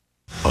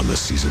on the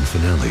season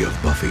finale of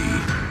Buffy,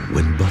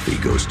 when Buffy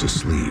goes to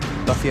sleep.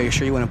 Buffy, are you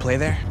sure you want to play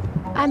there?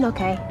 I'm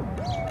okay.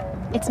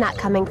 It's not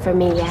coming for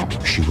me yet.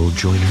 She will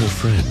join her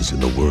friends in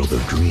the world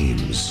of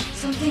dreams.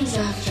 Something's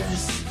after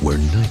us. Where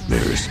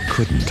nightmares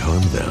couldn't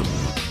harm them.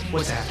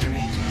 What's after me?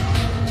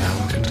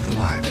 Now look into the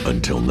light.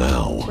 Until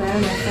now. Where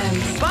are my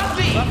friends?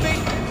 Buffy!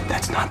 Buffy!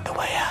 That's not the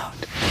way out.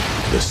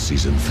 The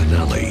season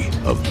finale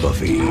of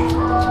Buffy.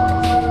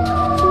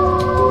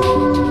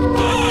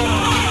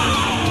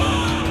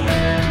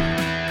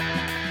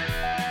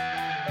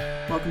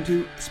 Welcome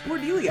to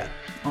Sportdelia,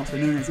 also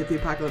known as If the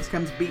Apocalypse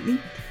Comes, Beat Me.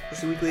 This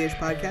is a weekly-ish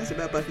podcast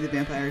about Buffy the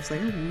Vampire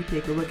Slayer, where we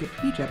take a look at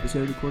each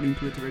episode according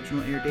to its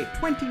original air date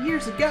 20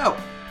 years ago.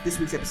 This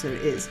week's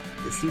episode is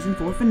the season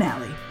 4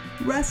 finale,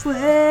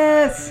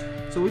 Restless!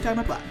 So we'll be talking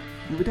about plot,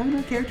 we'll be talking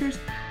about characters,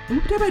 and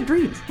we'll be talking about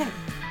dreams. Hey,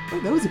 what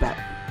are those about?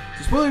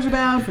 So spoilers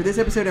abound for this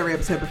episode, every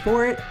episode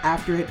before it,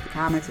 after it, the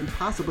comics, and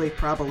possibly,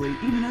 probably,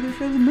 even other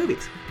shows and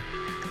movies.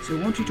 So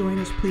won't you join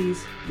us,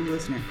 please, dear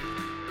listener,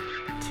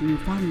 to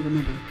finally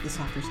remember the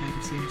softer side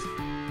of Sears.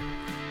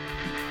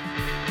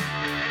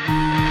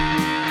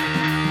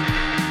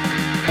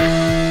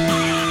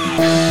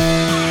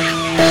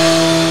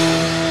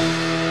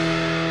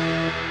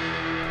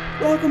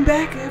 Welcome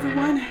back,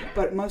 everyone,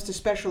 but most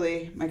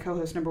especially my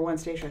co-host number one,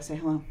 Stacia. Say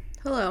hello.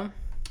 Hello.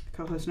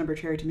 Co-host number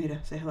Cherry Tomato.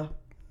 Say hello.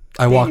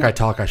 I walk, Daniel. I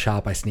talk, I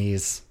shop, I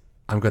sneeze.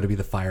 I'm going to be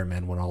the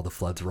fireman when all the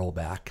floods roll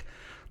back.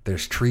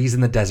 There's trees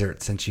in the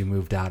desert since you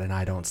moved out, and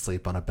I don't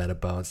sleep on a bed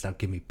of bones. Now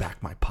give me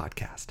back my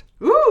podcast.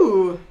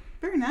 Ooh,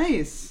 very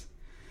nice.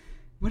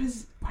 Why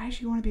does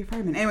she want to be a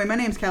fireman? Anyway, my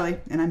name's Kelly,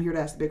 and I'm here to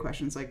ask the big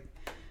questions like,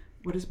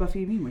 what does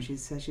Buffy mean when she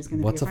says she's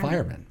going to be a fireman? What's a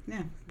fireman?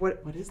 Yeah,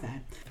 what is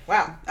that?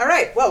 Wow. All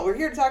right, well, we're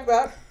here to talk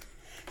about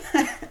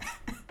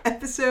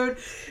episode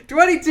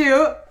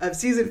 22 of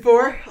season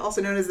 4,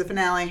 also known as the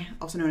finale,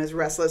 also known as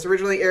Restless.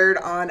 Originally aired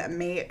on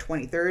May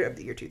 23rd of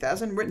the year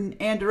 2000, written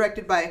and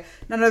directed by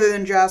none other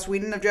than Joss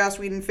Whedon of Joss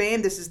Whedon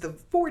fame. This is the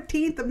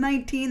 14th of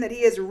 19 that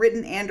he has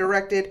written and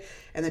directed,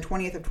 and the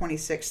 20th of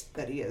 26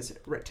 that he has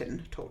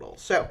written total.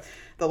 So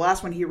the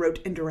last one he wrote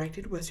and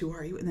directed was Who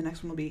Are You? And the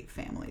next one will be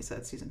Family. So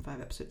that's season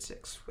 5, episode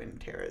 6, when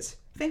Tara's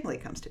family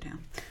comes to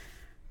town.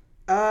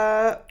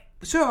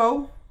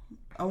 So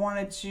I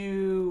wanted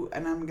to,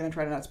 and I'm going to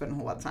try to not spend a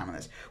whole lot of time on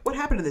this. What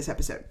happened in this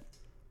episode?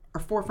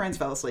 Our 4 friends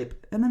fell asleep,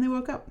 and then they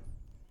woke up.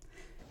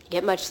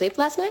 Get much sleep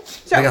last night?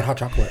 So, I got hot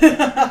chocolate.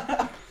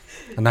 A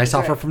nice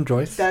offer from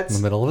Joyce in the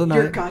middle of the night.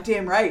 You're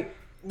goddamn right.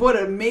 What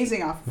an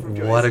amazing offer from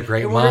Joyce. What a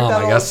great I wonder if mom,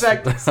 that'll I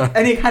guess. affect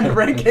any kind of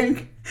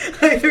ranking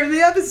later in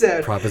the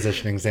episode.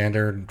 Propositioning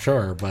Xander,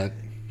 sure, but...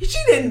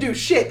 She didn't do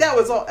shit. That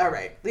was all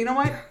right. You know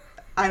what?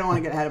 I don't want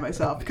to get ahead of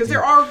myself, because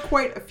there are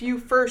quite a few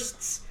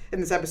firsts in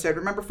this episode.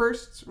 Remember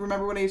firsts?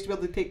 Remember when I used to be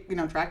able to take,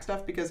 track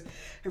stuff because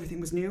everything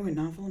was new and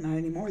novel? Not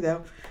anymore,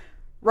 though.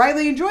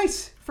 Riley and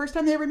Joyce, first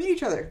time they ever meet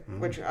each other,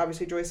 which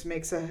obviously Joyce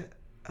makes a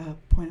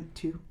point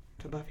to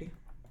Buffy.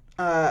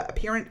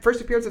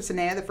 First appearance of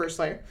Sanea, the First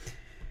Slayer.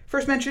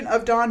 First mention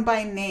of Dawn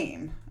by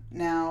name.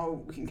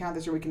 Now, we can count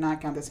this or we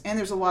cannot count this. And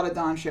there's a lot of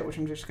Dawn shit, which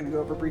I'm just going to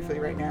go over briefly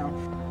right now.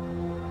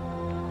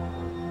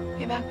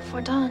 Be back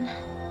before dawn.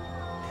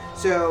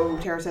 So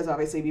Tara says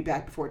obviously be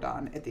back before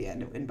dawn at the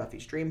end in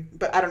Buffy's dream.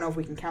 But I don't know if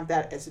we can count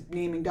that as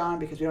naming Dawn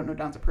because we don't know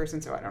Dawn's a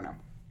person, so I don't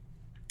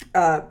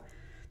know.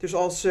 There's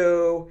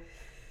also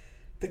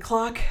the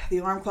clock, the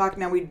alarm clock.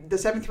 Now the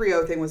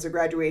 730 thing was the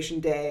graduation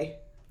day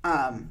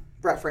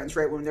reference,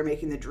 right? When they're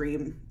making the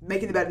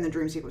bed in the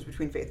dream sequence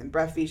between Faith and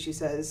Buffy. She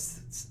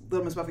says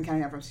Little Miss Buffy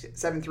counting out from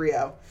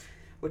 730,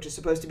 which is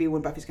supposed to be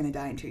when Buffy's going to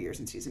die in 2 years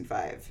in season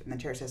 5. And then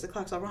Tara says the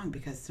clock's all wrong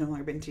because it's no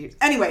longer been 2 years.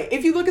 Anyway,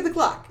 if you look at the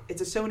clock,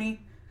 it's a Sony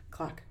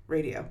clock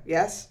radio,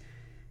 yes?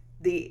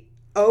 The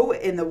O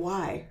and the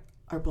Y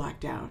are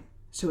blacked out,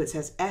 so it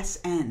says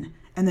SN,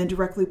 and then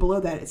directly below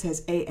that it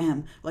says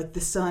AM, like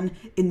the sun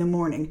in the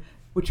morning,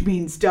 which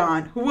means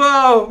dawn.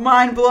 Whoa,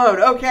 mind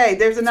blown. Okay,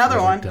 there's another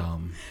really one. Dumb.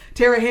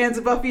 Tara hands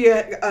Buffy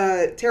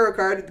a tarot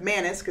card, the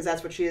Manus, because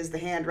that's what she is, the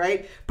hand,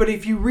 right? But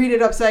if you read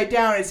it upside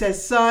down, it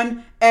says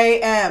sun,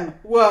 AM.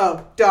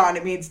 Whoa, dawn,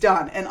 it means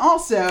dawn. And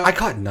also... I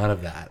caught none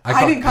of that.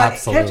 I didn't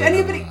catch any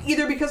of none it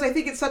either because I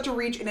think it's such a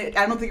reach, and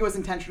I don't think it was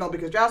intentional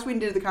because Joss Whedon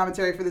did the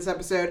commentary for this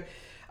episode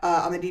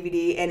on the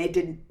DVD, and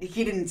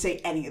he didn't say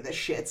any of this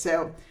shit,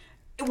 so...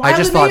 I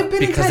just Why would they thought have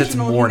been because it's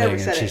intentional, he morning never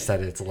and said she it.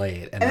 said it's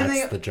late, and then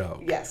that's the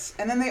joke. Yes,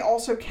 and then they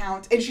also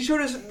count, and she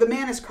showed us the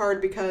Manus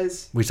card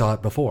because... We saw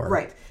it before.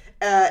 Right.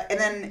 And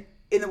then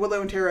in the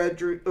Willow and Tara,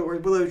 or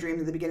Willow dream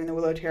at the beginning, the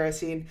Willow Tara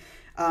scene,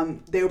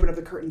 they open up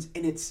the curtains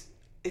and it's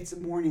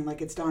morning,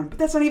 like it's dawn. But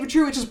that's not even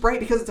true. It's just bright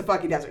because it's a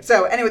fucking desert.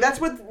 So anyway, that's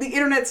what the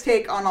internet's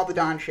take on all the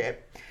dawn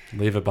shit.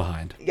 Leave it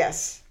behind.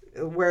 Yes,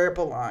 where it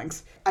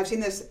belongs. I've seen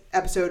this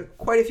episode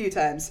quite a few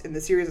times, in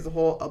the series as a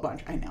whole, a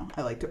bunch. I know,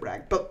 I like to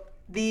brag. But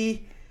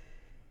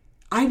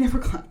I never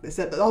clocked this.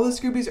 That all the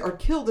Scoobies are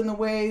killed in the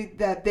way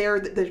that they're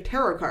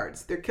tarot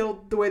cards. They're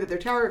killed the way that their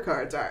tarot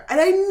cards are.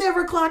 And I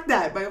never clocked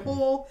that my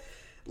whole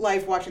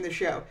life watching the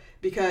show.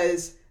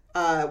 Because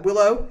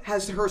Willow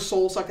has her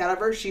soul sucked out of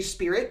her. She's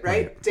spirit,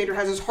 right? Xander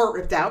has his heart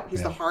ripped out.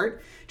 He's the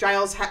heart.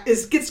 Giles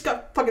gets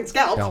fucking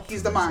scalped.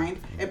 He's the mind.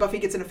 And Buffy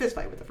gets in a fist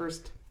fight with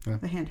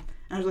the hand.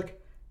 And I was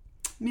like,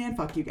 man,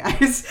 fuck you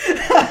guys.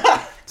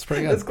 It's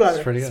pretty good. It's clever.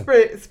 It's pretty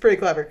good. It's pretty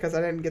clever because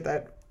I didn't get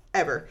that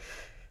ever.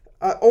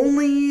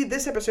 Only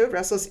this episode,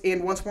 Restless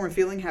and Once More in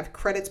Feeling, have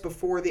credits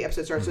before the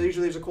episode starts. So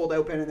usually there's a cold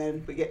open and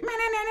then we get...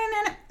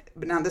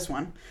 But not this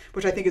one,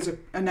 which I think is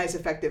a nice,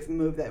 effective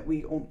move that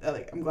we...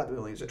 I'm glad we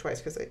only use it twice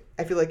because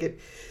I feel like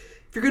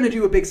if you're going to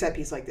do a big set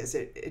piece like this,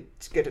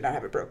 it's good to not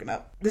have it broken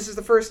up. This is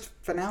the first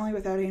finale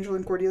without Angel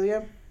and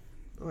Cordelia,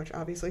 which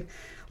obviously...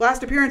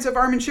 Last appearance of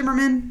Armin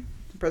Shimmerman,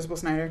 Principal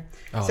Snyder,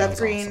 Seth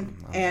Green,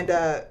 awesome.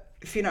 And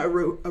Fina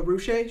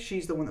Aruche.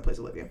 She's the one that plays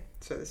Olivia.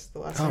 So this is the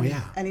last time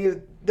yeah. any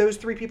of those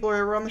three people are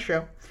ever on the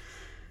show.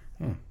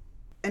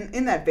 And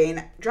in that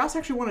vein, Joss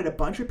actually wanted a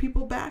bunch of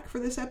people back for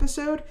this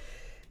episode.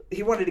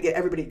 He wanted to get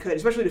everybody he could,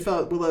 especially to fill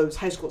out Willow's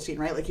high school scene,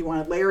 right? Like he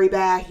wanted Larry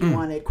back, he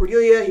wanted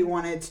Cordelia, he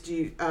wanted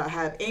to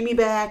have Amy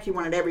back, he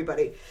wanted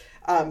everybody.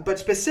 But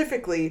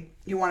specifically,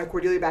 he wanted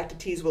Cordelia back to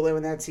tease Willow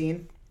in that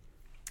scene.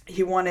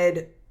 He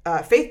wanted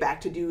Faith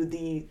back to do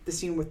the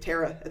scene with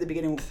Tara at the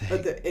beginning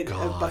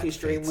of Buffy's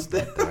dream with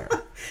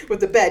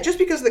the bed, just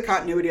because of the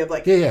continuity of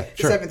like the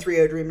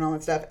 730 dream and all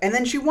that stuff. And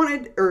then he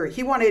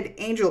wanted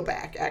Angel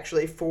back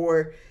actually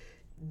for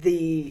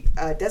the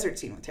desert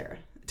scene with Tara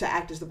to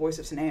act as the voice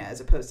of Sanea as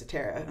opposed to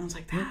Tara. And I was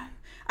like,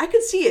 I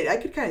could see it. I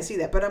could kind of see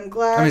that, but I'm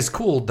glad. I mean, it's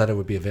cool that it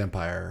would be a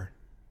vampire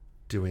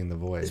doing the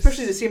voice,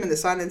 especially to see him in the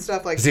sun and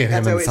stuff. Like seeing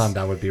him in the sun,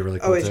 that would be really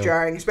cool. Always too.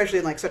 Jarring, especially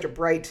in like such a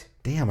bright.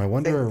 Damn, I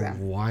wonder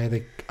why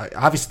they.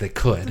 Obviously, they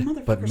could,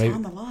 the but maybe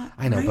on the lot,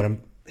 I know, right?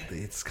 but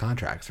it's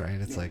contracts, right?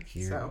 It's like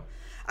here. So,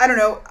 I don't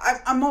know.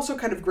 I'm also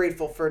kind of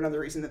grateful for another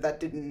reason that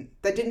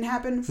didn't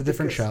happen. It's a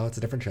different show. It's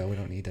a different show. We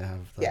don't need to have.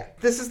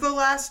 This is the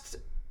last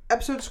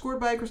episode scored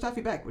by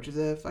Christophe Beck, which is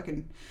a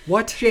fucking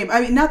what shame.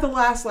 I mean, not the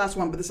last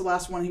one, but this is the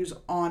last one. He was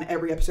on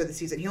every episode of the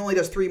season. He only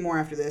does 3 more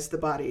after this: The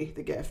Body,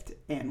 The Gift,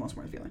 and Once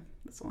More in Feeling.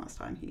 That's the last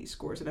time he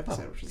scores an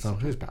episode. Which is I'll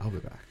be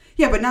back.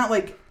 Yeah, but not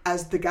like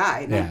as the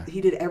guy. He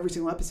did every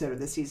single episode of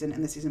this season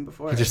and the season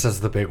before. He just does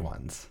the big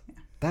ones. Yeah.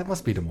 That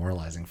must be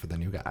demoralizing for the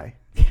new guy.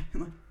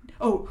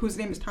 Oh, whose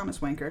name is Thomas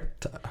Wanker.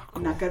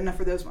 Cool. Not good enough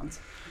for those ones.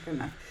 Not good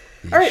enough.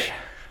 Yeesh. All right.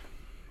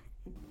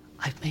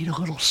 I've made a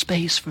little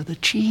space for the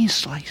cheese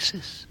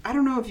slices. I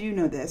don't know if you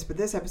know this, but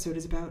this episode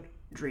is about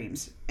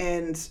dreams.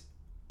 And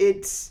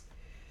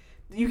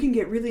you can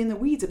get really in the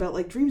weeds about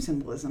like dream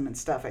symbolism and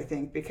stuff, I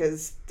think,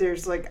 because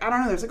there's like, I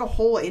don't know, there's like a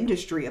whole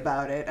industry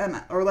about it,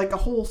 or like a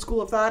whole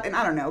school of thought. And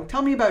I don't know.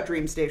 Tell me about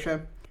dreams,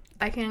 Stacia.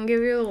 I can give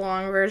you the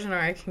long version or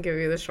I can give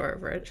you the short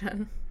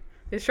version.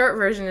 The short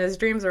version is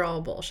dreams are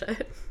all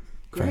bullshit.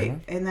 Great.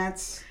 And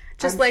that's...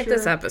 Just like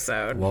this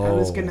episode. Whoa. I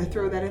was going to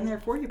throw that in there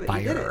for you, but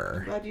you did it. Fire.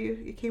 I'm glad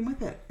you came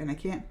with it. And I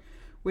can't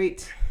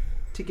wait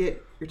to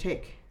get your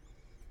take.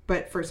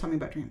 But first, tell me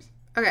about dreams.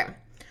 Okay.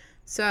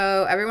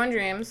 So everyone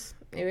dreams,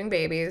 even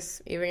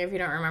babies. Even if you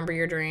don't remember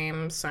your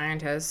dreams,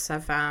 scientists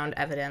have found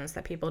evidence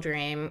that people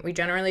dream. We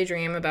generally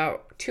dream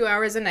about 2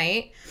 hours a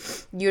night,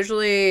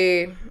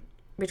 usually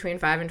between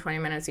 5 and 20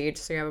 minutes each.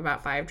 So you have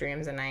about 5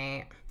 dreams a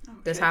night. Okay.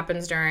 This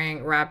happens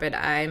during rapid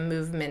eye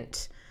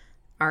movement,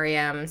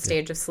 REM,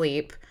 stage of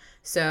sleep.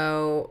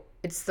 So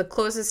it's the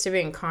closest to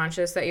being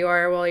conscious that you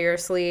are while you're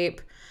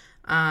asleep,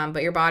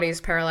 but your body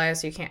is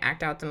paralyzed, so you can't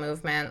act out the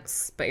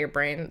movements, but your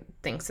brain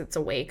thinks it's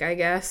awake, I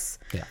guess.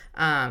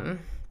 Yeah.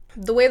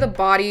 The way the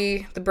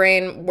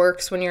brain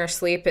works when you're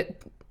asleep,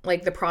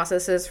 the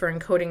processes for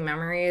encoding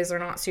memories are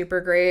not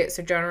super great.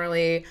 So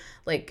generally,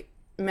 like,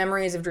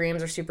 memories of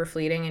dreams are super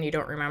fleeting, and you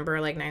don't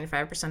remember, like,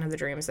 95% of the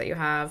dreams that you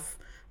have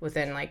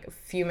within, like, a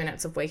few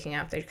minutes of waking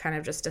up. They kind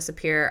of just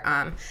disappear.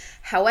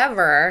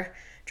 However...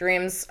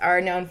 dreams are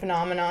a known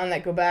phenomenon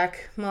that go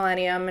back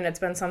millennium, and it's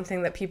been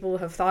something that people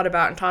have thought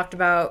about and talked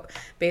about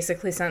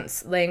basically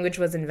since language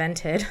was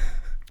invented.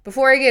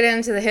 Before I get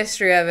into the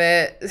history of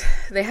it,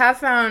 they have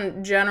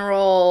found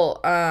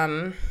general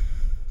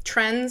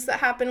trends that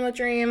happen with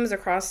dreams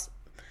across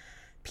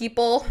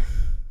people.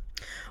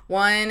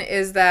 One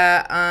is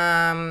that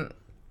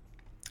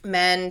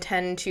men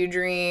tend to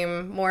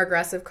dream more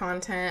aggressive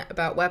content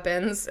about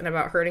weapons and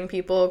about hurting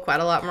people quite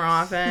a lot more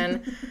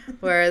often,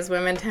 whereas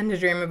women tend to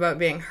dream about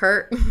being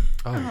hurt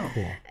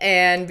cool.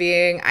 and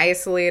being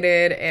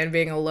isolated and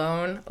being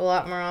alone a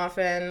lot more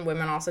often.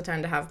 Women also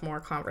tend to have more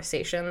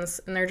conversations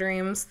in their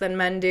dreams than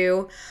men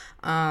do,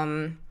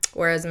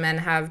 whereas men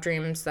have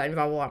dreams that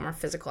involve a lot more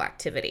physical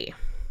activity.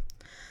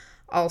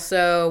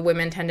 Also,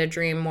 women tend to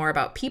dream more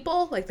about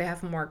people, like they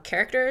have more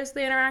characters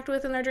they interact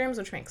with in their dreams,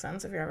 which makes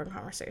sense if you're having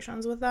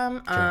conversations with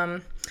them. Sure.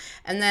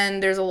 And then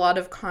there's a lot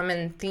of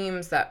common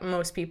themes that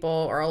most people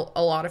or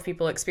a lot of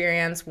people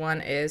experience. One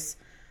is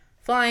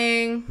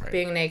flying,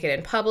 being naked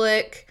in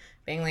public,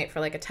 being late for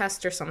like a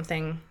test or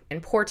something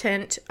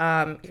important,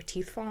 your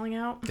teeth falling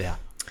out. Yeah.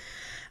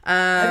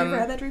 Have you ever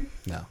had that dream?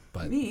 No,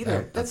 but me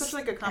either. That's such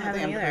like a common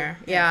thing. Either.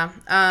 Yeah.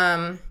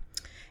 And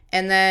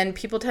then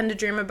people tend to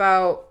dream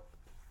about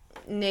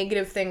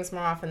negative things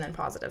more often than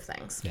positive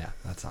things. Yeah,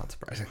 that's not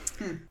surprising.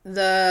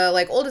 The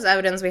like oldest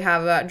evidence we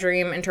have about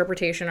dream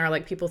interpretation, or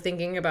like people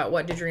thinking about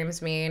what do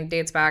dreams mean,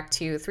 dates back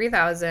to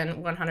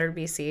 3100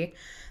 BC.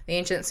 The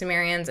ancient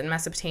Sumerians in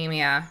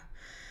Mesopotamia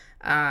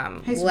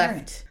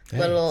left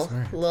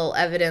little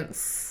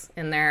evidence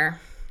in there,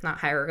 not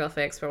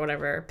hieroglyphics, but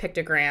whatever,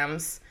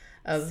 pictograms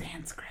of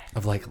Sanskrit.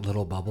 Of like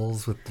little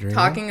bubbles with dreams.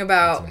 Talking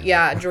about,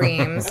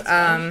 dreams.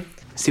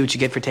 See what you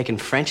get for taking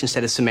French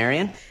instead of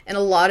Sumerian? In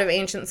a lot of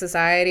ancient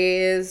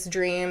societies,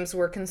 dreams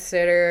were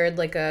considered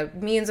like a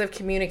means of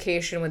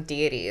communication with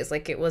deities.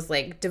 Like it was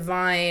like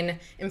divine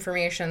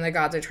information the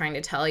gods are trying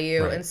to tell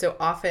you. Right. And so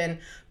often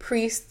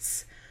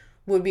priests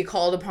would be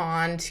called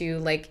upon to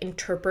like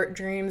interpret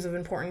dreams of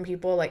important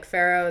people like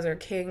pharaohs or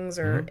kings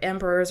or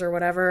emperors or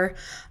whatever.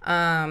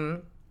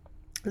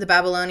 The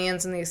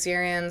Babylonians and the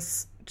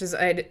Assyrians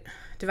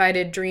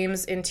divided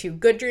dreams into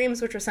good dreams,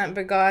 which were sent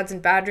by gods,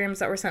 and bad dreams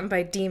that were sent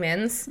by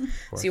demons.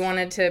 So you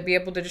wanted to be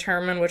able to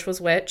determine which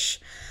was which.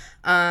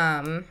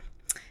 And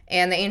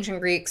the ancient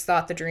Greeks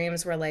thought the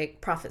dreams were like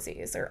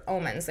prophecies or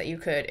omens that you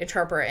could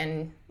interpret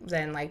and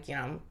then like,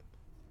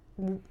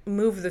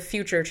 move the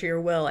future to your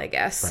will, I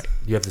guess. Right.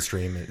 You have this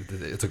dream.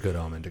 It's a good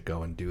omen to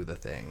go and do the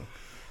thing.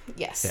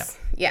 Yes.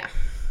 Yeah.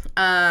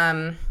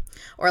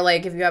 Or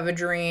like if you have a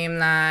dream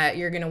that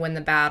you're going to win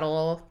the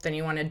battle, then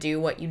you want to do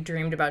what you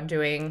dreamed about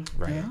doing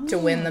to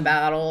win the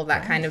battle,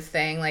 that kind of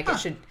thing. Like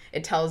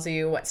it tells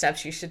you what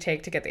steps you should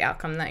take to get the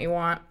outcome that you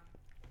want.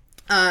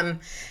 And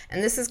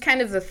this is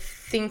kind of the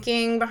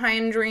thinking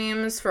behind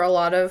dreams for a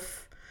lot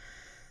of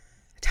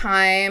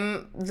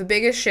time. The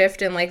biggest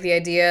shift in like the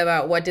idea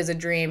about what does a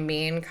dream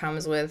mean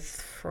comes with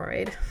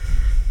Freud.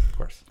 Of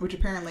course. Which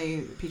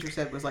apparently Peter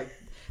said was like,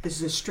 this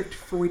is a strict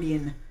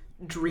Freudian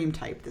dream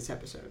type, this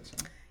episode. So.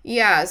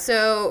 Yeah,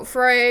 so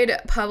Freud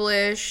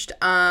published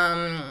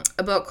a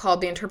book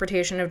called The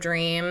Interpretation of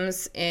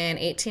Dreams in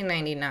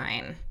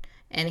 1899.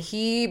 And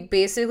he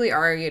basically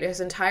argued his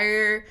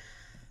entire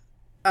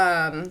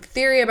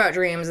theory about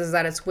dreams is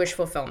that it's wish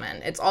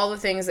fulfillment. It's all the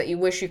things that you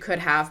wish you could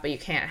have, but you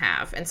can't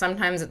have. And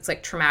sometimes it's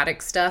like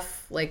traumatic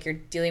stuff, like you're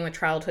dealing with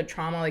childhood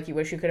trauma, like you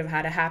wish you could have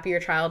had a happier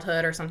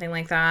childhood or something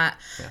like that.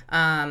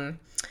 Yeah.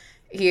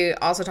 He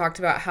also talked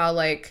about how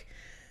like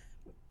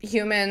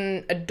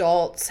human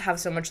adults have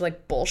so much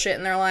like bullshit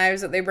in their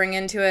lives that they bring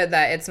into it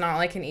that it's not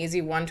like an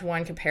easy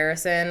one-to-one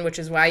comparison, which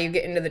is why you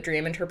get into the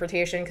dream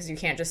interpretation, because you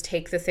can't just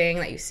take the thing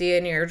that you see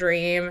in your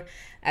dream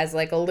as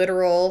like a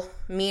literal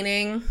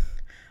meaning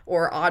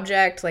or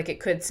object. Like it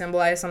could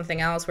symbolize something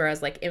else,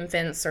 whereas like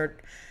infants are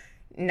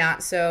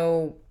not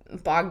so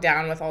bogged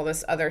down with all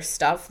this other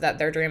stuff, that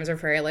their dreams are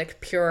very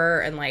like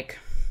pure and like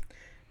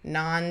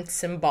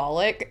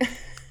non-symbolic.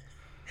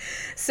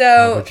 So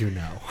how would you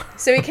know?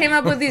 So he came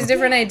up with these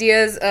different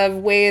ideas of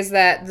ways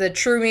that the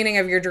true meaning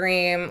of your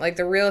dream, like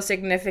the real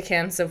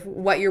significance of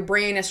what your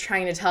brain is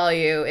trying to tell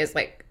you, is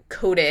like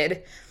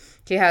coded.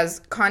 He has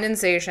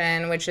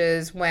condensation, which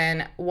is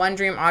when one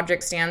dream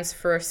object stands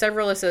for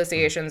several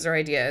associations or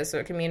ideas. So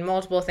it can mean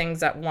multiple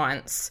things at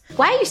once.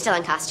 Why are you still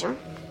in costume?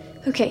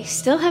 Okay,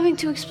 still having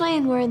to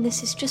explain wherein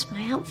this is just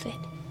my outfit.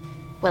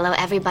 Willow,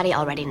 everybody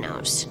already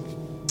knows.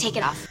 Take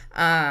it off.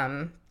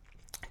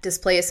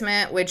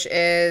 Displacement, which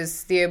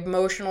is the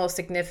emotional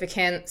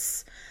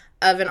significance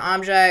of an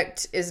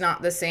object is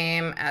not the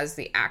same as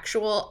the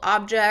actual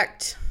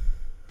object.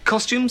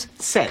 Costumes,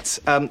 sets,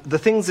 the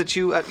things that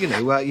you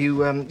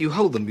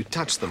hold them, you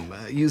touch them,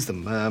 use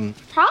them.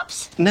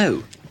 Props?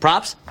 No.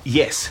 Props?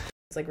 Yes.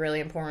 It's like really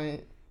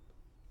important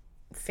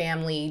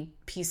family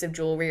piece of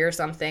jewelry or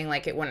something,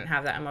 like it wouldn't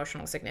have that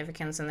emotional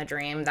significance in the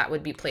dream. That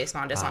would be placed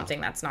onto something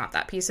that's not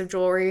that piece of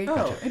jewelry.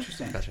 Oh,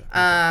 interesting. Gotcha.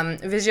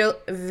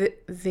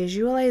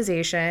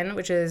 Visualization,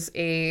 which is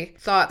a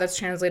thought that's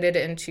translated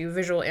into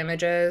visual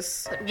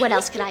images. What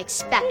else could I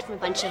expect from a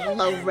bunch of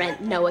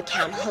low-rent,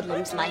 no-account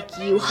hoodlums like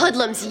you?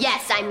 Hoodlums,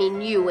 yes, I mean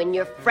you and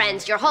your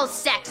friends, your whole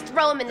sex.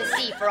 Throw them in the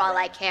sea for all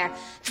I care.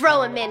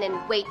 Throw them in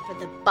and wait for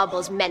the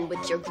bubbles. Men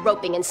with your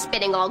groping and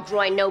spitting, all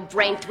groin, no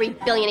brain. 3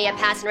 billion of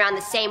you passing around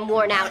the same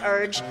worn-out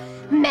urge.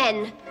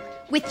 Men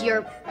with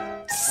your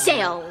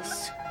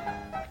sails.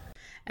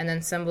 And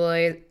then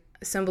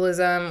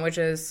symbolism, which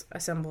is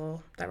a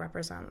symbol that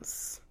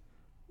represents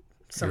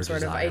some Your sort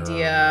desire of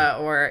idea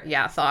or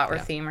thought or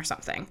theme or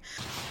something.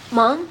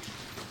 Mom?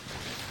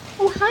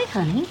 Oh, hi,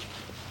 honey.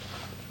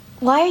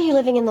 Why are you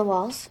living in the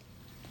walls?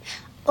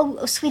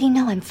 Oh, sweetie,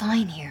 no, I'm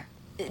fine here.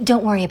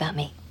 Don't worry about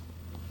me.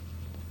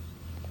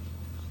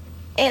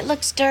 It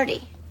looks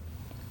dirty.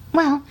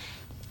 Well,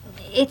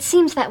 it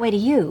seems that way to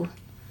you.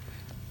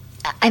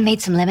 I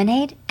made some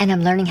lemonade, and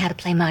I'm learning how to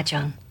play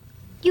mahjong.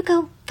 You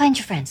go find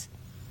your friends.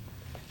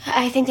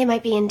 I think they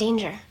might be in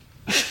danger.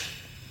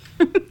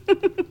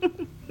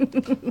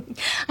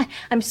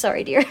 I'm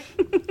sorry, dear.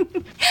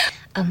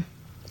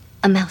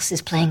 A mouse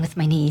is playing with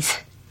my knees.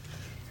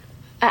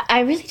 I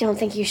really don't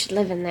think you should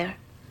live in there.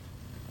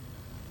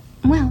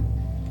 Well,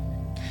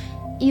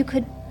 you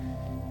could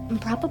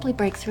probably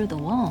break through the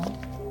wall.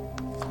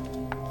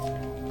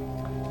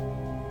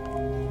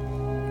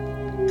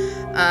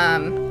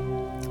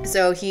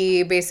 So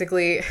he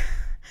basically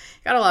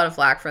got a lot of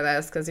flack for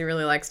this because he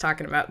really likes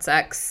talking about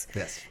sex.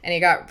 Yes. And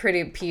he got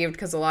pretty peeved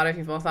because a lot of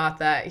people thought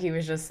that he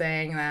was just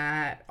saying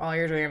that all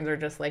your dreams are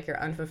just like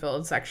your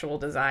unfulfilled sexual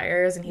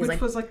desires. And he's Which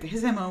was like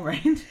his MO,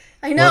 right?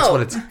 I know. Well,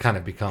 that's what it's kind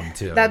of become,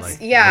 too. That's,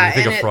 like, yeah. When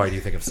you think of Freud,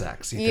 you think of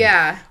sex. You think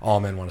yeah. all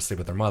men want to sleep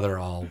with their mother,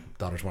 all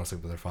daughters want to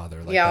sleep with their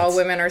father. Like, yeah, all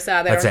women are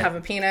sad they don't have a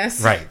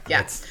penis. Right.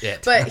 Yeah. That's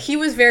it. But he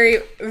was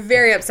very,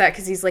 very upset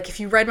because he's like, if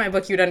you read my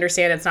book, you'd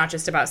understand it's not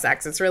just about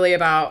sex. It's really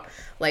about,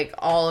 like,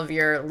 all of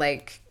your,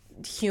 like,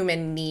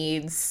 human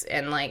needs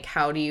and like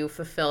how do you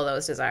fulfill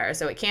those desires.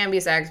 So it can be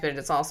sex, but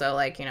it's also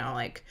like, you know,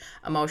 like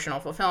emotional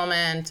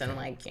fulfillment and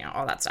like, you know,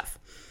 all that stuff.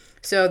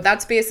 So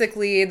that's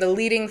basically the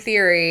leading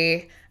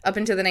theory up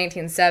into the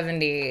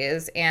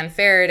 1970s, and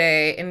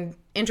Faraday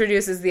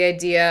introduces the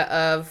idea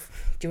of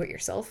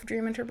do-it-yourself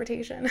dream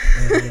interpretation.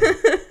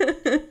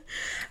 That's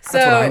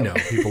what I know.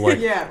 People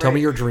like, tell me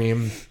your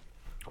dream,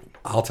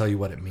 I'll tell you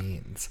what it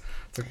means.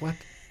 It's like, what?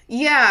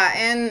 Yeah,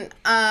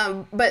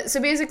 and but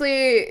so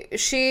basically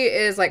she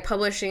is like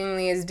publishing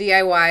these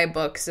DIY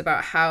books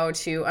about how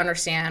to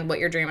understand what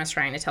your dream is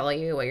trying to tell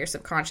you, what your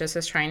subconscious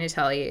is trying to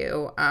tell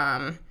you.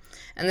 And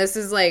this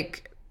is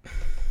like,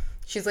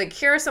 she's like,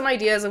 here are some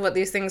ideas of what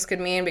these things could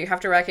mean, but you have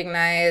to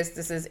recognize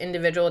this is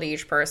individual to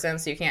each person,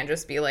 so you can't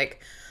just be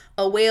like,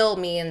 a whale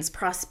means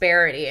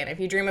prosperity, and if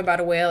you dream about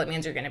a whale, it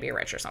means you're going to be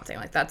rich or something.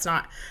 Like, that's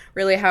not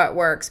really how it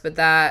works, but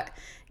that,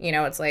 you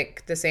know, it's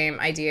like the same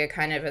idea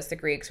kind of as the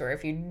Greeks, where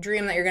if you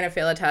dream that you're going to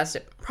fail a test,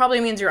 it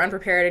probably means you're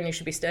unprepared and you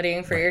should be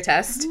studying for your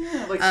test.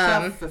 Yeah, like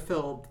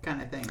self-fulfilled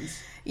kind of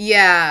things.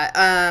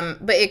 Yeah,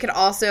 but it could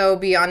also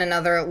be on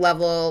another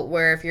level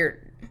where if you're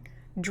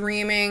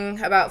dreaming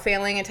about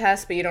failing a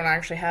test, but you don't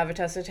actually have a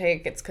test to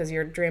take, it's because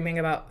you're dreaming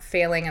about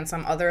failing on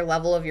some other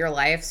level of your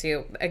life. So,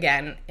 you,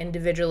 again,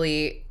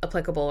 individually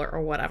applicable or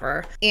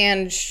whatever.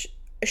 And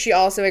she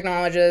also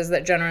acknowledges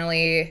that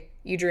generally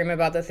you dream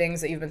about the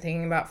things that you've been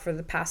thinking about for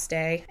the past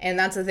day. And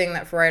that's the thing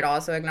that Freud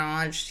also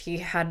acknowledged. He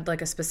had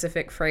like a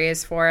specific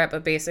phrase for it,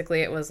 but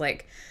basically it was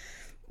like,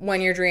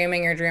 when you're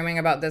dreaming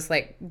about this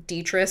like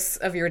detritus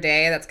of your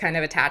day that's kind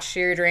of attached to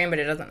your dream, but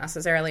it doesn't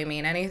necessarily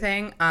mean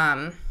anything.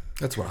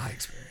 That's what I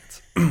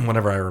experience.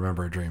 Whenever I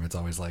remember a dream, it's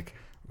always like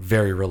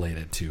very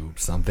related to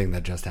something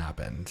that just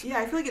happened. Yeah,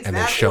 I feel like it's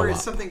that or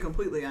it's something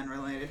completely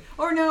unrelated.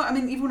 Or no, I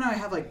mean, even when I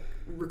have like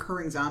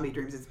recurring zombie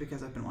dreams, it's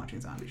because I've been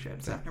watching zombie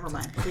shit. So never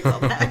mind. Take it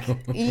all back.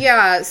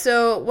 Yeah,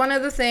 so one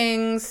of the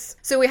things,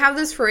 so we have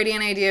this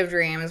Freudian idea of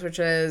dreams, which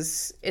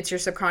is it's your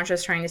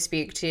subconscious trying to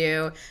speak to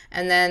you.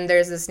 And then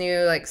there's this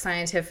new like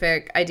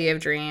scientific idea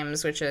of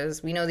dreams, which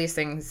is we know these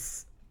things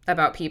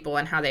about people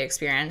and how they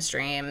experience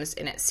dreams,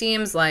 and it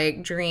seems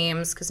like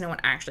dreams, because no one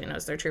actually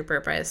knows their true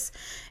purpose,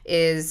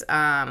 is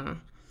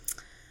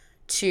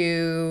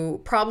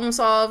to problem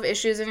solve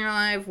issues in your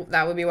life.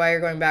 That would be why you're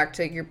going back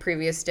to your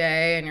previous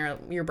day and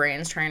your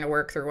brain's trying to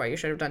work through what you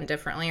should have done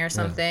differently or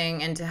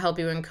something, and to help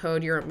you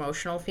encode your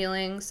emotional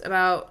feelings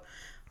about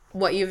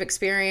what you've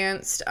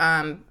experienced.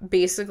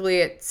 Basically,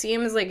 it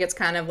seems like it's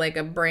kind of like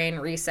a brain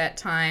reset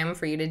time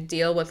for you to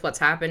deal with what's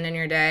happened in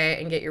your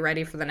day and get you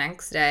ready for the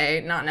next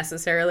day. Not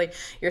necessarily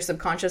your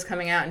subconscious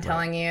coming out and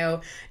telling you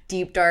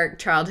deep, dark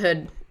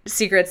childhood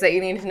secrets that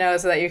you need to know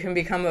so that you can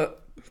become a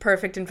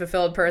perfect and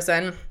fulfilled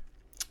person.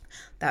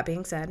 That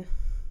being said,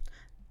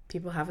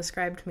 people have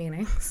ascribed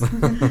meanings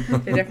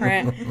to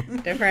different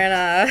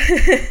well,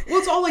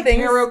 it's all like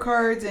things. Tarot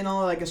cards and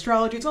all like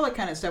astrology. It's all that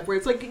kind of stuff where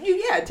it's like, take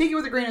it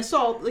with a grain of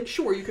salt. Like,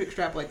 sure, you could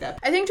extrapolate that.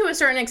 I think to a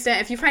certain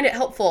extent, if you find it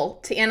helpful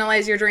to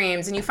analyze your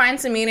dreams and you find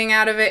some meaning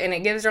out of it and it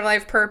gives your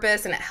life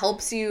purpose and it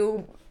helps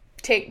you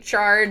take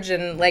charge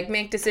and like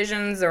make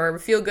decisions or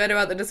feel good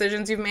about the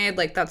decisions you've made,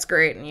 like that's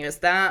great and use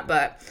that.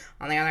 But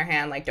on the other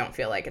hand, like don't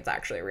feel like it's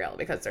actually real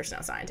because there's no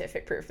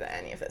scientific proof that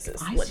any of this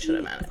is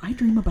legitimate. If I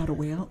dream about a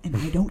whale and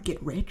I don't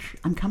get rich,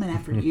 I'm coming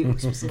after you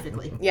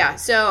specifically. Yeah,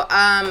 so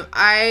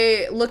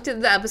I looked at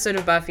the episode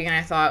of Buffy and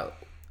I thought,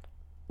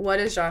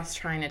 what is Joss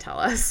trying to tell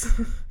us?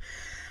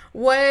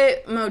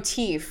 What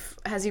motif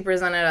has he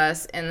presented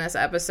us in this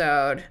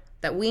episode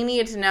that we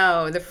need to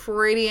know the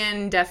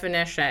Freudian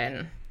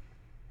definition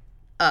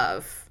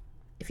of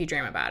if you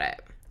dream about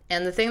it?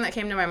 And the thing that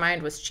came to my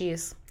mind was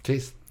cheese.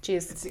 Cheese.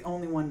 It's the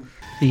only one.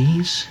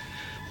 These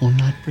will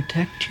not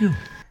protect you.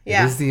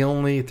 Yeah. It is the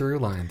only through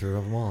line through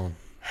them all.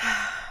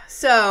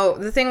 So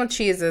the thing with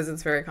cheese is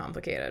it's very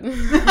complicated.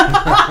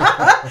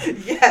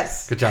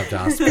 Yes. Good job,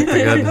 Joss.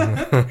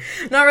 Good.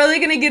 Not really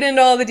going to get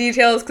into all the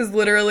details because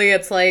literally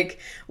it's like,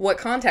 what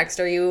context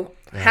are you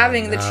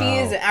having the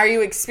cheese? Are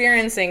you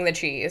experiencing the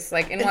cheese?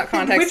 Like, in what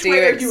context do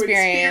you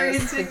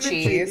experience the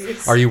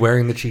cheese? Are you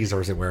wearing the cheese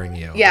or is it wearing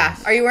you? Yeah.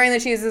 Are you wearing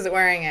the cheese? Is it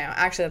wearing you?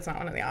 Actually, that's not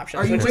one of the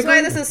options. Which is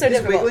why this is so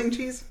difficult. Wiggling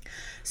cheese?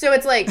 So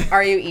it's like,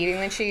 are you eating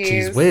the cheese?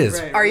 Cheese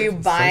whiz. Right. Are you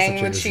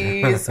buying the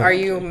cheese? Are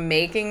you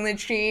making the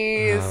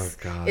cheese? Oh,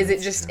 God, is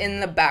it just in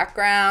the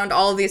background?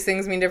 All of these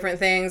things mean different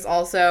things.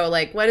 Also,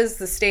 like, what is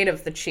the state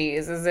of the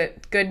cheese? Is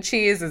it good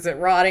cheese? Is it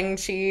rotting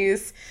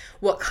cheese?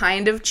 What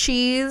kind of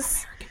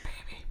cheese?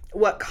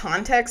 what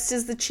context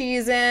is the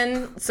cheese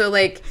in. So,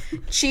 like,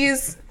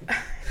 cheese can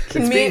It's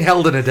mean... being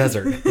held in a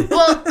desert.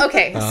 Well,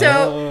 okay,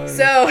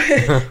 so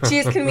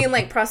cheese can mean,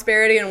 like,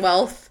 prosperity and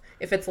wealth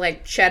if it's,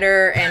 like,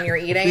 cheddar and you're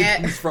eating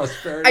it.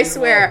 I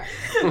swear.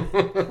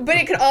 But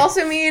it could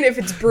also mean if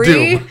it's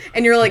brie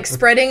and you're, like,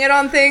 spreading it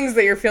on things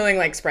that you're feeling,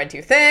 like, spread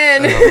too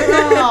thin.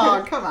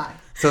 Oh, come on.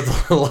 So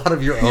it's a lot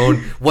of your own.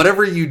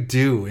 Whatever you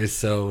do is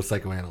so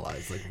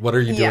psychoanalyzed. Like, what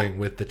are you doing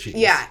with the cheese?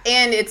 Yeah,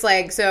 and it's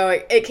like, so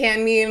it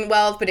can mean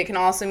wealth, but it can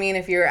also mean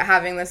if you're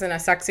having this in a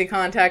sexy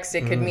context,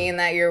 it could mean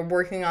that you're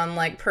working on,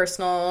 like,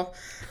 personal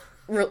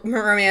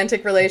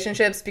romantic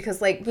relationships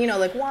because, like, you know,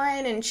 like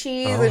wine and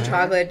cheese and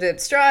chocolate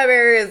dipped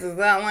strawberries. Is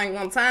that, like,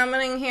 what's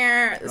happening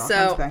here? It all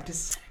comes back to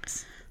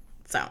sex.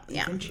 So,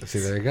 yeah. See,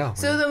 there you go.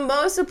 So the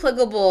most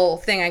applicable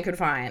thing I could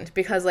find,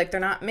 because, like, they're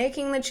not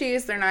making the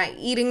cheese, they're not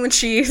eating the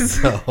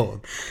cheese. No,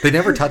 they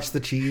never touch the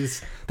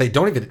cheese. They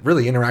don't even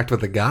really interact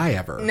with the guy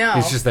ever. No.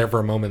 He's just there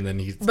for a moment, then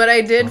he's... But I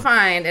did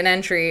find an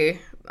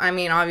entry. I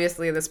mean,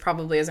 obviously, this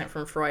probably isn't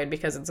from Freud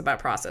because it's about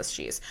processed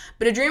cheese.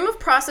 But A Dream of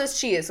Processed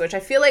Cheese, which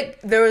I feel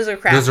like those are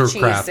craft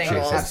cheese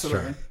singles,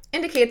 absolutely.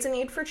 indicates a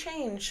need for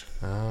change.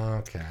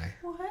 Okay.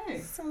 Well,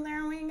 hey. So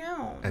there we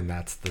go. And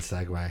that's the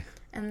segue.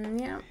 And,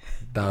 yeah.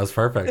 That was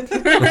perfect.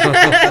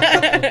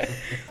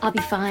 I'll be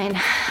fine.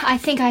 I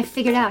think I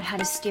figured out how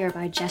to steer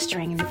by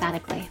gesturing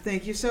emphatically.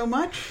 Thank you so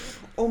much.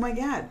 Oh my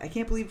God, I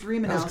can't believe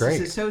dream That was analysis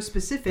great. is so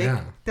specific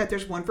Yeah. that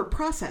there's one for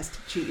processed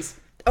cheese.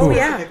 Oh,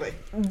 yeah.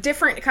 Specifically.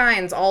 Different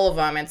kinds, all of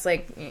them. It's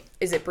like,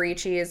 is it brie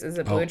cheese? Is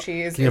it blue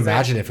cheese? Can you is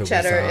imagine it if it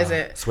cheddar? was Is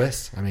it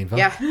Swiss? I mean,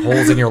 Yeah.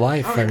 holes in your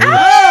life. I mean,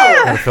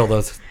 gotta fill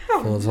those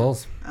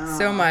holes.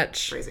 so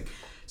much? Crazy.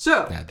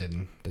 So, Yeah,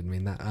 didn't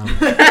mean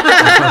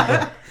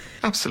that.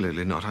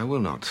 Absolutely not. I will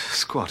not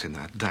squat in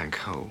that dank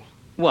hole.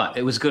 What?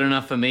 It was good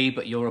enough for me,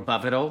 but you're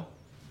above it all?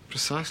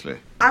 Precisely.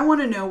 I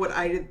want to know what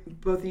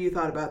both of you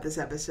thought about this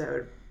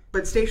episode.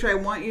 But Stacia, I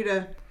want you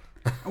to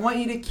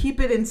keep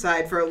it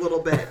inside for a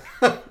little bit.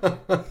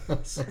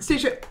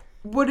 Stacia,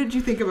 what did you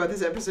think about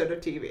this episode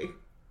of TV?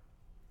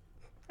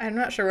 I'm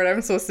not sure what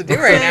I'm supposed to do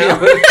right now.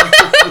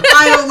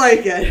 I don't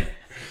like it.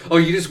 Oh,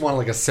 you just want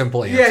like a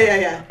simple answer.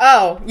 Yeah.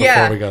 Oh,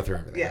 yeah. Before we go through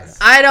everything. Yes.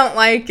 I don't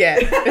like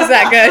it. Is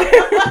that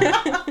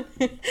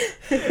good?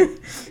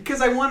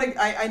 Because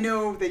I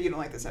know that you don't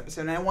like this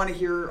episode, and I want to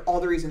hear all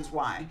the reasons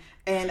why.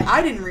 And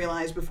I didn't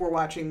realize before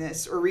watching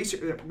this or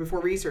before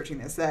researching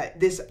this that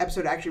this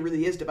episode actually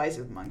really is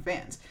divisive among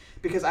fans.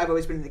 Because I've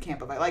always been in the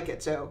camp of I like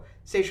it. So,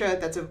 Stacia,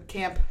 that's a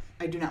camp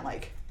I do not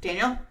like.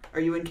 Daniel, are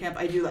you in camp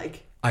I do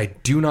like? I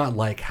do not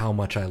like how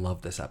much I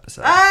love this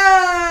episode.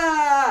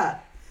 Ah!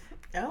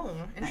 Oh,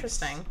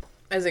 interesting.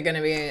 Is it going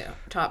to be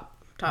top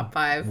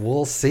 5?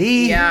 We'll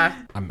see. Yeah.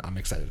 I'm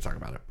excited to talk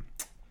about it.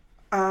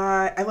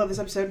 I love this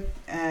episode.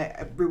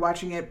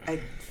 Rewatching it,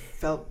 I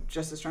felt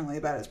just as strongly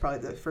about it as probably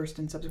the first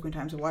and subsequent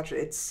times I watched it.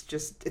 It's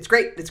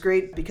great. It's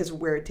great because of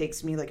where it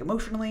takes me, like,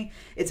 emotionally.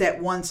 It's at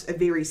once a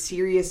very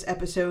serious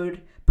episode,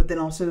 but then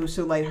also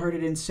so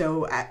lighthearted and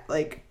so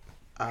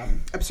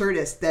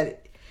absurdist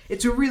that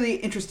it's a really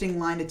interesting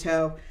line to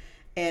toe.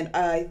 And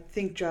I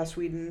think Joss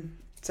Whedon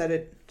said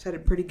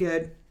it pretty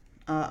good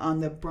on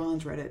the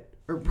Bronze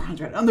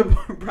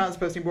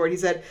posting board. He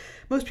said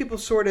most people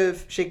sort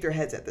of shake their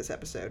heads at this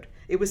episode.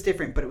 It was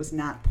different, but it was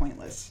not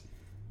pointless,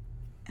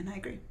 and I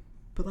agree.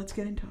 But let's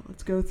get into it.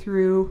 Let's go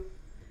through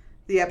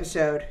the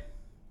episode,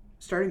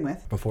 starting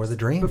with Before the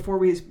dream. before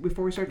we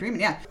start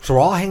dreaming. Yeah, So we're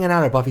all hanging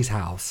out at Buffy's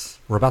house.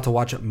 We're about to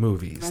watch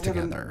movies About to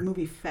have together. a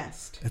movie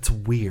fest. It's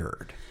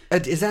weird.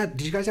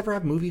 Did you guys ever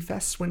have movie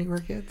fests when you were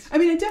kids? I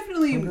mean, I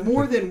definitely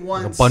more than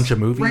once bunch of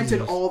movies?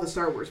 rented all the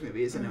Star Wars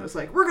movies, and it was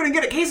like, we're going to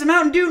get a case of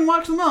Mountain Dew and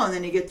watch them all. And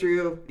then you get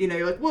through,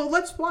 you're like, well,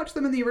 let's watch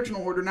them in the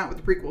original order, not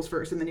with the prequels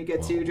first. And then you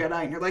get to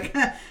Jedi, and you're like,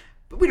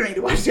 but we don't need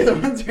to watch the other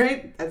ones,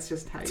 right? That's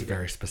just how It's you a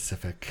very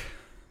specific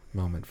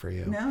moment for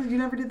you. No, you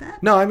never did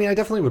that? No, I mean, I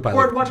definitely would buy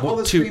Or like watch all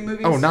the two three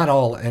movies? Oh, not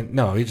all. And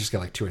no, you just get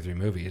like 2 or 3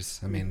 movies.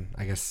 I mean,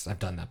 I guess I've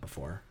done that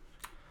before.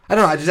 I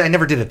don't know. I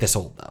never did it this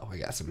old though. I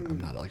guess I'm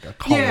not like a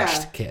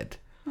college kid.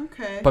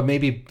 Okay. But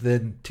maybe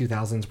the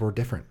 2000s were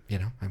different.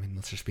 I mean,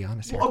 let's just be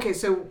honest here. Well, okay,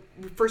 so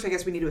first I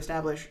guess we need to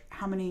establish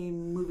how many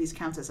movies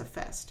counts as a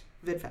fest,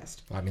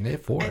 VidFest. Well, I mean, they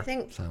have 4. I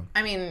think. So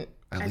I mean,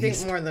 I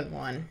think more than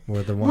one.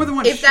 more than one. More than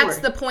one. If sure. that's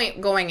the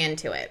point going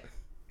into it.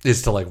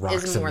 is to like rock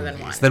Is some more than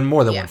movies. one. Then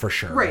more than Yeah. one for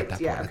sure. Right. At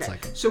that Yeah. point, Okay.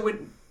 it's like So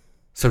when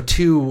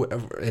 2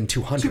 and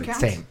 200. 2 counts?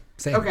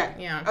 Same. Okay.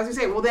 Yeah. I was gonna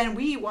say, well, then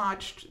we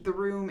watched The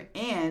Room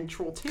and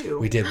Troll 2.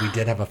 We did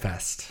have a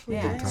fest.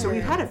 Yeah. So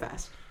we've had a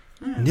fest.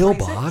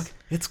 Nilbog,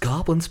 it's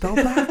goblin spelled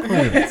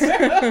backwards.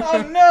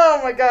 Oh no!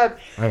 Oh my god!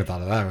 I haven't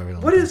thought of that movie.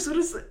 What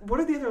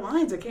are the other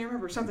lines? I can't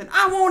remember. Something.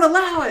 I won't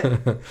allow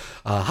it.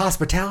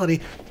 Hospitality.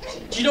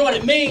 Do you know what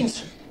it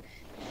means?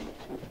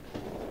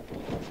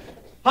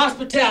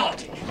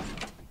 Hospitality.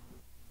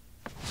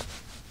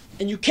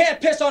 And you can't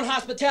piss on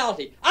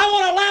hospitality. I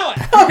won't allow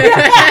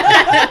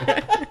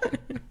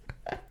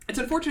it. It's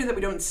unfortunate that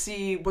we don't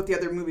see what the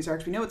other movies are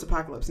because we know it's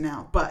Apocalypse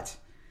Now, but.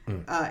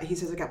 He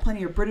says, I got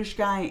plenty of British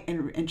guy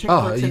and chick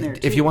flicks in there,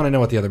 too. If you want to know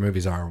what the other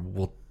movies are,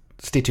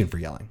 stay tuned for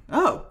yelling.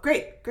 Oh,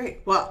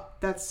 great. Well,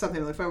 that's something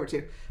to look forward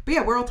to. But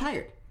yeah, we're all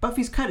tired.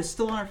 Buffy's cut is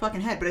still on our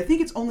fucking head, but I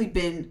think it's only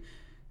been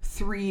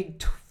 3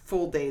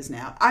 full days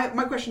now.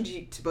 My question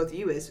to both of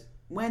you is,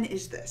 when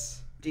is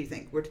this, do you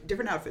think? We're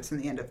different outfits from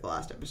the end of the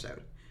last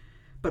episode,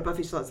 but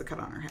Buffy still has the cut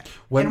on her head.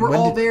 And we're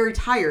all very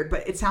tired,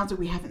 but it sounds like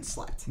we haven't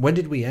slept. When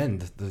did we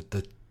end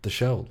the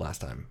show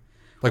last time?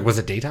 Like, was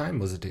it daytime?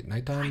 Was it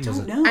nighttime? I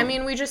don't know. I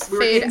mean, we just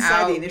fade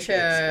out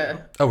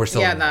to... Oh, we're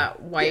still... Yeah,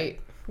 that white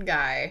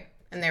guy,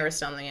 and they were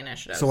still in the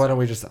initiative. So why don't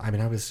we just... I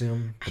mean, I would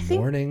assume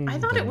morning. I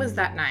thought it was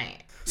that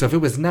night. So if it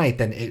was night,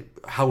 then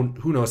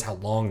who knows how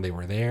long they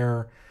were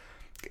there.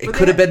 It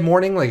could have been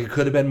morning. Like, it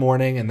could have been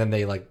morning, and then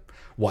they, like,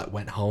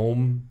 went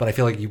home. But I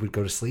feel like you would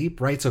go to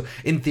sleep, right? So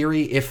in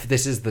theory, if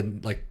this is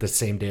the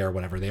same day or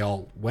whatever, they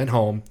all went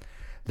home.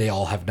 They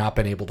all have not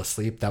been able to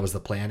sleep. That was the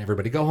plan.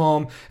 Everybody go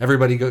home.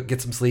 Everybody go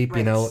get some sleep,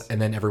 you know?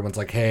 And then everyone's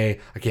like, hey,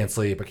 I can't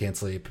sleep.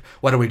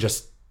 Why don't we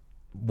just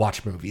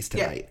watch movies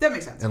tonight? Yeah, that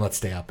makes sense. And let's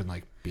stay up and,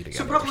 like, be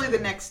together. So probably the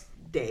next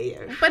day.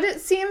 But it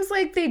seems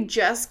like they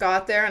just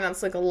got there and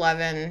it's like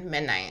 11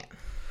 midnight.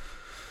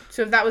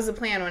 So if that was the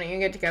plan, why don't you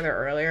get together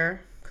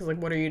earlier? Because, like,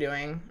 what are you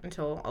doing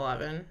until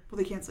 11? Well,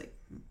 they can't sleep.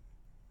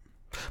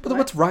 But then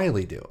what's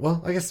Riley do?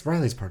 Well, I guess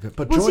Riley's part of it.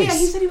 But Joyce... Well, yeah,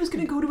 he said he was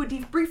going to go to a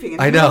debriefing in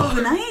the I know. middle of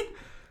the night?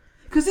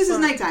 Because this is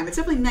nighttime. It's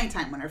definitely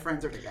nighttime when our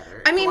friends are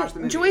together. I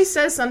mean, Joyce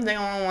says something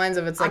along the lines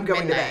of it's like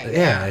midnight.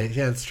 Yeah,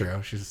 that's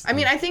true. I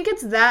mean, I think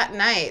it's that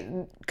night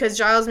because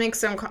Giles makes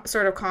some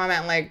sort of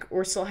comment like,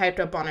 we're still hyped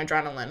up on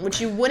adrenaline,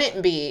 which you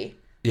wouldn't be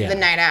the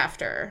night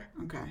after.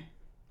 Okay.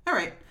 All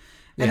right.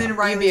 And then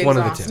Riley, one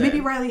of the two.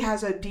 Maybe Riley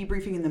has a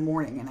debriefing in the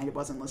morning, and I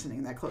wasn't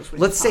listening that close.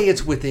 Let's say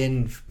it's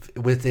within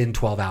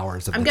 12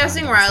 hours of. I'm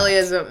guessing Riley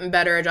is a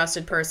better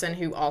adjusted person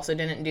who also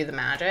didn't do the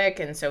magic,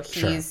 and so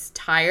he's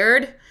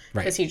tired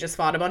because he just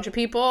fought a bunch of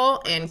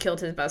people and killed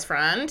his best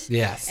friend.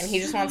 Yes, and he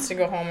just wants to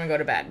go home and go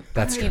to bed.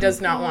 That's he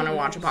does not want to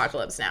watch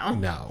Apocalypse Now.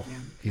 No,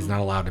 he's not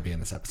allowed to be in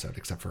this episode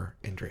except for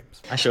in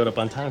dreams. I showed up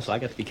on time, so I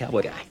got to be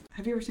cowboy guy.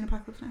 Have you ever seen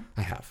Apocalypse Now?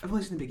 I have. I've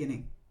only seen the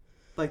beginning,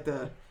 like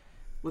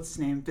what's his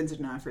name,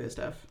 Vincent D'Onofrio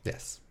stuff.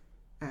 Yes.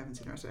 I haven't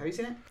seen the rest of it. Have you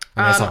seen it?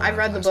 I've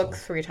read the book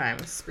 3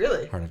 times.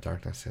 Really? Heart of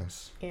Darkness,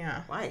 yes.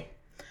 Yeah. Why?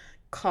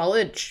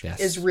 College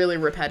is really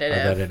repetitive.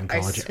 I read it in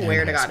college. I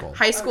swear to God. School.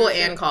 High school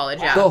and college,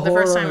 yeah. The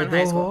first time in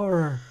high school.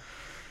 Horror.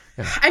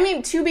 Yeah. I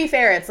mean, to be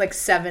fair, it's like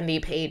 70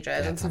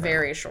 pages. It's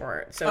very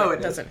short, so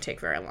it doesn't take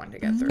very long to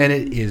get through. And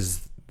it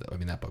is, I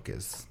mean, that book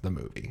is the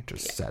movie,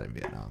 just set in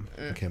Vietnam,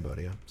 in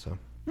Cambodia, so.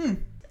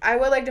 I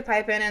would like to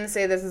pipe in and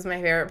say this is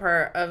my favorite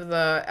part of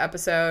the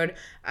episode.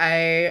 I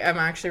am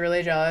actually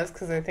really jealous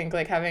because I think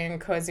like having a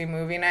cozy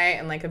movie night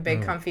and like a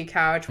big comfy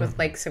couch with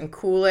like some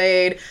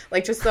Kool-Aid,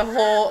 like just the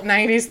whole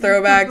 90s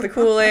throwback, the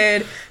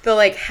Kool-Aid, the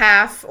like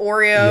half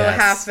Oreo,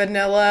 half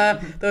vanilla,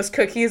 those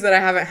cookies that I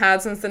haven't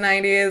had since the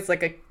 90s,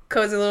 like a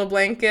cozy little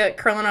blanket,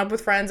 curling up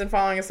with friends and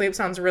falling asleep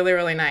sounds really,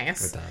 really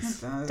nice. It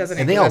does. Doesn't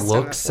and they all exist in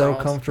look this so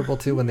world. comfortable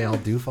too when they all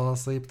do fall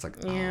asleep. It's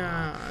like,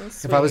 yeah.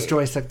 If I was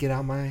Joyce, I'd get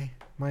out my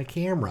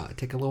camera,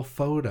 take a little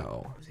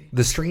photo.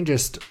 The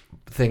strangest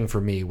thing for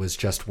me was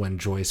just when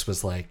Joyce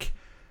was like,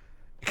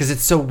 because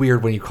it's so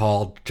weird when you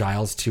call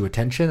Giles to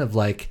attention of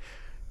like,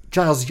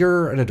 Giles,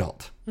 you're an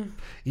adult.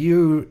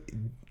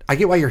 I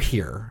get why you're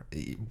here.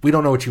 We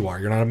don't know what you are.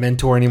 You're not a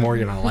mentor anymore.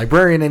 You're not a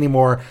librarian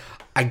anymore.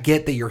 I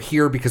get that you're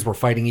here because we're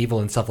fighting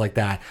evil and stuff like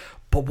that.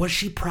 But was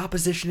she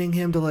propositioning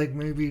him to like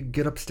maybe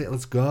get upstairs?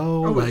 Let's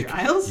go. Like,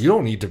 Giles? You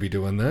don't need to be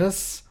doing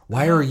this.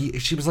 Why are you?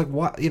 She was like,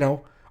 what?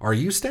 Are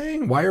you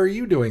staying? Why are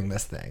you doing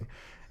this thing?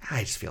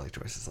 I just feel like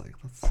Joyce is like,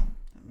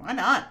 why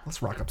not?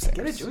 Let's rock upstairs.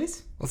 Get it,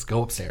 Joyce. Let's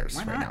go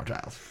upstairs now,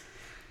 Giles.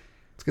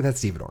 Let's get that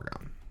stevedore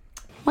going.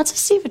 What's a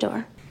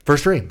stevedore?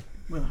 First dream.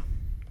 Willow.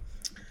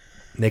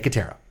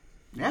 Nicotera.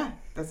 Yeah,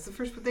 that's the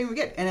first thing we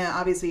get. And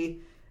obviously,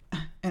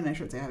 and I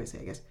shouldn't say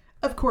obviously, I guess.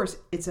 Of course,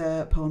 it's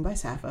a poem by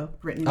Sappho,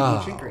 written in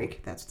ancient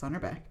Greek. That's what's on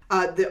her back.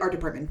 The art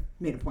department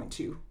made a point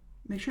to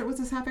make sure it was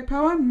a Sapphic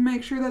poem,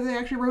 make sure that they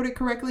actually wrote it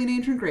correctly in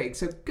ancient Greek.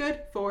 So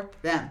good for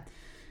them.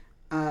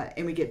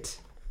 And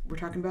we're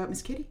talking about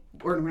Miss Kitty?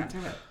 Or we're not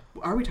talking about,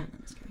 are we talking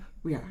about Miss Kitty?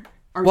 We are.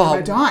 Are we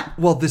talking about Dawn?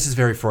 Well, this is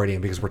very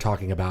Freudian because we're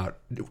talking about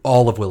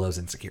all of Willow's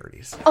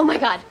insecurities. Oh my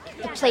God,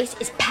 the place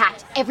is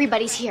packed.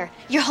 Everybody's here.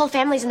 Your whole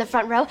family's in the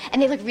front row,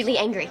 and they look really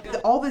angry.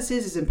 All this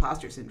is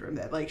imposter syndrome,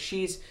 that like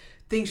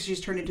thinks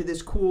she's turned into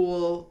this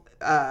cool,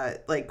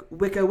 like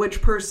Wicca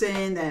witch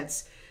person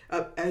that's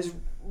has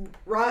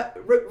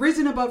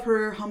risen above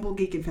her humble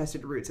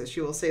geek-infested roots, as she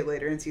will say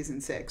later in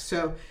season 6.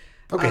 So,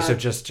 so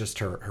just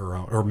her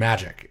own, her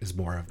magic is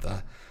more of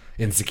the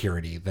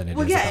insecurity than it is.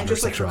 Well, yeah, about and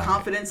just like her sexuality.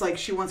 confidence, like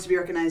she wants to be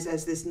recognized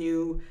as this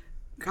new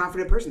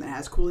confident person that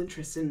has cool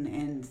interests,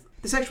 and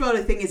the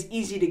sexuality thing is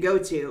easy to go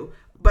to.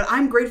 But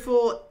I'm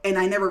grateful, and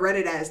I never read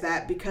it as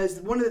that, because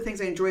one of the things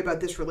I enjoy about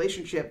this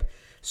relationship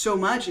so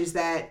much is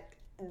that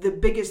the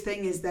biggest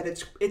thing is that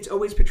it's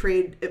always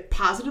portrayed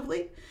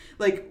positively.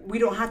 Like, we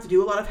don't have to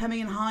do a lot of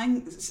hemming and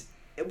hawing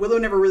Willow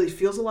never really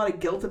feels a lot of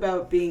guilt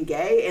about being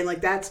gay, and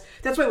like that's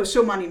why it was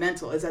so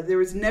monumental, is that there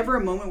was never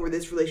a moment where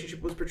this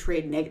relationship was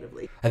portrayed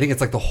negatively. I think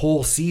it's like the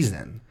whole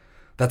season.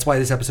 That's why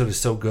this episode is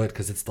so good,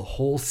 because it's the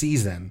whole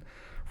season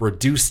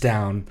reduced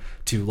down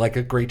to like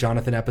a Great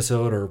Jonathan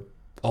episode, or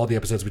all the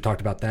episodes we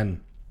talked about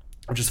then,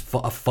 or just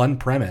a fun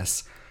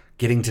premise,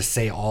 getting to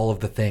say all of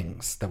the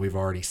things that we've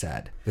already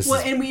said.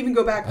 And we even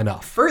go back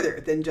enough further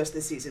than just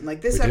this season.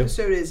 Like, this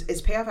episode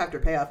is payoff after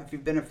payoff if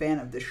you've been a fan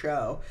of the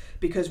show,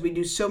 because we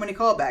do so many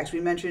callbacks. We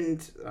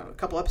mentioned a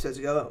couple episodes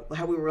ago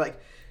how we were like,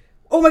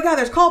 oh my god,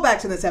 there's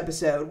callbacks in this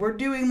episode. We're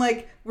being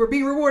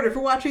rewarded for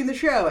watching the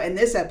show. And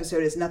this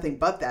episode is nothing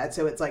but that.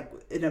 So it's like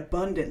an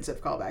abundance of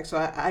callbacks. So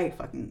I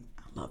fucking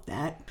love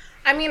that.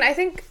 I mean, I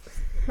think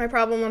my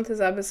problem with this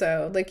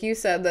episode, like, you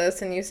said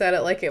this and you said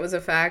it like it was a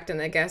fact,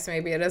 and I guess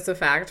maybe it is a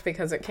fact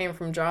because it came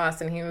from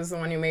Joss and he was the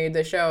one who made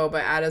the show,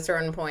 but at a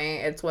certain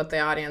point it's what the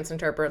audience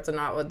interprets and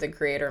not what the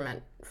creator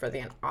meant for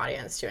the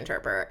audience to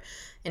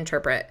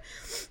interpret.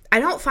 I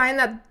don't find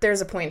that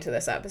there's a point to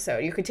this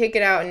episode. You could take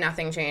it out and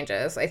nothing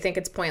changes. I think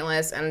it's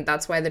pointless, and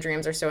that's why the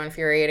dreams are so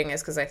infuriating,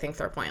 is because I think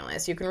they're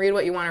pointless. You can read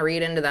what you want to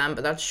read into them,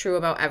 but that's true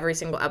about every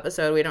single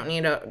episode. We don't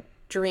need a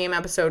dream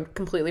episode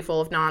completely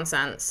full of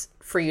nonsense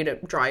for you to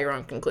draw your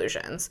own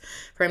conclusions.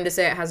 For him to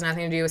say it has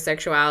nothing to do with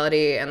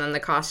sexuality, and then the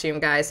costume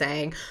guy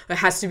saying it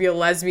has to be a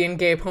lesbian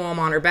gay poem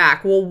on her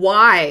back. Well,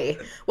 why?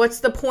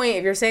 What's the point?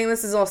 If you're saying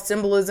this is all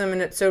symbolism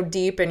and it's so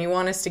deep and you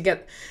want us to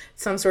get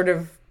some sort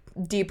of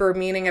deeper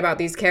meaning about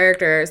these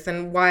characters,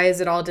 then why is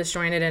it all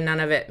disjointed and none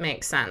of it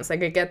makes sense?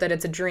 Like, I get that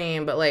it's a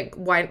dream, but like,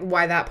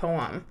 why that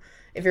poem?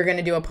 If you're going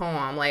to do a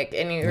poem, like,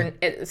 and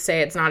you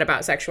say it's not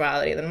about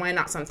sexuality, then why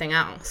not something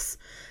else?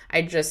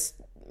 I just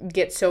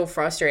get so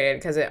frustrated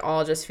because it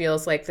all just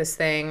feels like this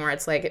thing where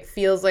it's like, it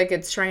feels like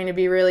it's trying to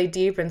be really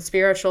deep and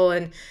spiritual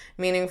and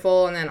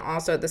meaningful, and then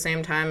also at the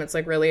same time it's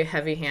like really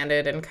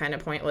heavy-handed and kind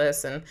of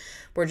pointless, and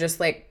we're just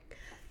like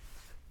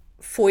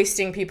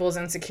foisting people's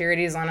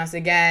insecurities on us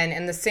again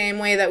in the same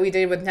way that we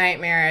did with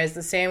Nightmares,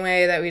 the same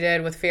way that we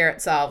did with Fear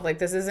itself. Like,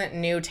 this isn't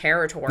new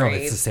territory. No,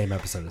 it's the same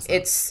episode as that.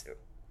 It's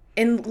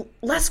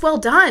less well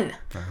done,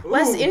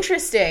 less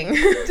interesting.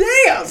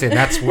 Damn. See,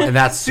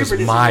 that's just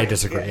my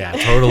disagreement. Yeah,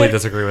 totally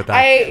disagree with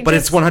that. But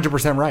it's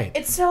 100% right.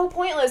 It's so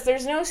pointless.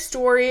 There's no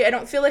story. I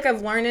don't feel like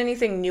I've learned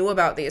anything new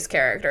about these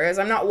characters.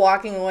 I'm not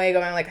walking away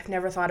going like, I've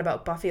never thought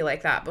about Buffy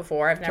like that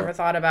before. I've never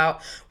thought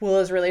about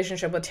Willow's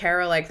relationship with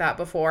Tara like that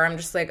before. I'm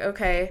just like,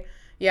 okay,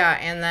 yeah,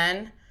 and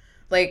then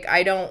like,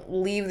 I don't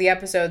leave the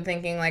episode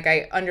thinking, like,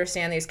 I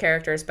understand these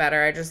characters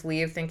better. I just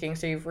leave thinking,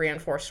 so you've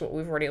reinforced what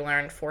we've already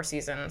learned 4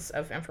 seasons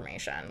of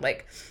information.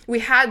 Like, we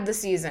had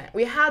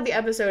the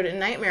episode in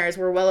Nightmares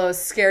where Willow's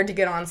scared to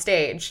get on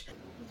stage.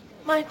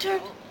 My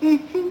turn.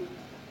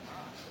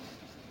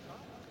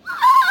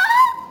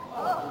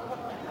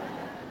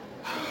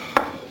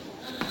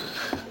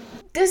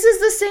 This is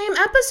the same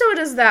episode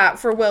as that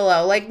for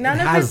Willow. Like, none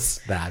of this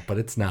that, but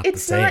it's not the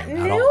same. It's not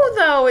new,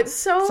 though. It's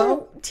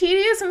so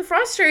tedious and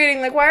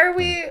frustrating. Like, why are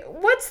we...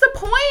 What's the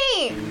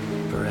point?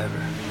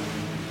 Forever.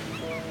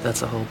 That's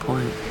the whole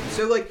point.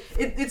 So, like,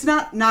 it's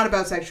not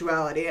about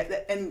sexuality.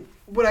 And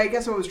what I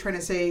guess I was trying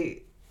to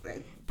say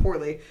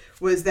poorly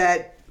was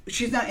that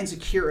she's not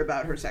insecure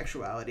about her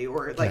sexuality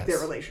or, like, their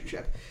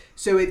relationship.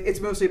 So it's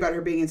mostly about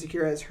her being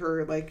insecure as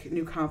her, like,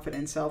 new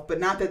confident self,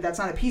 but not that that's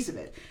not a piece of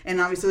it. And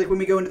obviously, like, when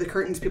we go into the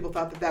curtains, people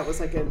thought that was,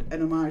 like, an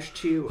homage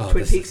to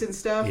Twin Peaks and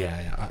stuff.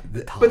 Yeah.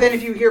 But then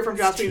if you hear from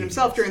Joss Whedon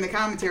himself during the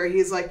commentary,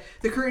 he's like,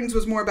 the curtains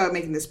was more about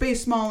making the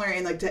space smaller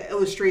and, like, to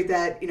illustrate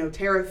that, you know,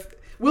 Tara...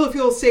 Willow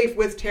feels safe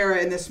with Tara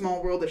in this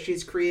small world that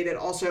she's created.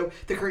 Also,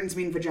 the curtains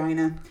mean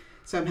vagina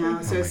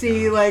somehow.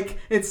 Like,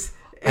 it's...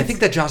 I think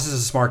that Joss is a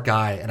smart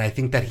guy, and I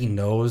think that he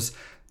knows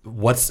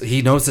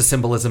the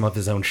symbolism of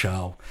his own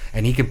show,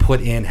 and he can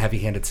put in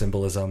heavy-handed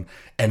symbolism,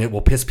 and it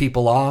will piss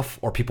people off,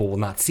 or people will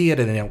not see it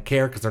and they don't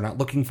care because they're not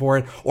looking for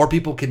it, or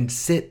people can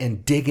sit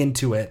and dig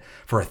into it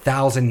for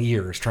 1,000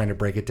 years trying to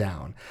break it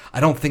down. I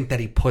don't think that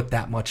he put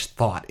that much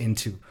thought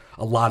into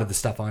a lot of the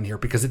stuff on here,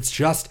 because it's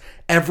just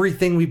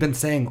everything we've been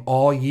saying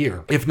all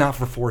year, if not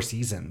for 4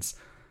 seasons,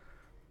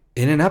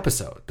 in an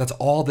episode. That's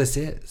all this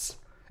is.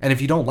 And if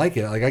you don't like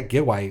it, like, I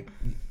get why,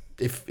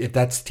 if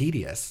that's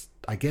tedious,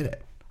 I get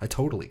it. I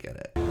totally get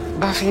it.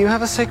 Buffy, you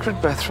have a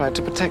sacred birthright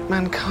to protect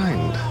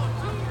mankind.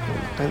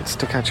 Don't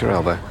stick out your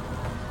elbow.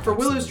 For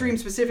Willow's dream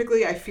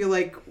specifically, I feel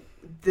like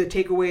the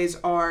takeaways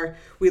are,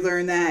 we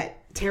learn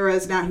that Tara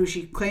is not who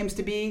she claims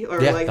to be, or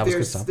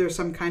there's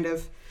some kind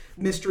of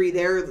mystery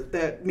there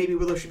that maybe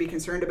Willow should be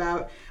concerned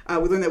about. We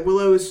learn that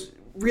Willow's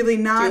really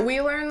not... Did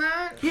we learn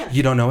that? Yeah.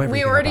 You don't know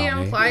everything. We already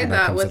about implied me,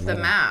 that with the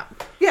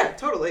map. Yeah,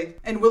 totally.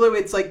 And Willow,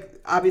 it's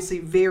like obviously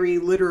very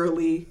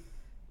literally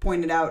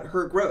pointed out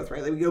her growth,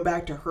 right? Like, we go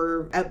back to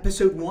her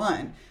episode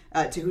 1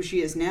 to who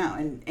she is now,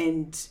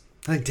 and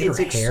like, did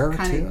her hair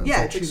too?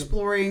 Yeah, it's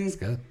exploring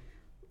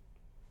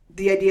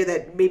the idea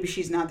that maybe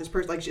she's not this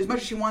person. Like, as much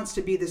as she wants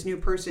to be this new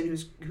person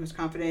who's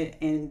confident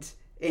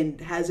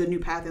and has a new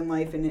path in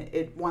life, and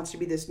it wants to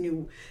be this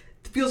new,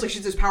 feels like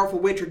she's this powerful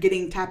witch, or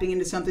tapping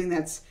into something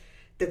that's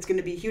that's going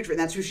to be huge for her.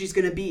 And that's who she's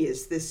going to be,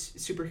 is this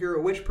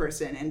superhero witch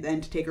person. And then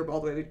to take her all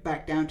the way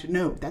back down to,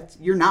 no,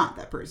 you're not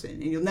that person,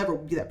 and you'll never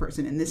be that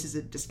person, and this is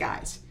a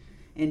disguise.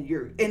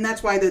 And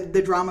that's why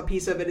the drama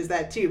piece of it is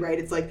that too, right?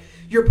 It's like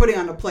you're putting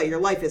on a play. Your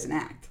life is an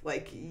act.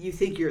 Like, you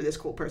think you're this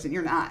cool person,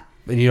 you're not.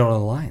 And you don't know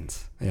the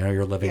lines.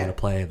 You're living in a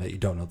play that you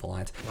don't know the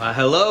lines. Why,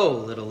 hello,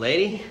 little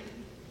lady.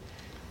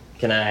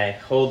 Can I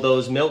hold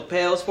those milk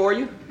pails for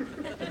you?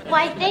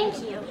 Why,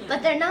 thank you,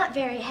 but they're not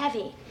very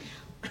heavy.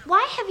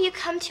 Why have you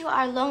come to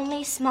our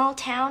lonely small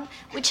town,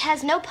 which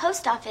has no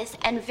post office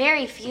and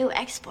very few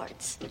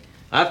exports?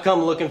 I've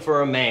come looking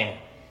for a man.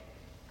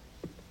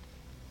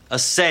 A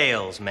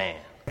salesman.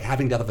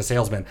 Having Death of a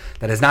Salesman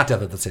that is not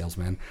Death of the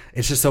Salesman.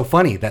 It's just so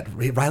funny that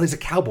Riley's a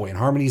cowboy and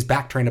Harmony's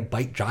back trying to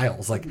bite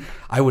Giles. Like,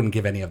 I wouldn't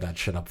give any of that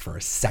shit up for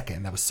a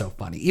second. That was so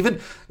funny. Even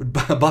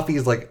Buffy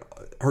is like,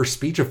 her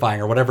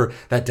speechifying or whatever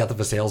that Death of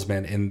a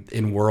Salesman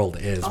in World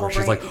is, where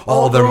she's like,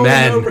 all their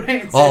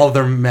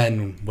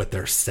men with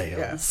their sales.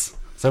 Yeah.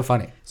 So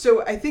funny.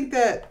 So I think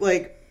that,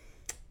 like,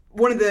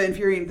 one of the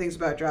infuriating things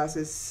about Joss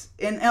is,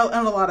 and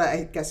a lot of,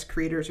 I guess,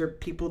 creators or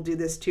people do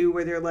this too,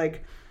 where they're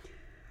like,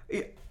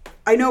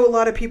 I know a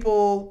lot of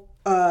people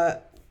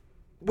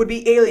would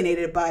be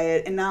alienated by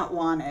it and not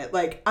want it.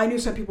 Like, I knew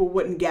some people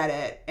wouldn't get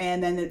it,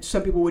 and then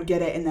some people would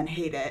get it and then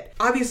hate it.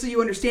 Obviously,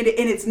 you understand it,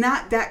 and it's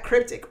not that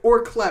cryptic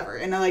or clever.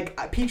 And like,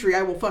 Petrie,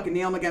 I will fucking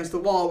nail him against the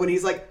wall when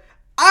he's like,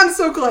 I'm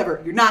so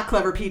clever. You're not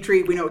clever,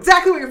 Petrie. We know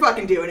exactly what you're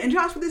fucking doing. And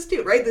Joss with this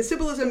too, right? The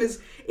symbolism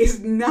is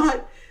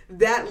not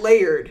that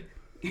layered.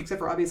 Except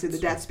for obviously the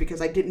deaths,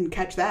 because I didn't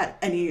catch that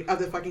any of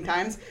the fucking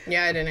times.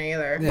 Yeah, I didn't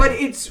either. Yeah. But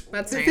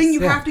that's the nice thing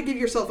you have to give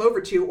yourself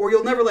over to, or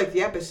you'll never like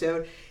the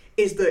episode,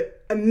 is the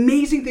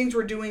amazing things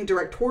we're doing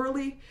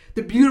directorially,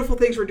 the beautiful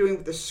things we're doing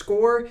with the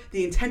score,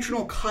 the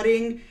intentional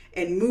cutting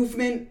and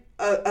movement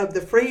of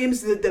the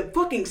frames, the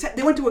fucking set.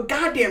 They went to a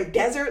goddamn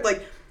desert.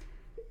 Like,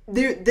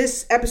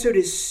 this episode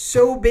is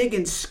so big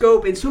in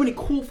scope, and so many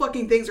cool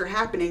fucking things are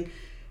happening.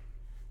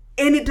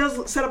 And it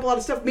does set up a lot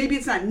of stuff. Maybe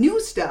it's not new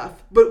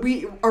stuff, but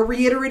we are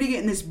reiterating it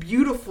in this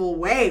beautiful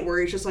way where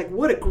it's just like,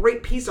 what a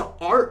great piece of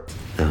art.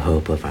 The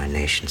hope of our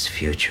nation's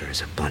future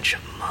is a bunch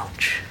of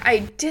mulch.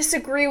 I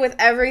disagree with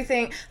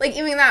everything. Like,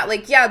 even that,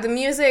 like, yeah, the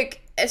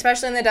music,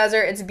 especially in the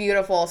desert, it's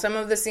beautiful. Some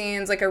of the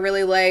scenes, like, I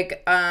really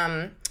like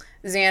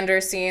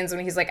Xander's scenes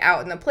when he's, like,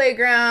 out in the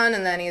playground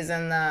and then he's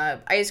in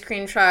the ice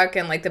cream truck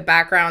and, like, the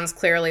background's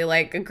clearly,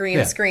 like, a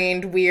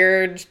green-screened,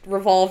 weird,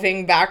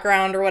 revolving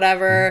background or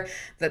whatever. Mm-hmm.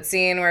 That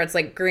scene where it's,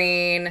 like,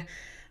 green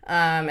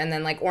and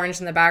then, like,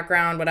 orange in the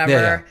background,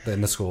 whatever. Yeah.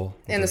 In the school.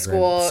 In the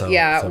school,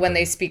 so when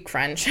they speak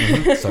French.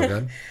 Mm-hmm. So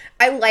good.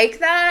 I like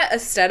that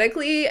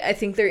aesthetically. I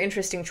think they're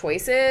interesting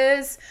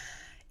choices.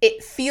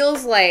 It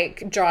feels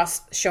like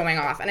Joss showing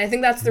off. And I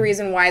think that's the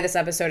reason why this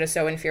episode is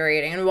so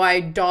infuriating and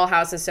why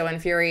Dollhouse is so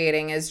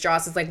infuriating is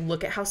Joss is like,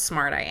 look at how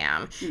smart I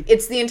am. Mm-hmm.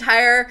 It's the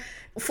entire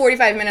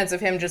 45 minutes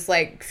of him just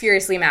like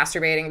furiously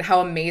masturbating to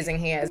how amazing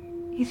he is.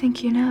 You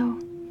think you know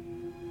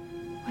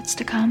what's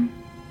to come?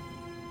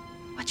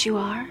 What you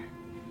are?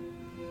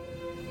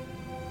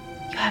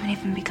 You haven't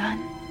even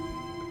begun.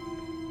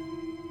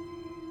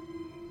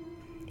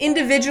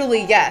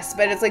 Individually, yes,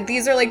 but it's like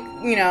these are like,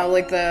 you know,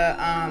 like the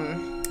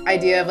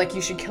idea of like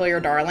you should kill your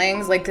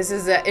darlings. Like this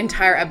is an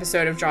entire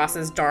episode of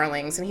Joss's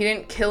darlings, and he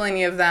didn't kill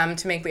any of them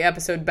to make the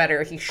episode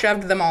better. He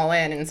shoved them all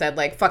in and said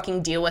like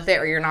fucking deal with it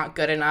or you're not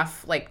good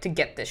enough like to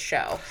get this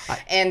show.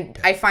 And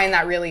I find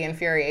that really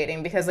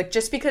infuriating because like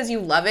just because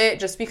you love it,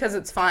 just because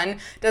it's fun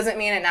doesn't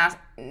mean it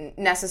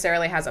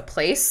necessarily has a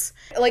place.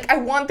 Like I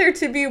want there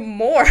to be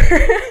more.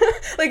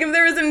 Like if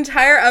there was an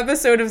entire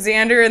episode of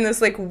Xander in this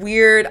like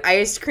weird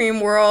ice cream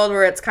world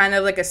where it's kind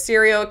of like a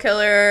serial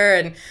killer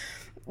and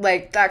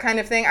like that kind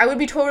of thing, I would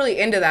be totally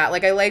into that.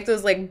 Like I like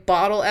those like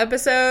bottle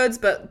episodes,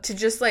 but to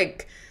just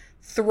like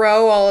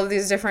throw all of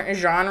these different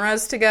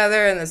genres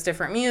together and this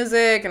different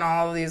music and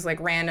all of these like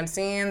random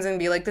scenes and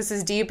be like, this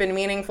is deep and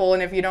meaningful,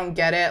 and if you don't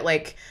get it,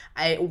 like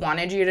I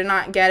wanted you to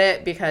not get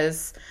it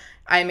because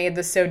I made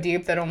this so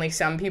deep that only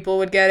some people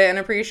would get it and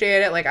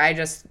appreciate it. Like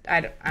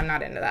I'm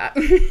not into that.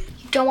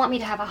 You don't want me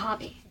to have a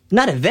hobby.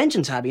 Not a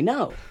vengeance hobby,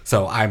 no.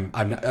 So I'm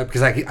not,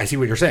 because I see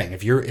what you're saying.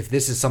 If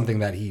this is something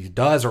that he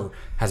does or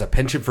has a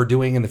penchant for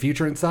doing in the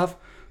future and stuff,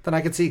 then I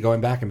could see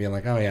going back and being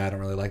like, oh yeah, I don't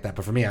really like that.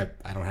 But for me, I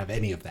don't have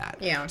any of that.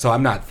 Yeah. So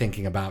I'm not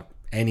thinking about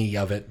any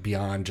of it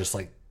beyond just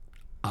like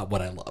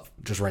what I love,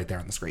 just right there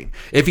on the screen.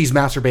 If he's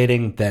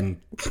masturbating, then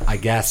I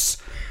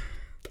guess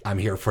I'm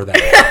here for that.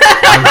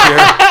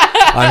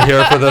 I'm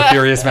here for the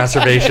furious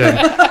masturbation,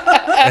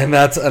 and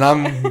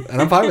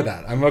I'm fine with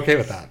that. I'm okay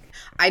with that.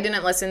 I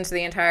didn't listen to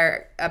the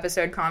entire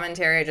episode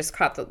commentary. I just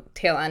caught the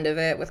tail end of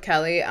it with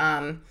Kelly.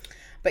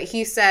 But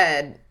he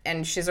said,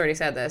 and she's already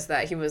said this,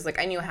 that he was like,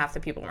 I knew half the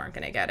people weren't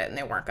going to get it and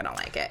they weren't going to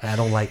like it. I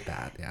don't like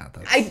that. Yeah.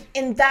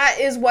 And that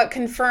is what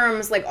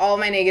confirms like all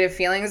my negative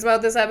feelings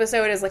about this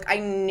episode is like, I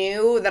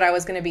knew that I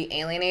was going to be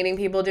alienating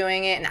people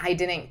doing it and I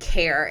didn't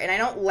care. And I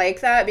don't like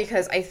that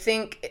because I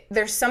think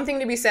there's something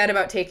to be said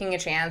about taking a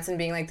chance and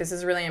being like, this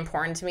is really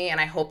important to me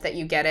and I hope that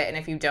you get it. And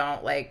if you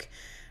don't, like,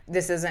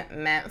 this isn't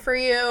meant for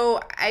you,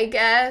 I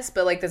guess,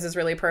 but like this is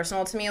really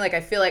personal to me. Like I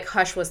feel like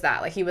Hush was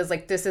that. Like he was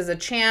like, this is a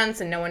chance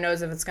and no one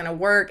knows if it's gonna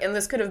work. And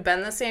this could have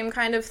been the same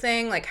kind of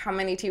thing. Like how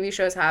many TV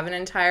shows have an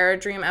entire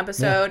dream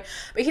episode? Yeah.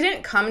 But he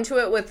didn't come to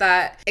it with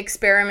that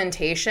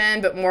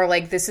experimentation, but more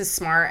like, this is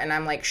smart and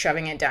I'm like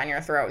shoving it down your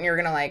throat and you're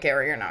gonna like it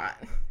or you're not.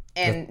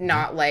 And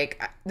not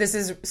like, this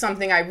is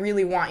something I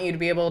really want you to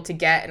be able to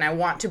get and I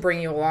want to bring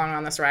you along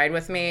on this ride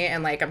with me.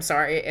 And like, I'm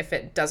sorry if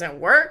it doesn't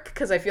work,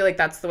 because I feel like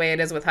that's the way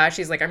it is with Hush.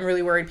 He's like, I'm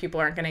really worried people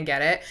aren't going to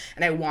get it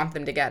and I want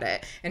them to get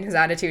it. And his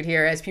attitude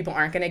here is people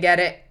aren't going to get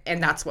it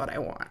and that's what I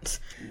want.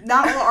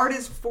 Not all art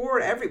is for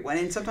everyone.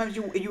 And sometimes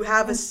you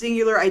have a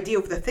singular idea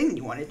of the thing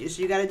you want to do,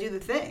 so you got to do the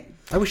thing.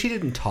 I wish he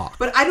didn't talk.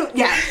 But I don't,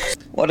 yeah.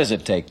 What does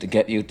it take to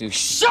get you to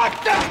shut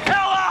the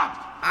hell up?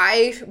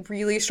 I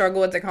really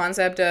struggle with the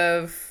concept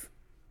of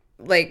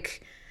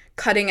like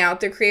cutting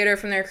out the creator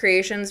from their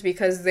creations,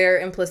 because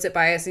their implicit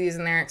biases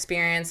and their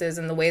experiences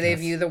and the way they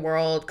view the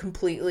world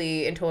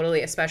completely and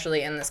totally,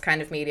 especially in this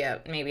kind of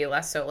media, maybe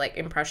less so like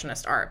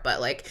impressionist art,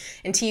 but like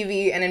in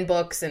TV and in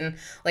books and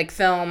like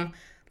film,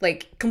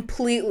 like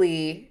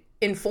completely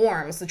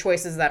informs the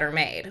choices that are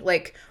made.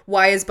 Like,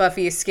 why is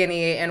Buffy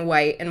skinny and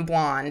white and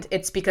blonde?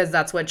 It's because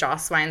that's what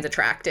Joss finds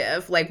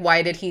attractive. Like,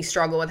 why did he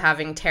struggle with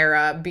having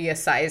Tara be a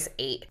size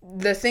 8?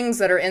 The things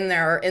that are in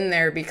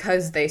there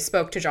because they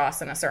spoke to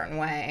Joss in a certain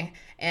way.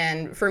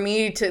 And for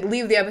me to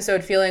leave the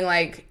episode feeling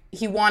like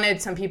he wanted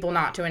some people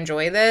not to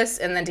enjoy this,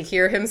 and then to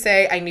hear him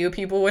say, I knew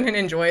people wouldn't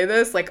enjoy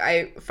this, like,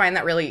 I find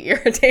that really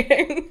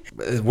irritating.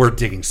 We're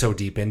digging so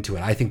deep into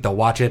it. I think they'll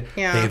watch it.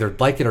 Yeah. They either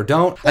like it or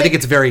don't. I think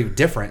it's very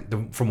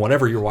different from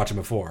whatever you were watching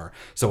before.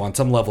 So on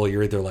some level,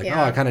 you're either like, oh,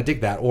 I kind of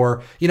dig that.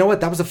 Or, you know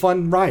what, that was a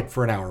fun ride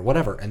for an hour,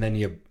 whatever. And then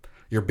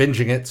you're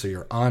binging it, so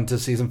you're on to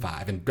season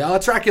 5. And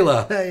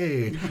Dracula,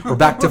 hey, we're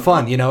back to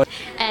fun, you know?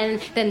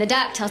 And then the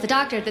doc tells the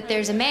doctor that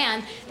there's a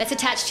man that's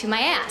attached to my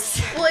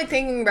ass. Well, like,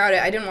 thinking about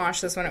it, I didn't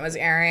watch this when it was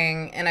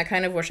airing, and I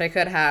kind of wish I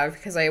could have,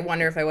 because I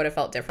wonder if I would have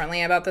felt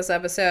differently about this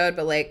episode.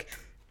 But, like,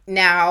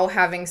 now,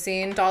 having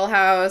seen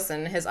Dollhouse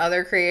and his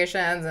other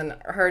creations and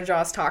heard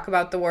Joss talk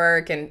about the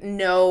work and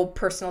know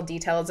personal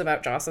details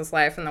about Joss's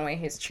life and the way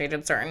he's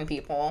treated certain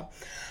people,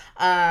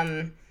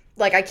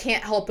 like, I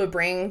can't help but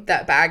bring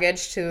that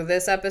baggage to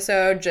this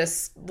episode,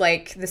 just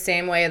like the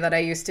same way that I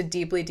used to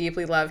deeply,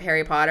 deeply love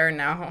Harry Potter. And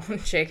now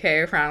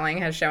J.K. Rowling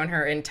has shown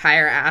her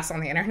entire ass on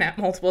the internet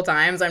multiple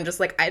times. I'm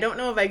just like, I don't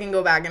know if I can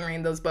go back and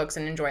read those books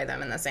and enjoy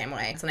them in the same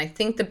way. And I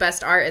think the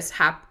best art is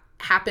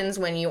happens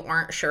when you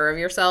aren't sure of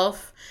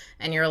yourself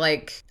and you're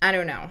like, I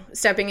don't know,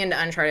 stepping into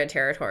uncharted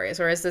territories.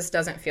 Whereas this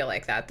doesn't feel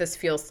like that. This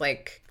feels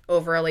like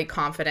overly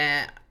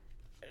confident,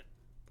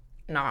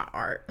 not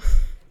art.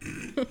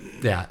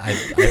 Yeah, I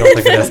don't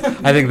think it is.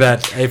 I think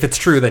that if it's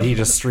true that he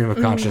just stream of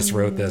conscious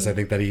wrote this, I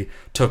think that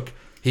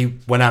he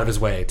went out of his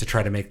way to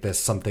try to make this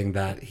something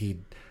that he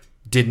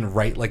didn't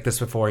write like this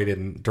before. He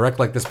didn't direct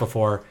like this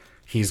before.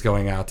 He's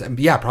going out and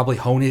probably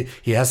hone it.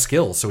 He has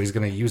skills, so he's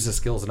going to use his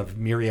skills in a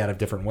myriad of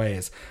different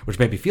ways, which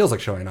maybe feels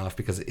like showing off,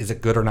 because is it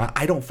good or not?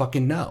 I don't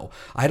fucking know.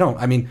 I don't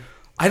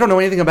know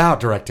anything about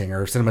directing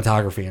or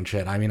cinematography and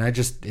shit. I mean, I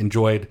just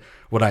enjoyed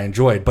what I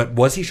enjoyed. But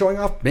was he showing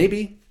off?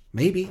 Maybe.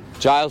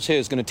 Giles here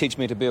is going to teach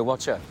me to be a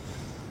watcher.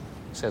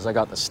 Says I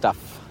got the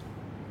stuff.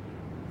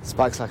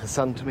 Spike's like a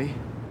son to me.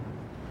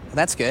 Well,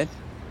 that's good.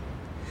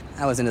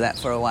 I was into that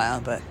for a while,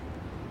 but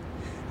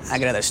I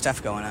got other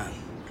stuff going on.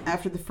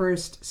 After the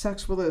first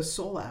Sex Willow's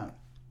soul out,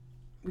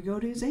 we go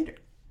to Xander.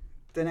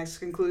 The next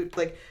conclude,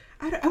 like,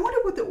 I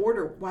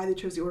wonder why they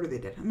chose the order they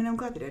did. I mean, I'm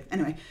glad they did.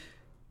 Anyway,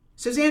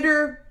 so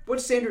Xander,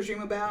 what's Xander's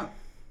dream about?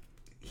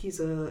 He's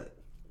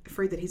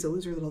afraid that he's a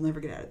loser that'll never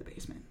get out of the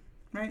basement,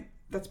 right?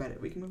 That's about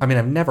it. We can move on. I mean,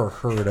 I've never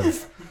heard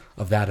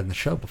of that in the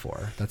show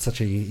before. That's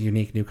such a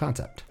unique new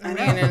concept. I mean,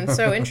 and it's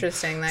so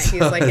interesting that he's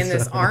like in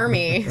this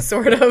army,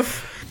 sort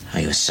of. Are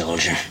you a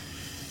soldier?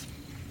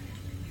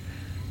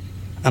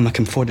 I'm a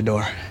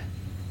confortador.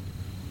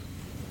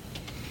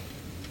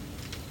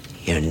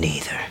 You're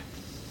neither.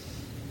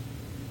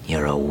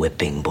 You're a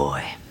whipping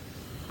boy,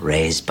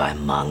 raised by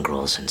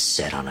mongrels and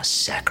set on a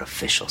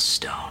sacrificial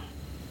stone.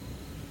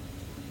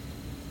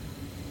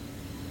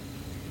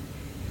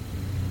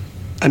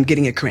 I'm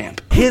getting a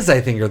cramp. His, I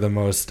think, are the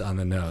most on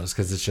the nose,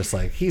 because it's just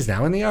like, he's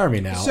now in the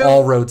army now. So,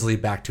 all roads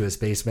lead back to his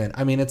basement.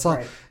 I mean, it's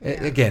all,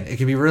 again, it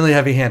can be really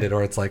heavy-handed,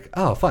 or it's like,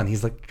 oh, fun.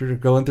 He's like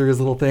going through his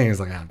little thing. He's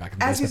like, I'm back in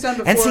the basement. He's done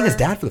before. And seeing his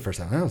dad for the first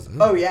time. That was,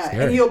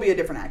 scary. And he'll be a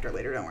different actor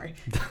later, don't worry.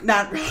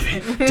 Not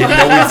relevant.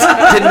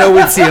 Didn't know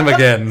we'd see him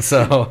again,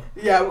 so.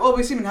 Yeah, well,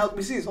 we see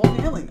his whole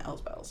healing the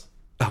Hell's Bells.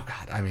 Oh,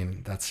 God. I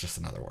mean, that's just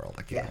another world.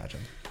 I can't imagine.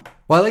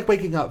 Well, I like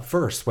waking up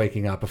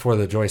before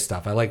the Joy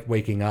stuff. I like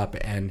waking up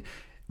and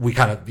we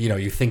kind of,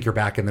 you think you're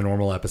back in the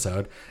normal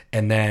episode,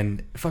 and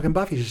then fucking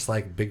Buffy's just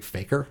like big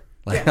faker.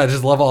 Like, I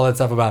just love all that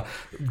stuff about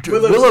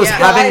Willow's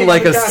having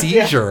like a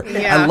seizure.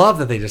 Yeah. I love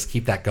that they just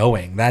keep that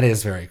going. That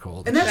is very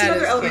cool. And that's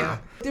another element. Yeah.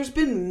 There's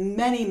been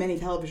many, many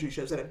television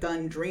shows that have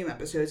done dream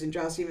episodes, and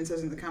Joss even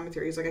says in the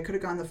commentary, he's like, I could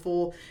have gone the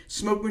full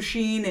smoke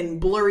machine and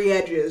blurry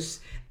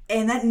edges,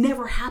 And that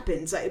never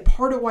happens.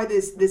 Part of why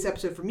this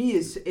episode for me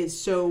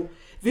is so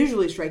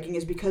visually striking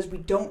is because we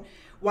don't,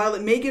 while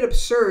it may get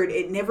absurd,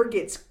 it never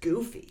gets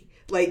goofy.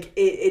 Like,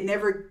 it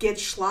never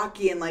gets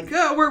schlocky and like,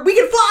 oh, we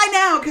can fly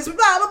now because blah,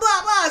 blah,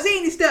 blah, blah,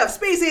 zany stuff,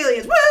 space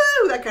aliens,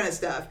 woo, that kind of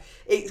stuff.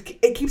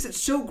 It keeps it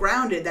so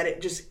grounded that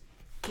it just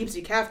keeps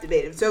you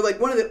captivated. So, like,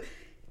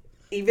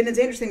 even it's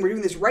interesting, we're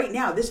doing this right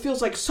now. This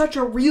feels like such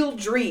a real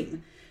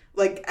dream.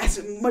 Like,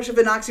 as much of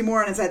an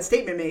oxymoron as that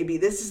statement may be,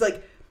 this is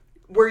like,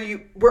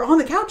 we're on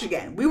the couch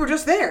again. We were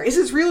just there. Is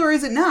this real or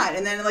is it not?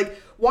 And then like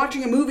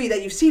watching a movie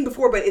that you've seen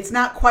before, but it's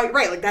not quite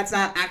right. Like that's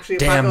not actually a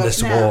damn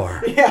this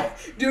war. Yeah,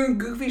 doing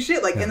goofy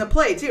shit like in the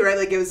play too, right?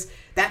 Like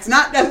that's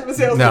not Death of a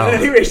Salesman in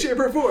any way, shape,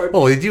 or form.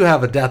 Well, we do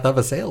have a Death of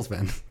a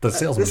Salesman. The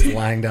salesman's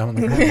lying down on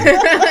the ground.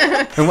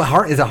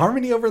 And is it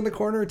Harmony over in the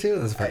corner too?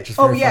 That's just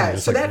so like,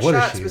 that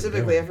shot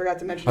specifically, I forgot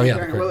to mention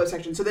during the Willow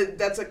section. So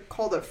that's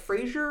called a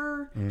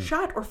Frasier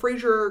shot or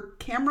Frasier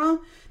camera,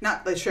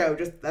 not the show.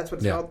 Just that's what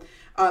it's called.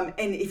 And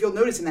if you'll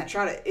notice in that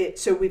shot,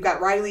 so we've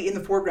got Riley in the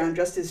foreground,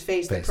 just his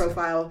face, the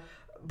profile,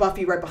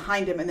 Buffy right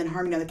behind him, and then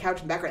Harmony on the couch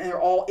in the background, and they're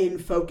all in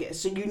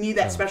focus. So you need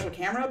that special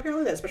camera,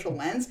 apparently, that special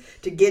lens,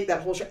 to get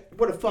that whole shot.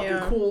 What a fucking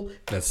cool...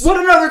 What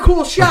another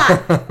cool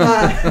shot!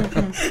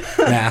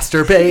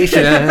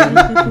 Masturbation!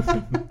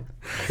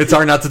 It's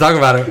hard not to talk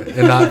about it,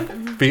 and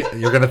not be,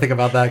 you're going to think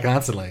about that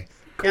constantly.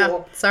 Cool.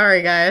 Yeah,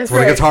 sorry, guys. That's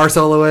what a guitar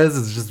solo is.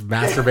 It's just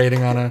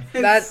masturbating on a...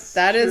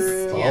 That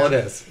is... all it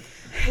is.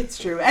 It's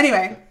true.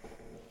 Anyway...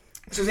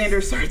 So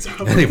Xander starts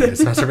off.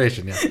 Anyways,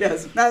 masturbation, yeah.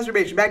 Yes,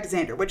 masturbation. Back to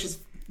Xander, which is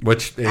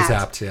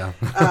apt, yeah.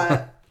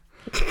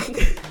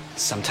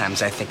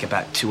 Sometimes I think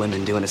about two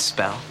women doing a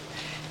spell,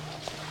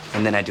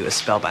 and then I do a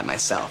spell by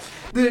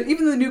myself.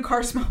 Even the new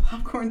car smell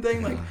popcorn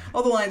thing, like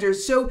all the lines are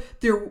so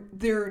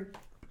they're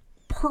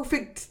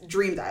perfect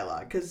dream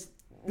dialogue because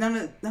none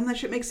of that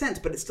shit makes sense,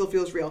 but it still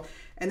feels real.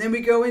 And then we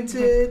go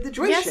into the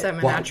Joyce shit. I'm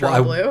a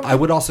natural blue. I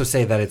would also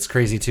say that it's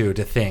crazy too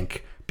to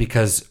think.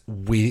 Because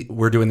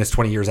we're doing this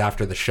 20 years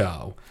after the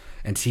show,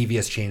 and TV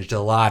has changed a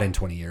lot in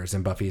 20 years,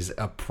 and Buffy's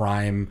a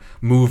prime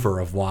mover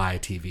of why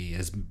TV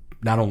is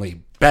not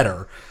only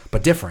better,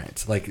 but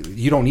different. Like,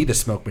 you don't need the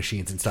smoke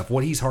machines and stuff.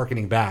 What he's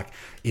hearkening back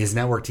is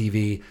network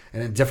TV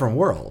in a different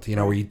world,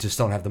 where you just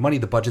don't have the money,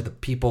 the budget, the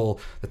people,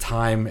 the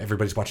time,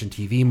 everybody's watching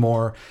TV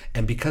more.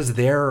 And because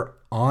they're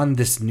on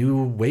this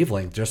new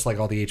wavelength, just like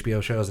all the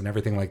HBO shows and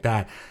everything like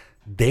that,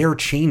 they're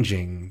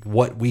changing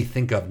what we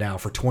think of now.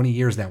 For 20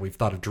 years now, we've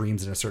thought of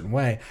dreams in a certain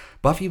way.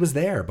 Buffy was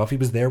there. Buffy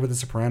was there with The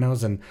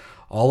Sopranos and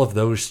all of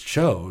those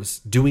shows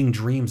doing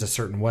dreams a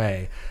certain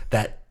way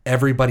that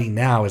everybody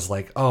now is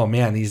like, oh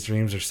man, these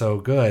dreams are so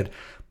good.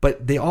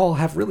 But they all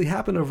have really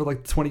happened over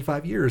like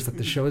 25 years that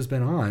the show has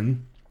been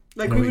on.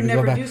 Like, we would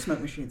never do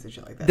smoke machines and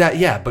shit like that.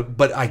 Yeah,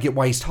 but I get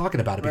why he's talking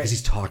about it, because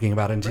he's talking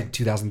about it in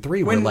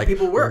 2003. When like,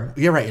 people were.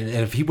 Yeah, right. And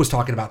if he was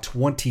talking about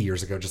 20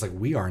 years ago, just like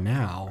we are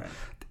now,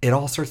 it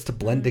all starts to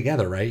blend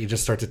together, right? You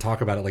just start to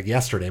talk about it like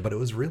yesterday, but it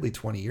was really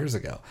 20 years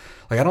ago.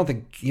 Like, I don't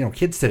think,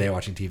 kids today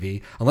watching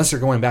TV, unless they're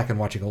going back and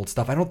watching old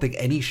stuff, I don't think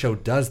any show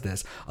does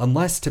this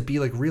unless to be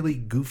like really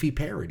goofy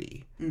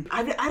parody.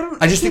 I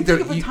can't think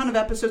of a ton of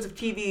episodes of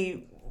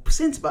TV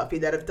since Buffy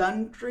that have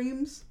done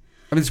dreams.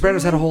 I mean, The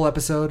Sopranos had a whole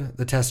episode,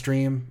 The Test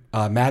Dream.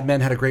 Mad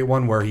Men had a great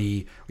one where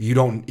I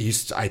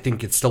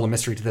think it's still a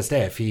mystery to this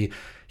day. If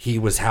he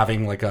was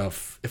having like a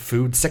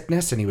food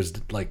sickness and he was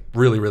like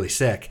really, really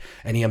sick,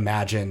 and he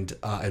imagined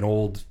an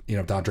old,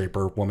 Don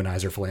Draper,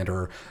 womanizer,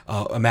 philanderer,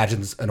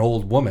 imagines an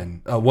old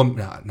woman,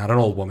 not an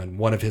old woman,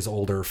 one of his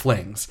older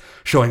flings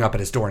showing up at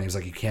his door, and he was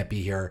like, you can't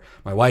be here.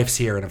 My wife's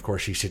here. And of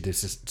course she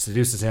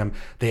seduces him.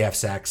 They have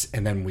sex.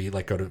 And then we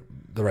like go to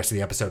the rest of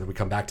the episode and we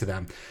come back to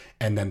them,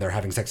 and then they're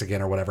having sex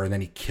again or whatever. And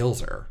then he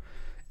kills her.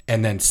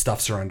 And then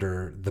stuffs her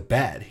under the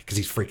bed because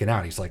he's freaking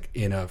out. He's like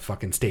in a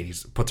fucking state. He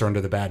puts her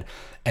under the bed.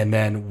 And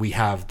then we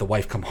have the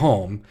wife come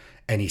home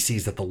and he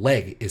sees that the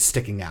leg is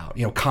sticking out,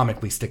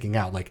 comically sticking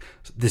out. Like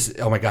this,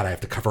 oh my God, I have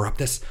to cover up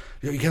this.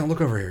 You can't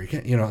look over here. You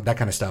can't, that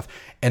kind of stuff.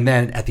 And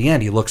then at the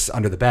end, he looks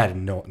under the bed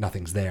and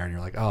nothing's there. And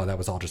you're like, oh, that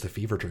was all just a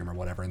fever dream or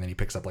whatever. And then he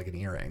picks up like an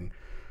earring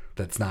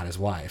that's not his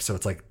wife. So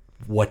it's like,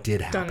 what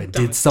did happen?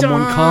 Did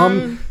someone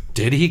come?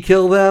 Did he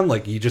kill them?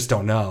 Like, you just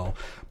don't know.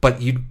 But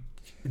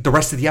the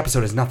rest of the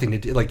episode has nothing to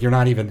do. Like, you're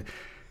not even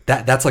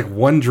that's like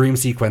one dream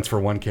sequence for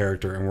one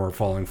character, and we're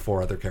following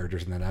 4 other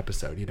characters in that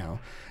episode.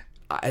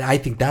 I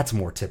think that's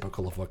more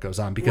typical of what goes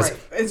on because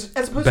as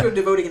opposed to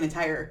devoting an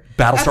entire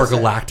Battlestar episode.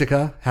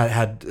 Galactica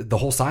had the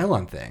whole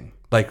Cylon thing.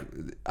 Like,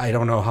 I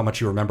don't know how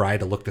much you remember. I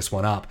had to look this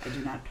one up. I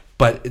do not.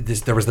 But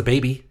there was the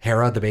baby,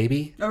 Hera, the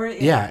baby. Oh,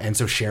 right. Yeah, and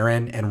so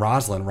Sharon and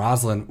Rosalind.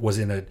 Rosalind was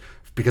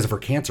because of her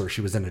cancer, she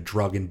was in a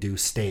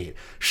drug-induced state.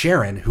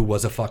 Sharon, who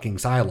was a fucking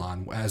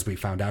Cylon, as we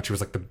found out, she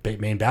was like the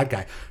main bad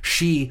guy.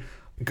 She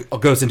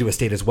goes into a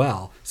state as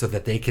well, so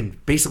that they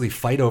can basically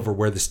fight over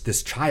where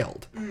this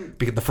child,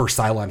 because the first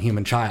Cylon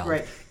human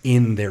child,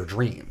 in their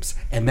dreams.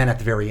 And then at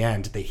the very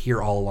end, they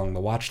hear all along the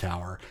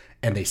Watchtower,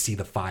 and they see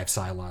the 5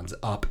 Cylons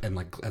up and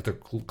like at their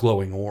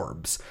glowing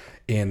orbs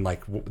in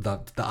like the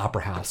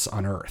opera house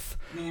on Earth.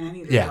 Man, I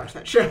need to watch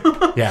that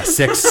show. Yeah,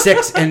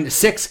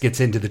 six gets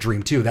into the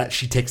dream too. That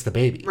she takes the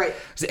baby, right?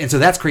 And so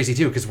that's crazy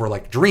too, because we're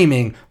like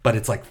dreaming, but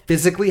it's like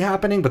physically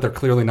happening, but they're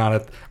clearly not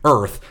at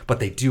Earth, but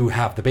they do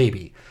have the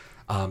baby.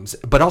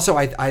 But also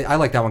I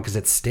like that one because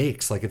it's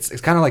stakes. Like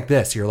it's kind of like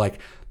this. You're like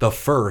the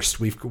first.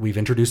 We've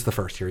introduced the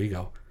first. Here you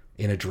go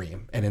in a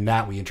dream, and in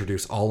that we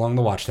introduce all along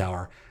the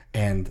Watchtower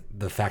and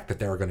the fact that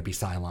there are going to be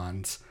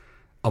Cylons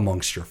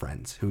amongst your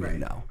friends who you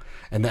know,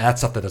 and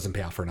that's stuff that doesn't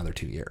pay off for another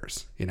 2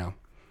 years. You know,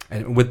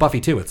 and with Buffy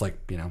too, it's like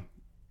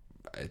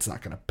it's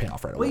not going to pay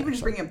off right away. Well, even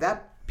just bringing up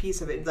that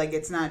piece of it, like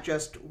it's not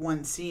just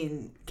one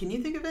scene. Can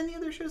you think of any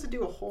other shows that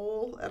do a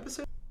whole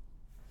episode?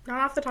 Not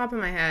off the top of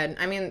my head.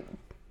 I mean,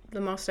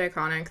 the most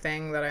iconic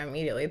thing that I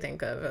immediately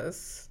think of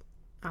is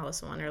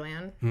Alice in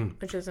Wonderland,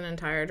 which is an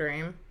entire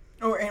dream.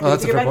 Oh, and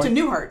we get back to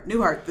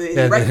Newhart. They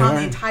retcon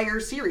the entire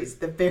series,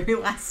 the very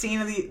last scene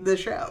of the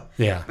show.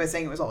 Yeah. By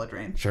saying it was all a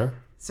dream. Sure.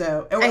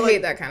 So I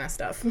hate that kind of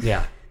stuff.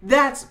 Yeah.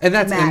 That's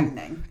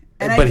maddening.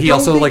 But he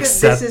also like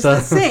set this is the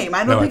same.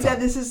 I don't think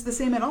that this is the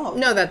same at all.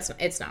 No,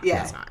 it's not.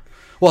 Yeah. It's not.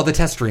 Well, the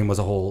test dream was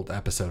a whole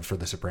episode for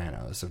The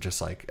Sopranos of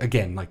just like,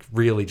 again, like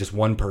really just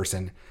one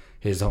person,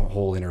 his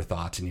whole inner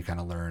thoughts, and you kind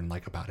of learn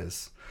like about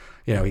his,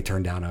 he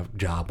turned down a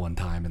job one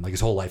time and like his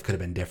whole life could have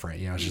been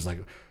different. It's just like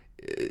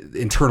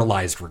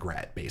internalized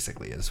regret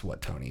basically is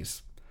what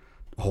Tony's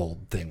whole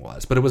thing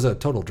was. But it was a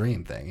total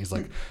dream thing. He's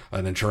like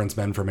an insurance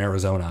man from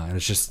Arizona, and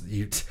it's just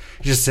he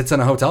just sits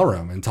in a hotel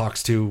room and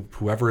talks to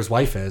whoever his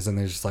wife is, and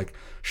they're just like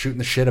shooting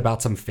the shit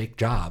about some fake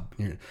job.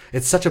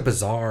 It's such a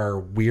bizarre,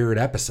 weird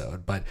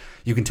episode, but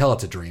you can tell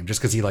it's a dream just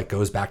because he like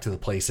goes back to the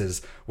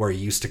places where he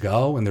used to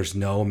go, and there's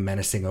no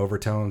menacing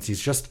overtones.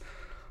 He's just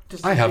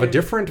I have a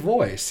different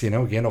voice,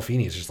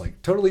 Gandolfini is just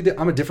like totally.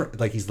 I'm a different,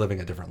 like he's living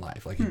a different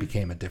life. Like he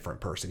became a different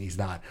person. He's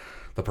not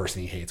the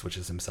person he hates, which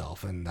is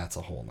himself, and that's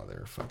a whole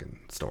nother fucking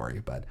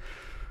story. But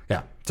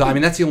yeah, so I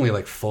mean that's the only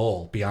like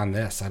full. Beyond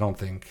this, I don't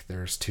think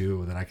there's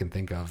 2 that I can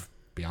think of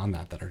beyond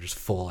that are just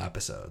full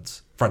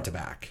episodes, front to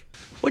back.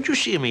 What'd you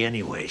see in me,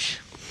 anyways?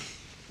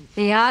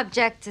 The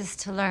object is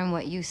to learn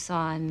what you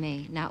saw in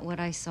me, not what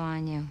I saw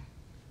in you.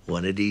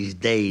 One of these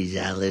days,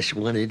 Alice.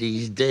 One of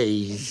these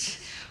days.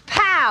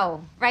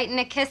 Pow! Right in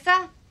the kisser?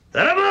 To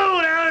the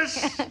moon,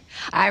 Alice!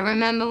 I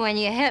remember when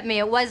you hit me,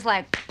 it was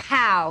like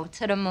pow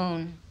to the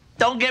moon.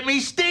 Don't get me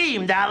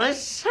steamed,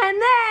 Alice.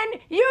 And then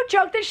you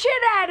choked the shit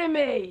out of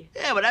me.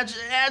 Yeah, but that's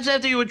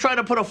after you were trying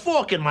to put a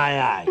fork in my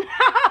eye.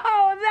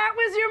 Oh, that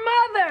was your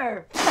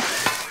mother.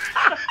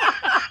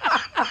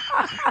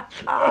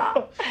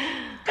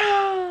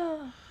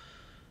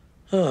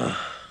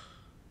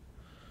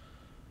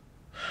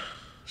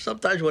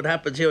 Sometimes what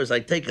happens here is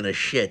like taking a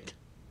shit.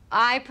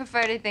 I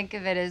prefer to think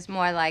of it as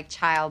more like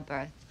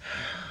childbirth.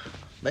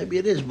 Maybe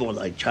it is more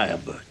like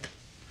childbirth.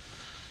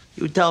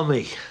 You tell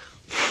me.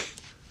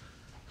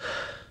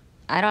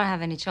 I don't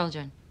have any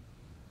children.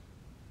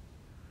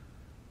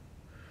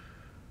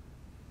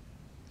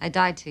 I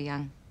died too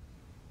young.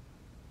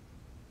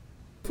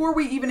 Before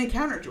we even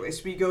encounter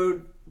Joyce, we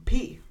go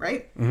pee,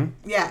 right?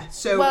 Mm-hmm. Yeah,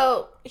 so...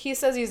 Well, he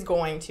says he's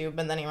going to,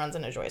 but then he runs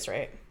into Joyce,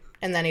 right?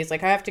 And then he's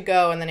like, I have to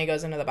go, and then he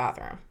goes into the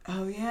bathroom.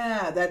 Oh,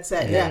 yeah, that's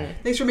it. Yeah.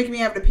 Thanks for making me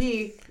have to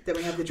pee. Then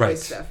we have the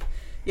Joyce stuff.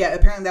 Yeah,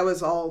 apparently that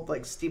was all,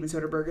 like, Steven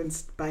Soderbergh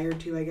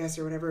inspired to, I guess,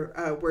 or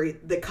whatever, where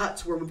the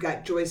cuts where we've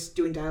got Joyce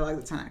doing dialogue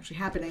that's not actually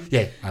happening.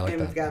 Yeah, I like that.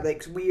 And we've got,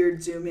 like,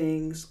 weird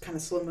zoomings, kind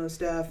of slow-mo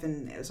stuff,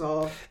 and it's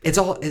all...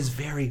 It's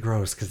very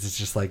gross, because it's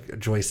just, like,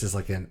 Joyce is,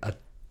 like,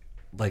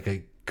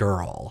 a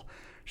girl.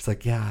 She's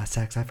like, yeah,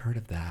 sex, I've heard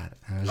of that.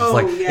 And it's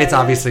just it's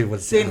obviously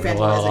what's... Same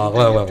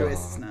fantasizing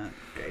Joyce is not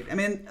great. I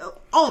mean,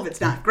 all of it's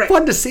not great.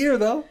 Fun to see her,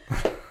 though.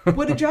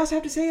 What did Joss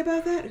have to say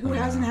about that? Who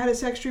hasn't had a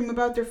sex dream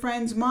about their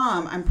friend's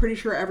mom? I'm pretty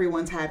sure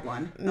everyone's had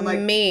one. I'm like,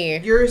 me.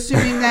 You're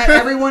assuming that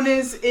everyone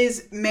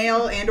is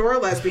male and or a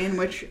lesbian,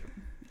 which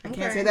I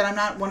can't say that I'm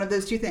not one of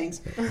those 2 things.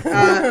 But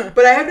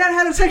I have not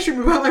had a sex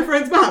dream about my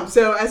friend's mom.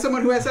 So as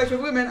someone who has sex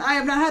with women, I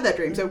have not had that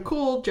dream. So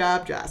cool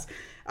job, Joss.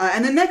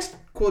 And the next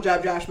cool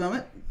job, Josh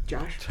moment.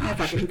 Josh. Yeah,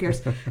 fuck it, who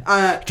cares?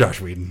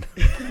 Josh Whedon.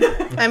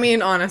 I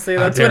mean, honestly,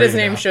 that's what his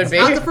name should be.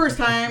 Not the first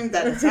time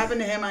that it's happened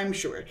to him, I'm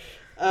sure.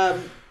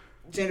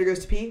 Xander goes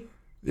to pee.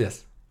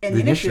 Yes. And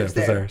the initiative's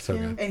there. So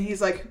good. And he's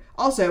like,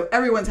 also,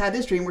 everyone's had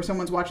this dream where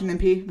someone's watching them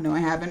pee. No, I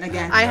haven't.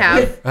 Again. I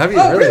have. Have you?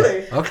 Oh,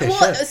 really? Okay,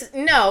 shit.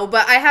 No,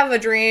 but I have a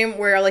dream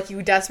where, like,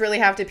 you desperately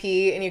have to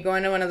pee, and you go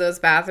into one of those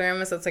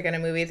bathrooms that's, like, in a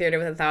movie theater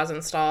with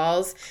 1,000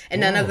 stalls,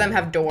 and none of them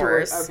have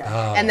doors. Okay.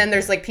 And then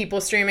there's, like, people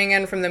streaming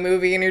in from the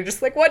movie, and you're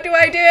just like, what do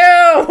I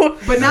do?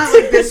 But not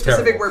like this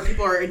specific where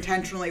people are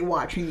intentionally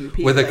watching you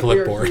pee. With a like,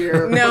 clipboard.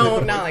 No,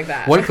 not like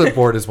that. One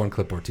clipboard is one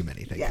clipboard too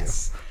many. Thank you.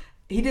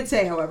 He did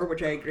say, however,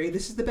 which I agree,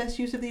 this is the best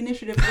use of the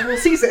initiative for the whole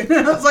season.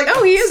 I was like,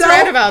 oh, he is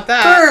right about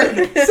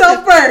that.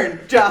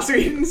 Self-burn. Joss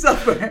Whedon,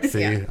 self-burn.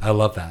 See, I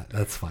love that.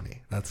 That's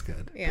funny. That's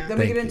good. Yeah. Then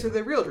we get into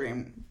the real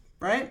dream,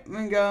 right?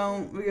 We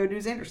go do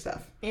Xander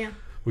stuff. Yeah.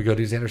 We go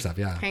do Xander stuff,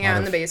 yeah. Hang out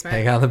in the basement.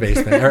 Hang out in the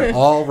basement.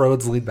 All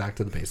roads lead back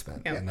to the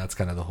basement. Yep. And that's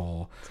kind of the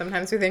whole...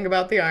 Sometimes we think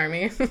about the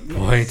army.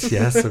 Point,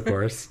 yes, of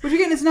course. Which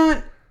again, is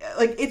not...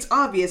 Like, it's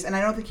obvious, and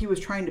I don't think he was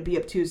trying to be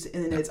obtuse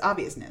in its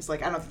obviousness.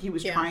 Like, I don't think he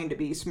was trying to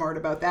be smart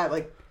about that.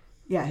 Like,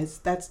 yeah,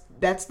 that's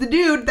the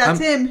dude. That's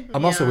him.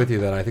 I'm also with you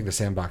that I think the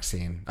sandbox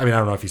scene... I mean, I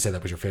don't know if you said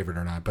that was your favorite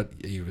or not,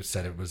 but you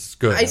said it was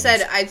good. I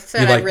said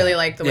I really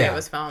liked the way it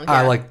was filmed. Yeah.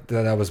 I liked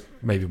that was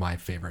maybe my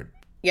favorite.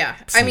 Yeah,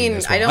 I mean,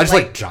 well. I don't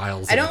like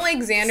Giles. I don't like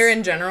Xander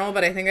in general,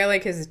 but I think I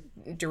like his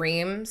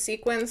dream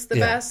sequence the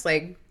best,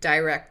 like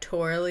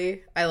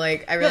directorially.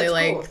 I really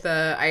like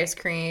the ice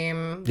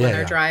cream when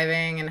they're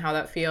driving and how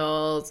that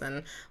feels,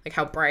 and like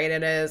how bright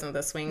it is and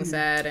the swing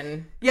set,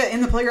 and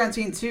in the playground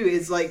scene too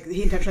is like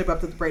he intentionally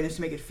upped the brightness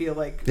to make it feel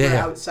like we're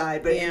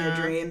outside, but in a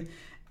dream.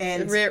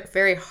 And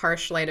very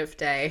harsh light of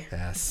day.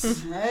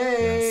 Yes.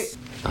 Hey. Yes.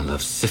 I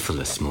love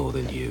syphilis more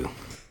than you.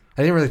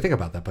 I didn't really think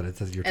about that, but it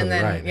says you're totally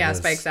right. And then,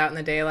 Spike's out in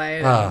the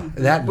daylight.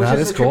 Which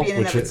is cool. In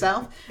and of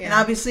itself. Yeah. And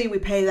obviously, we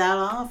pay that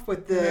off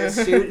with the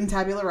suit and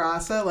tabula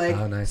rasa.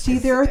 Like, see,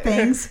 there are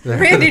things.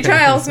 Randy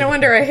Giles, no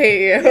wonder I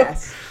hate you.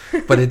 Yes.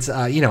 But it's,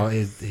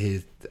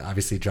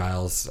 obviously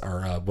Giles,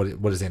 or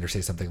what does Xander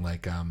say? Something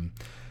like,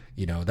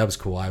 that was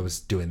cool. I was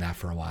doing that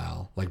for a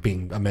while, like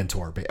being a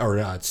mentor or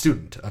a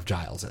student of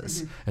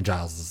Giles's. Mm-hmm. And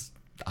Giles is,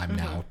 I'm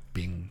now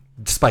being...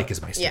 Spike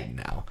is my student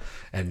now.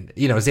 And,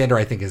 Xander,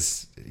 I think,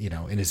 is,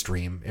 in his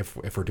dream,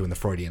 if we're doing the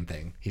Freudian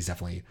thing, he's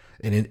definitely,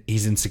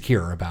 he's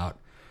insecure about,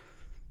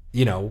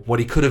 what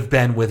he could have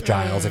been with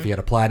Giles if he had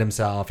applied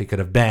himself. He could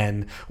have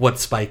been what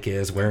Spike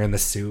is, wearing the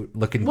suit,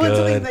 looking good. It's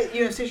something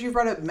that, Stacey, you've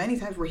brought up many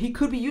times where he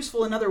could be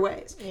useful in other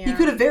ways. Yeah. He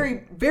could have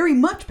very, very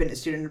much been a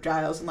student of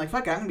Giles and like,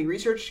 fuck it, I'm going to be a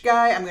research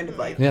guy. I'm going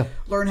to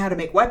learn how to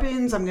make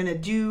weapons. I'm going to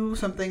do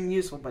something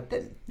useful, but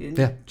didn't. He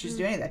didn't choose to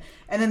do any of that.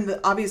 And then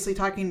obviously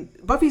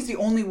Buffy's the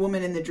only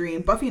woman in the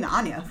dream. Buffy and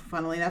Anya,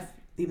 funnily enough,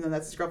 even though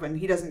that's his girlfriend,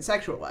 he doesn't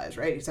sexualize,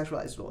 right? He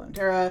sexualizes Will and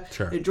Tara,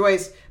 and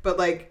Joyce, but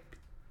like,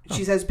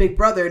 she says Big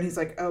Brother, and he's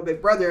like, oh,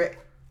 Big Brother.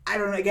 I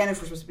don't know, again, if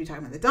we're supposed to be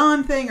talking about the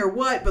Dawn thing or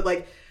what, but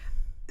like,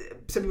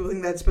 some people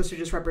think that's supposed to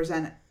just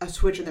represent a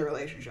switch in their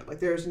relationship. Like,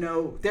 there is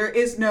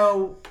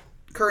no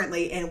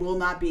currently and will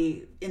not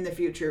be in the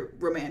future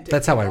romantic.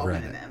 That's how I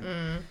read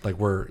it. Like,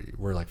 we're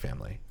like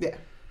family. Yeah.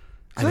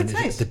 So that's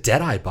nice. The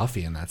Deadeye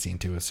Buffy in that scene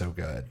too is so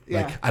good.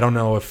 Yeah. Like, I don't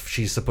know if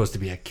she's supposed to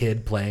be a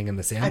kid playing in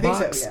the sandbox.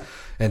 I think so, yeah.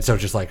 And so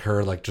just like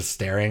her, like just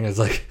staring as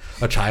like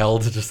a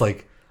child, just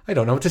like, I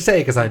don't know what to say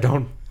because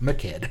I'm a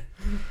kid.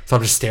 So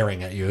I'm just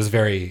staring at you. It was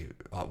very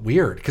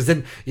weird. Because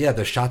then,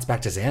 the shots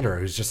back to Xander,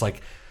 who's just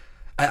like,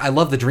 I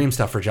love the dream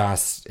stuff for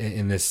Joss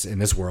in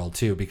this world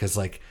too, because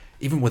like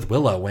even with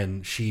Willow,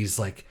 when she's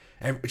like,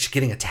 she's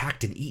getting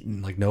attacked and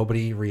eaten, like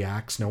nobody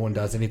reacts, no one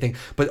does anything,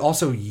 but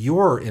also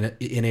you're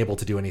unable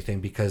to do anything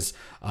because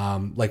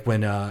like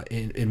when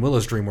in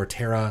Willow's dream where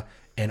Tara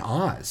and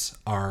Oz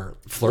are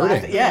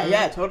flirting,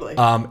 totally,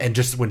 and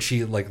just when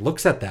she like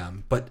looks at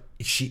them, but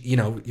she,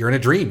 you're in a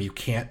dream, you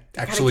can't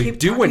actually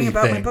do anything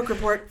about my book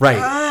report,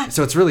 right?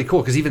 So it's really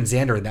cool because even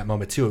Xander in that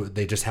moment too,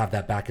 they just have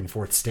that back and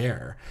forth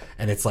stare,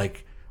 and it's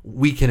like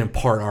we can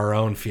impart our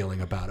own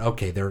feeling about,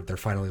 okay, they're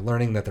finally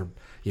learning that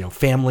they're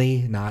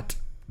family, not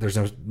there's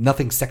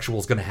nothing sexual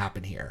is going to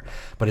happen here,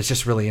 but it's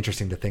just really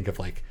interesting to think of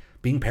like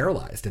being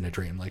paralyzed in a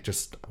dream, like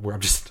just where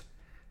I'm just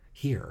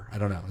here. I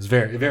don't know. It's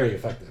very, very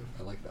effective.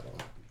 I like that a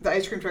lot. The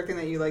ice cream truck thing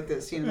that you like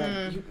the scene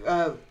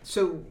that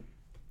so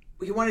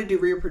he wanted to do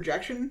rear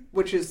projection,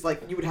 which is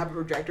like you would have a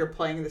projector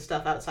playing the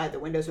stuff outside the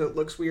window so it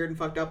looks weird and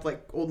fucked up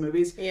like old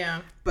movies.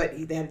 Yeah.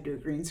 But they had to do a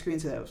green screen,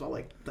 so that was all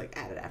like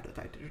added after the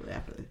fact, digitally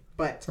after the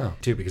but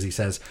too, because he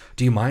says,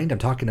 "Do you mind? I'm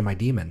talking to my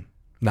demon,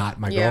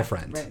 not my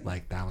girlfriend." Right.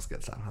 Like that was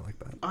good stuff. I like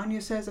that.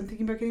 Anya says, "I'm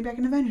thinking about getting back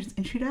into Vengeance,"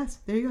 and she does.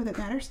 There you go. That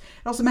matters.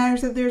 It also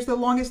matters that there's the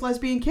longest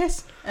lesbian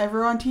kiss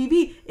ever on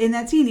TV in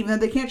that scene, even though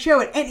they can't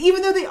show it, and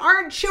even though they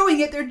aren't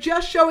showing it, they're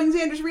just showing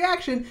Xander's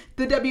reaction.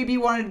 The WB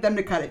wanted them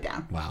to cut it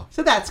down. Wow.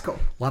 So that's cool.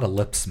 A lot of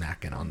lip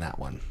smacking on that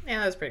one. Yeah,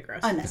 that was pretty gross.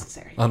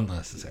 Unnecessary. Yeah.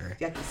 Unnecessary.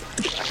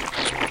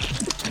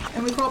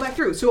 And we crawl back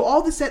through. So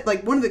all the set,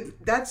 like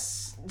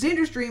that's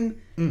Xander's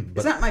dream.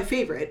 It's not my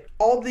favorite.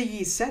 All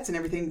the sets and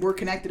everything were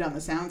connected on the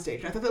soundstage.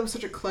 And I thought that was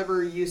such a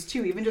clever use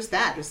too. Even just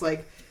that, just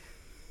like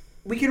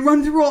we can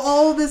run through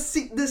all the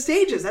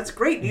stages. That's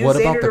great. Use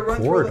Xander to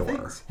run through all the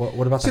things.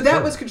 What about so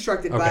that was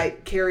constructed by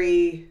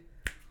Carrie?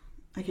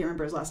 I can't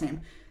remember his last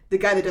name. The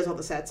guy that does all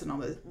the sets and all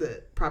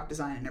the prop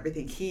design and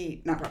everything.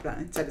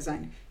 Set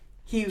design.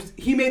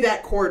 He made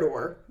that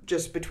corridor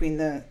just between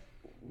when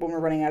we're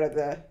running out of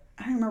the.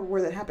 I don't remember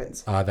where that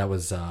happens. That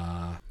was.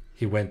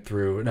 He went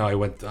through. No, he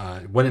went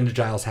into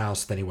Giles'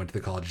 house. Then he went to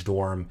the college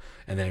dorm,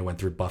 and then he went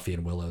through Buffy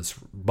and Willow's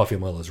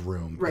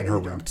room, right, in her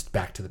room,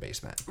 back to the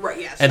basement. Right.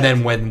 Yes. And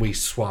then when we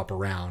swap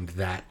around,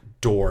 that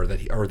door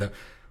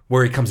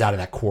where he comes out of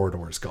that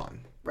corridor is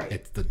gone. Right.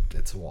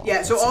 It's a wall.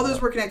 Yeah. So all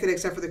those were connected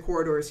except for the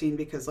corridor scene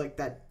because like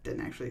that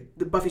didn't actually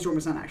the Buffy's room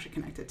was not actually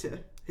connected to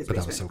his basement,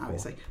 that was so cool.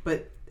 Obviously.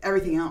 But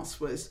everything else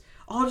was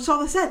just all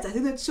the sets. I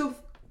think that's so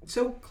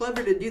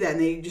clever to do that, and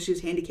they just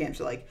use handy cams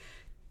to like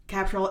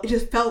capture all. It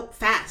just felt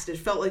fast. It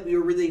felt like we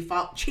were really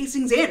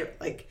chasing Xander.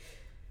 Like,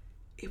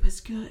 it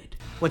was good.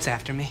 What's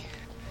after me?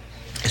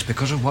 It's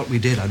because of what we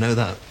did, I know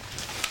that.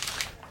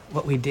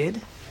 What we did?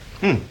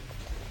 And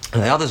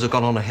the others have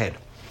gone on ahead.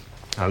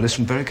 Now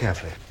listen very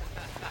carefully.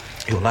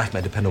 Your life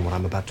may depend on what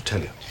I'm about to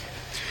tell you.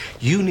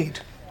 You need...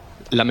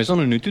 La maison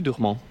ne nous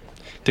dormant.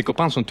 Tes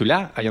copains sont tous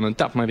là, ayant un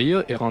taf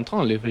merveilleux et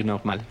rentrant en livrée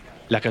normale.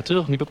 La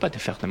créature ne peut pas te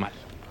faire de mal.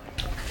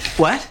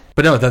 What?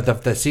 But no,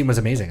 the scene was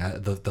amazing.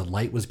 The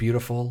light was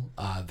beautiful.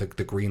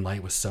 The green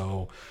light was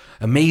so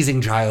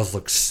amazing. Giles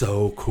looked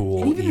so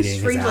cool And even eating the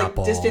strange, his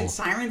apple. distant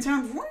siren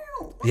sound.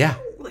 Yeah.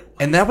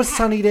 And that was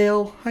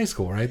Sunnydale High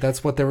School, right?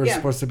 That's what they were Yeah.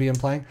 supposed to be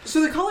implying?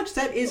 So the college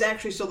set is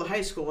actually still the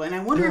high school, and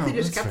I wonder if they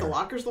just kept the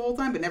lockers the whole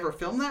time but never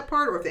filmed that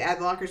part, or if they add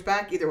the lockers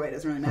back. Either way, it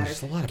doesn't really matter.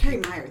 There's a lot of Kerry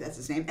Meyer, that's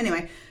his name.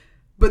 Anyway,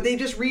 but they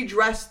just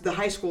redressed the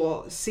high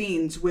school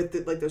scenes with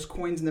those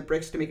coins and the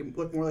bricks to make it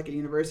look more like a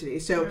university.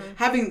 So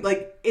having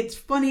it's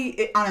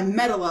funny on a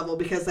meta level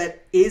because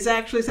that is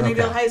actually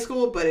Sunnydale High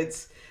School, but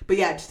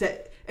yeah, just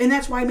that, and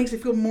that's why it makes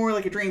it feel more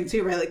like a dream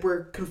too, right? Like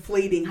we're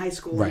conflating high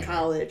school and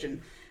college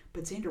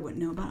But Xander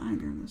wouldn't know about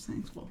either of those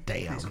things. Well,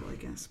 high school, I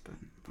guess, but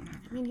whatever.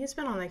 I mean, he's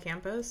been on the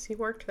campus. He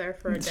worked there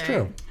for a day. It's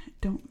true.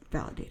 Don't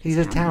validate He's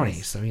a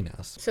townie, so he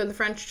knows. So the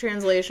French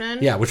translation?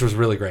 Yeah, which was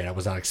really great. I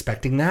was not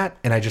expecting that,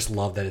 and I just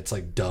love that it's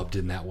dubbed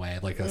in that way,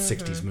 like a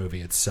 60s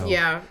movie. It's so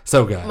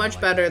good. Much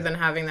better than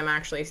having them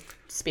actually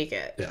speak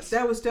it. Yes.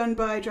 That was done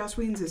by Joss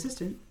Whedon's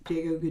assistant,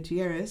 Diego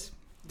Gutierrez,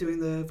 doing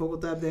the vocal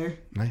dub there.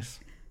 Nice.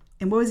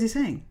 And what was he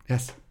saying?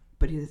 Yes.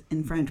 But he was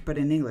in French, but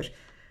in English.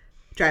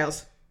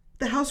 Giles,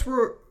 the house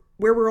where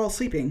we're all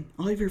sleeping,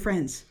 all of your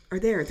friends are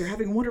there. They're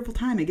having a wonderful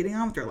time and getting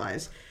on with their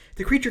lives.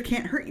 The creature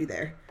can't hurt you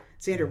there.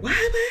 Xander, what?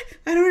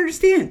 I don't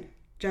understand.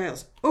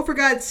 Giles, oh, for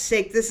God's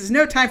sake, this is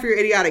no time for your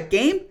idiotic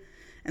game.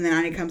 And then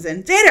Anya comes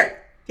in. Xander,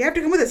 you have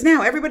to come with us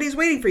now. Everybody's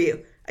waiting for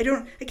you. I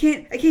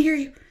can't hear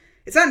you.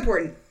 It's not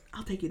important.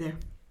 I'll take you there.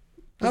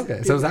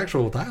 Okay, so it was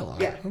actual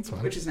dialogue. Yeah, that's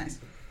fine. which is nice.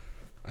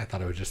 I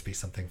thought it would just be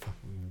something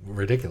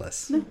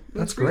ridiculous. No,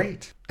 that's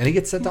great. And he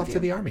gets sent off to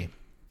the army.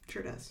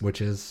 Sure does.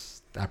 Which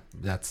is,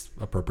 that's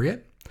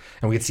appropriate.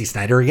 And we get to see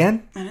Snyder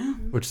again. I know.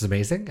 Which is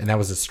amazing. And that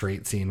was a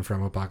straight scene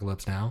from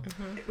Apocalypse Now.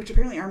 Which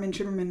apparently Armin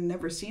Shimmerman had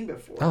never seen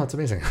before. Oh, it's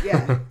amazing.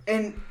 Yeah.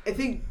 And I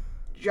think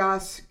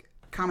Joss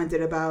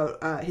commented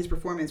about his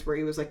performance where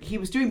he was he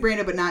was doing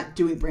Brando, but not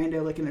doing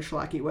Brando in a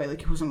schlocky way.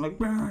 He wasn't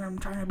I'm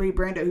trying to be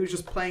Brando. He was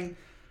just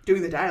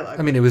doing the dialogue.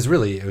 I mean, it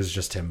was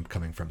just him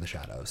coming from the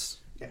shadows.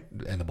 Yeah.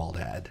 And the bald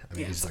head. I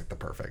mean, he's the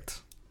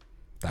perfect.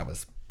 That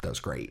was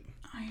great.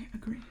 I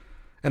agree.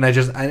 And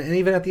and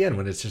even at the end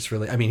when it's just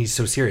really, I mean, he's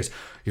so serious.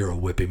 You're a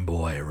whipping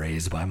boy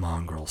raised by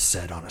mongrels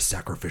set on a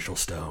sacrificial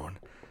stone.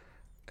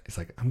 It's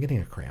I'm getting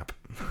a cramp.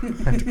 I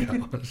have to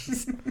go.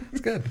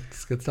 It's good.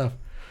 It's good stuff.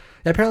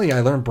 Yeah, apparently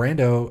I learned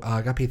Brando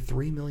got paid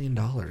 $3 million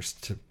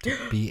to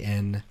be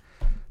in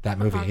that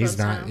movie. He's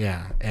not,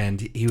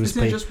 and he was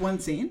paid. Is it just one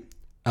scene?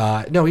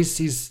 No,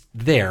 he's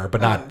there,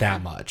 but not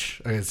that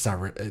much. It's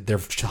not.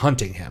 They're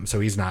hunting him, so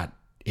he's not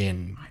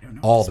in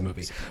all the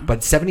movie.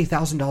 But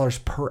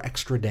 $70,000 per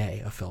extra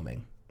day of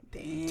filming.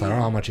 Damn. So I don't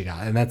know how much he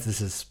got, and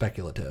this is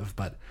speculative,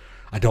 but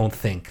I don't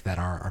think that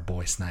our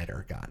boy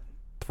Snyder got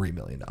 $3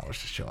 million to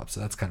show up.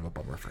 So that's kind of a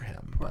bummer for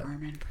him. Poor but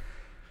Armin.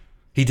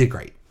 He did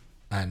great,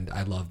 and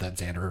I love that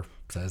Xander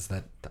says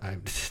that.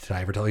 Did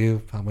I ever tell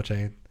you how much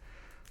I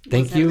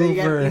thank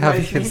you for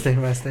having him stay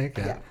in my snake?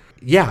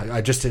 Yeah,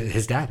 just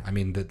his dad. I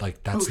mean,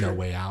 that's No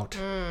Way Out,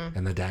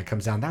 and the dad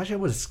comes down. That shit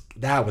was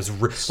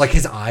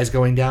his eyes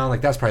going down.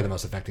 That's probably the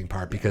most affecting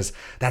part because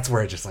that's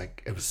where it just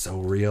it was so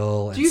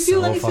real. Do you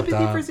feel any sympathy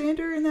for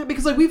Xander in that?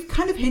 Because we've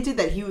kind of hinted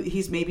that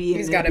he's maybe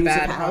he's got a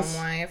bad home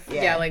life.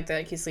 Yeah,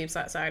 that he sleeps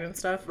outside and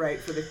stuff. Right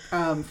for the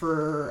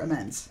for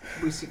amends,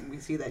 we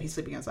see that he's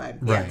sleeping outside.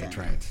 Right.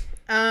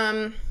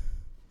 I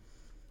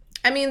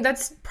mean,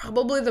 that's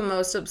probably the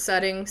most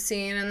upsetting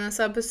scene in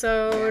this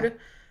episode. Yeah.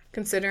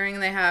 Considering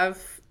they have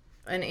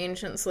an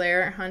ancient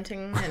slayer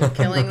hunting and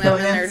killing them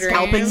in their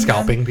dreams.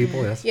 Scalping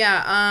people, yes.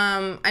 Yeah,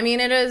 I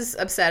mean, it is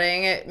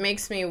upsetting. It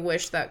makes me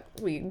wish that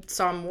we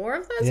saw more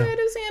of that side of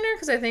Xander,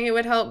 because I think it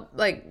would help,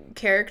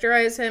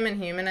 characterize him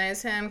and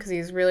humanize him, because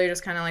he's really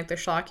just kind of the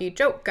schlocky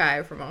joke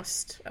guy for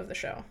most of the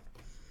show.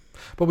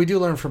 But we do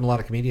learn from a lot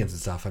of comedians and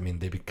stuff. I mean,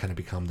 they kind of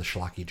become the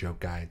schlocky joke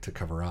guy to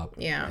cover up,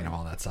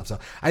 all that stuff. So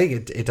I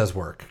think it does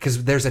work,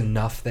 because there's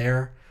enough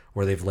there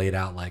where they've laid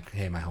out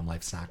hey, my home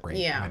life's not great.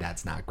 My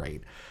dad's not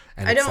great.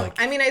 And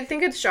I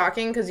think it's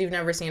shocking because you've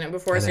never seen it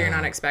before, so you're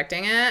not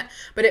expecting it.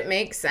 But it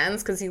makes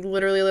sense because he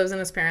literally lives in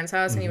his parents'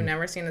 house and you've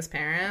never seen his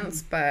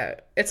parents.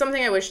 But it's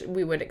something I wish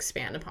we would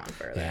expand upon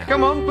further. Yeah.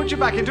 Come on, put your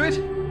back into it.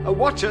 A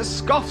watcher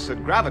scoffs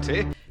at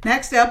gravity.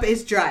 Next up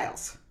is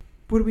Giles.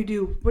 What do we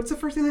do? What's the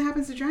first thing that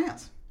happens to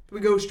Giles? We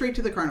go straight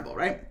to the carnival,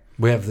 right?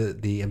 We have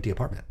the empty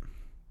apartment.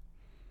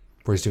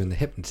 Where he's doing the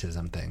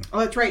hypnotism thing. Oh,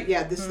 that's right.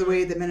 Yeah, this is the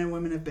way that men and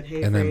women have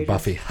behaved. And then ages.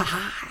 Buffy.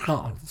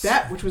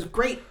 That, which was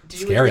great.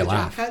 Scary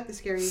laugh. The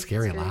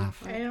scary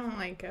laugh. I don't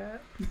like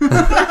it.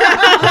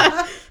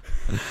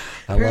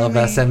 I love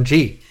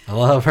SMG. I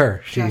love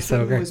her. She's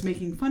so great. Was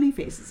making funny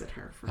faces at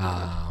her for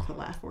to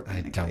laugh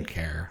organically. I don't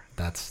care.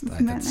 That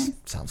nice?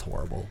 sounds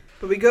horrible.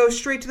 But we go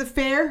straight to the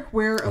fair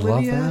where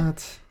Olivia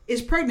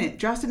is pregnant.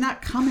 Joss did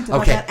not comment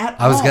about that at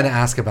all. I was going to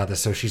ask about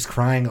this. So she's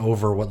crying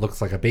over what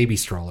looks like a baby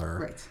stroller.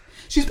 Right.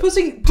 She's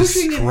pushing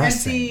an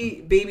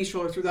empty baby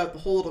stroller throughout the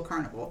whole little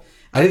carnival.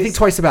 I didn't think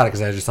twice about it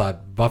because I just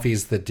thought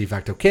Buffy's the de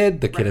facto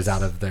kid. The kid is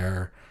out of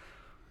there.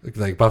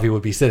 Like Buffy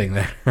would be sitting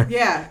there.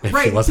 Yeah,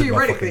 right.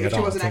 Theoretically, if she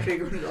wasn't actually a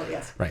grown adult,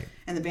 yes. Right.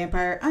 And the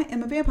vampire, I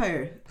am a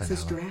vampire,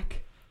 says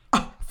Drac.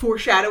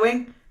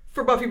 Foreshadowing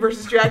for Buffy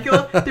versus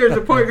Dracula. There's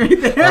a point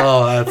right there.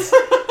 Oh,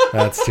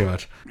 that's too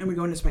much. And we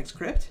go into Spike's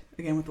crypt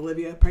again with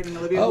Olivia, pregnant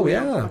Olivia. Oh, who we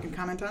yeah. don't fucking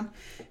comment on.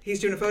 He's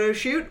doing a photo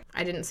shoot.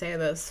 I didn't say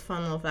this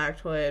fun little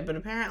factoid, but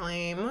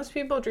apparently most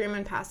people dream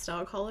in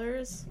pastel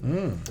colors.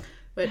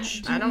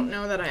 Which I don't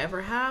know that I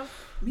ever have.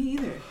 Me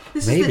either.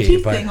 This is the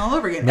teeth thing all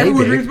over again.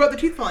 Everyone dreams about the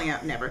teeth falling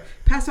out. Never.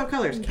 Pastel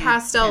colors.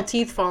 Pastel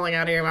teeth falling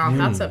out of your mouth.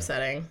 That's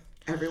upsetting.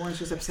 Everyone's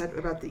just upset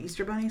about the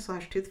Easter Bunny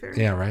 / Tooth Fairy.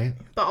 Yeah, right.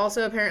 But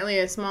also apparently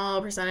a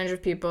small percentage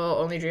of people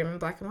only dream in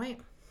black and white.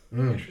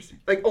 Interesting.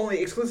 Like only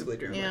exclusively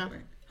dream in black and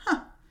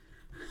white.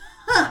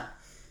 Huh.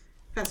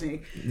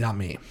 Fascinating. Not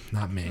me.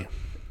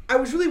 I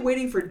was really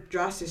waiting for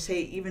Joss to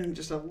say even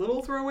just a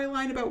little throwaway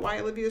line about why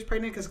Olivia is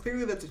pregnant, because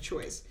clearly that's a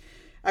choice.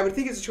 I would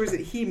think it's a choice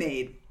that he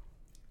made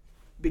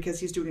because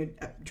he's doing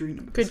a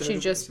dream. Could she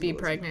just be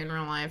pregnant in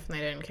real life and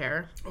they didn't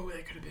care? Oh,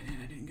 that could have been it.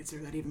 I didn't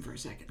consider that even for a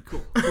second.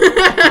 Cool.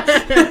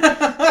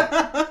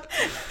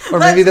 Or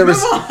maybe there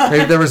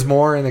was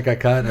more and it got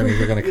cut. I mean,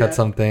 you're going to cut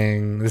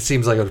something. This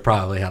seems like it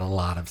probably had a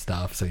lot of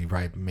stuff, so you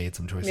probably made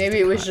some choices. Maybe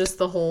it was just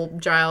the whole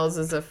Giles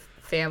is a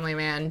family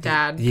man,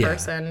 dad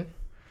person.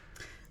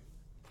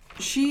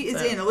 She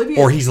is in Olivia,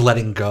 or he's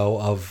letting go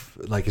of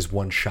like his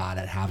one shot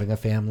at having a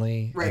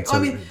family. Right.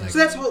 So, so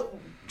that's what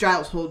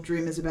Giles' whole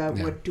dream is about.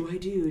 Yeah. What do I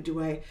do?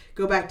 Do I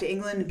go back to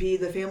England and be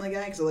the family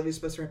guy? Because Olivia's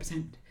supposed to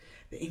represent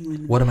the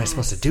England. What am I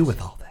supposed to do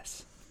with all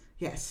this?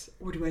 Yes.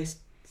 Or do I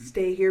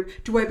stay here?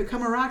 Do I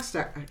become a rock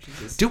star? Oh,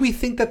 Jesus. Do we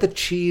think that the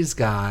cheese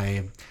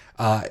guy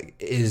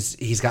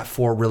he's got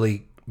 4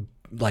 really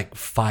like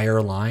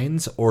fire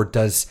lines, or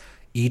does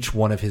each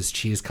one of his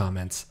cheese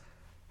comments?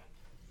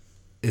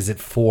 Is it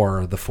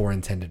for the 4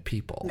 intended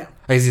people? No.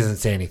 I guess he doesn't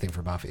say anything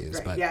for Buffy's.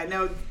 Right. But Yeah,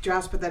 no,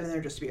 Joss put that in there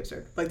just to be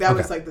absurd. Like, that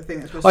was like the thing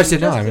that's supposed to be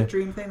just a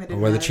dream thing. That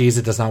didn't where the cheese,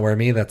 it does not wear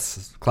me,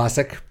 that's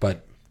classic.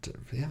 But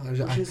yeah,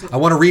 I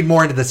want to read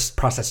more into this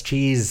processed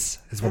cheese,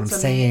 is what I'm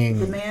saying.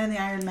 The man in the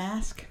iron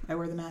mask. I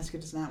wear the mask, it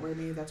does not wear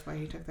me. That's why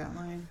he took that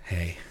line.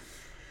 Hey.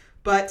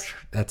 But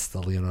that's the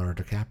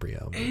Leonardo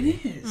DiCaprio movie.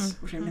 It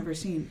is, which I've never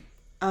seen.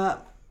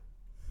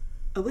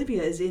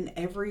 Olivia is in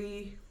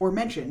every, or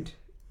mentioned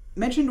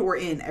or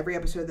in every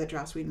episode that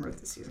Joss Whedon wrote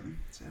this season.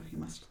 So he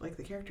must like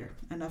the character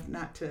enough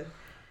not to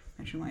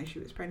mention why she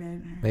was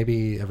pregnant.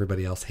 Maybe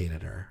everybody else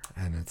hated her,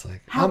 and it's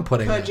like, How I'm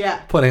putting could ya?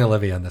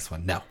 Olivia on this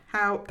one. No.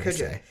 How could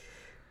you?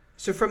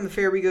 So from the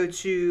fair we go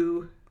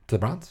to the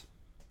Bronze,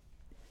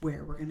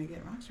 where we're gonna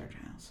get Rockstar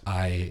Giles.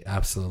 I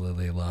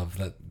absolutely love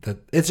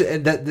that this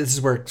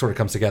is where it sort of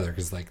comes together,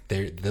 because like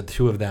the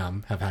 2 of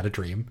them have had a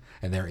dream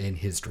and they're in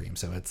his dream,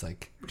 so it's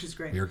like, which is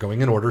great. We are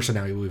going in order, so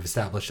now we've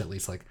established at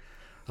least like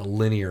a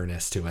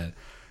linearness to it,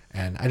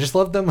 and I just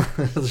love them.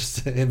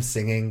 Just him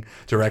singing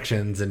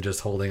directions and just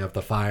holding up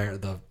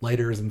the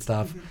lighters and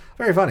stuff. Mm-hmm.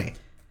 Very funny.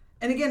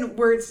 And again,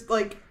 where it's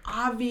like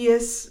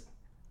obvious.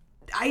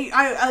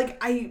 I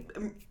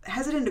am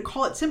hesitant to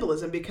call it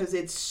symbolism because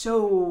it's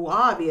so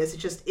obvious. It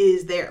just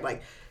is there.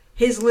 Like,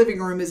 his living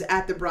room is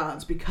at the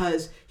Bronze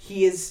because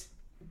he is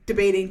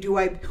debating: do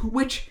I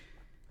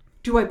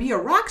be a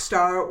rock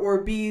star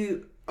or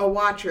be a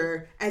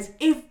watcher? As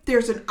if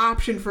there's an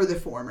option for the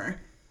former.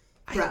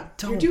 Bro,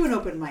 you're doing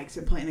open mics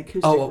and playing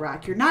acoustic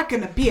rock. You're not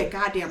going to be a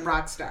goddamn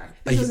rock star.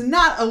 This is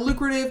not a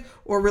lucrative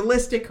or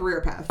realistic career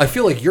path. I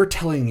feel like you're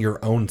telling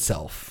your own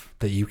self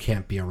that you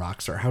can't be a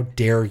rock star. How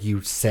dare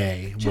you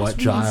say what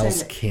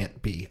Giles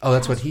can't be? Oh,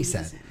 that's what he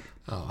said.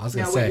 Oh, I was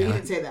going to say. No, he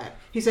didn't say that.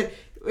 He said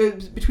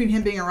between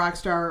him being a rock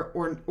star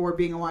or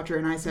being a watcher,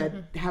 and I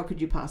said, how could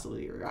you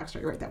possibly be a rock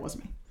star? You're right, that was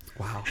me.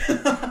 Wow.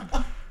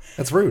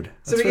 That's rude.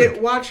 So we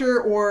get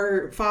watcher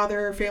or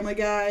father, family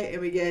guy,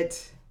 and we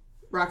get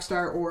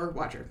rockstar or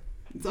watcher.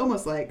 It's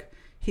almost like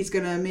he's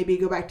gonna maybe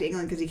go back to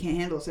England because he can't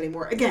handle this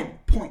anymore. Again,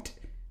 point,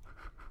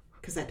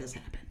 because that does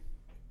happen.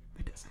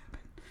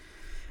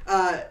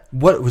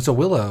 So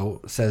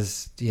Willow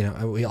says,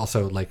 we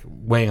also like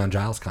weighing on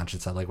Giles'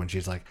 conscience. I like when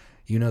she's like,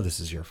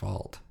 this is your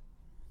fault.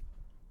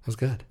 It was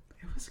good.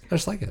 I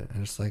just like it.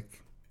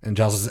 And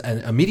Giles is,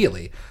 and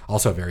immediately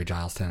also a very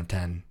Giles 10 of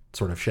 10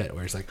 sort of shit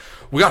where he's like,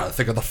 we gotta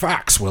think of the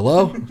facts,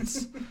 Willow.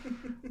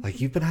 Like,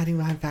 you've been hiding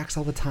behind facts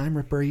all the time,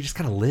 Ripper. You just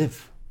gotta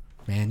live,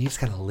 man. You just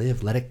gotta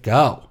live. Let it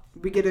go.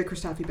 We get a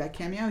Christophe Beck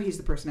cameo. He's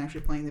the person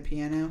actually playing the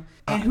piano.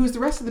 And who's the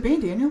rest of the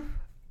band, Daniel?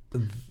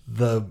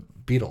 The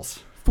Beatles.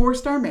 4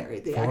 Star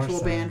Mary, the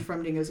actual band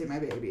from Dingo's Eat My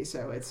Baby.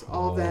 So it's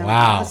all of them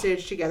on the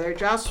stage together.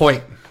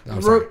 Point.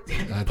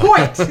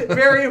 Point.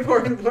 Very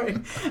important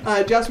point.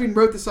 Joss Whedon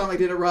wrote the song. They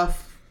did a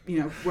rough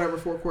whatever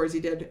 4 chords he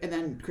did, and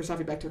then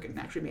Christophe Beck took it and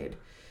actually made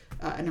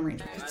an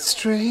arrangement. It's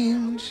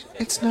strange,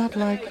 it's not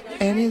like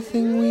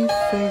anything we've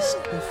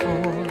faced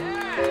before.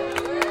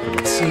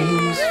 It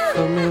seems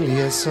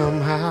familiar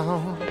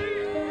somehow.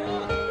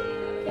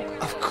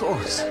 Of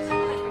course.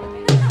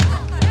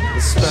 The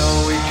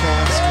spell we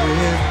cast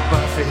with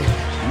Buffy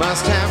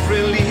must have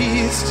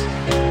released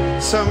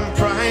some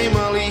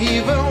primal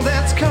evil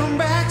that's come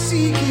back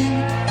seeking.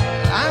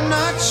 I'm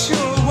not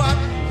sure what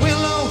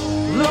Willow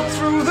looked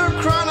through the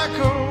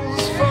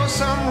chronicles for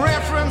some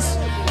reference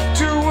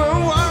to a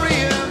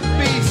warrior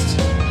beast.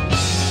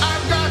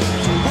 I've got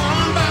to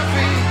warn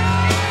Buffy,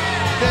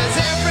 there's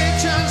every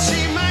chance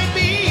she might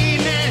be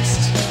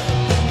next.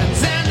 And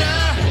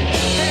Xander,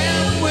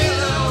 help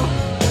Willow,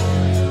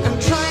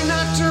 and try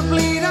not to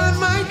bleed on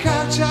my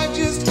couch. I've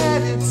just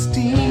had it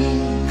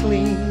steam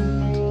cleaned.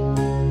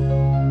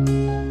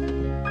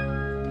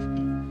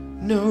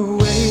 No,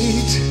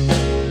 wait.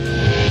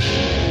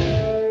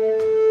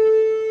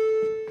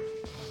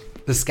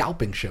 The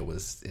scalping show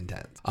was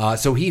intense.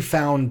 So he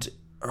found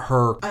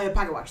her A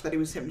pocket watch that he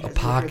was hypnotized. a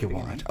pocket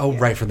watch. Oh,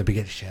 right from the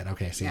beginning. Shit.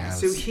 Okay. So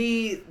So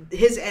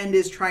his end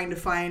is trying to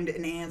find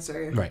an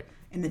answer. Right.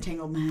 In the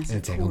tangled mess.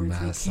 In the tangled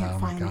mess. Can't Oh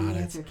my find God, the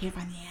answer. Can't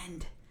find the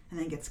end. And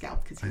then gets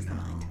scalped because he's the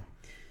mind.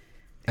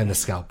 And the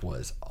scalp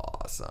was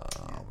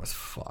awesome. It was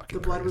fucking.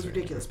 The blood was crazy.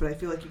 ridiculous, but I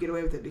feel like you get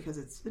away with it because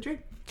it's the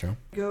drink. True.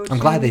 Go I'm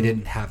glad they to-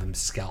 didn't have him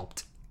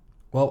scalped.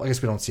 Well, I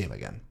guess we don't see him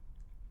again.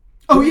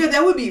 Oh yeah,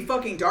 that would be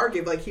fucking dark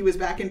if he was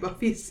back in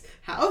Buffy's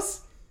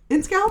house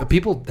in Scalp. But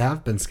people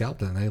have been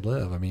scalped and they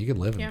live. I mean, you can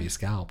live and Yeah. be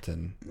scalped,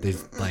 and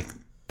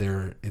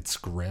it's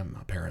grim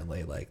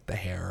apparently. Like the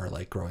hair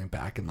growing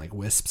back in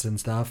wisps and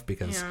stuff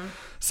because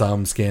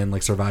some skin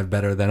survive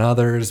better than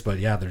others. But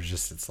yeah,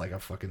 it's like a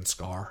fucking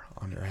scar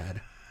on your head.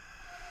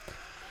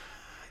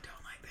 I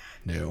don't like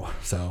that. No,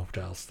 so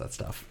Giles, that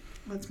stuff.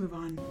 Let's move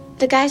on.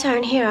 The guys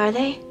aren't here, are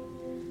they?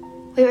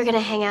 We were gonna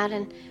hang out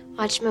and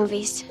watch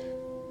movies.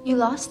 You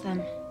lost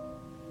them.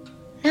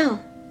 No.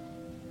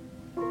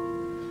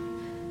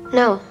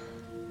 No.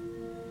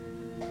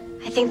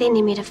 I think they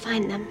need me to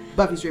find them.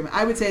 Buffy's dream.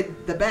 I would say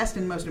the best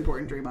and most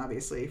important dream,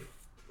 obviously.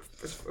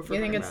 You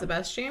think it's the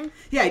best dream?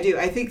 Yeah, I do.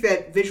 I think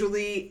that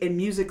visually and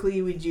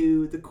musically we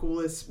do the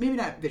coolest. Maybe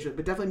not visually,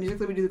 but definitely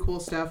musically we do the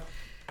coolest stuff.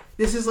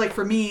 This is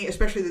for me,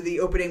 especially the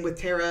opening with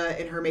Tara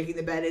and her making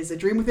the bed is a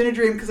dream within a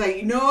dream because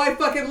I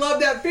fucking love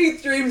that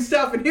faith dream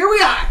stuff, and here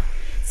we are.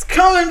 It's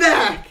coming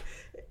back.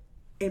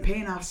 And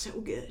paying off so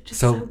good. Just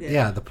so good.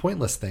 Yeah, the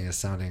pointless thing is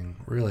sounding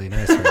really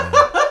nice right now.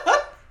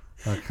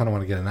 I kind of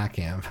want to get in that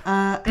camp.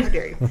 How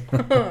dare you?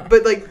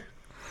 But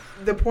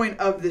the point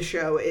of the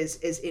show is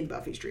in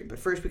Buffy's dream. But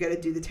first we got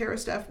to do the Tara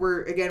stuff.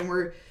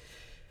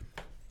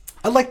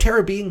 I like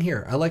Tara being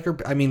here. I like her.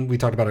 I mean, we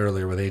talked about it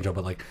earlier with Angel,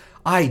 but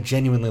I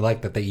genuinely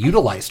like that they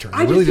utilized her.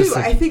 I really do just, too.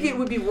 I think it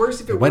would be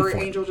worse if it went were for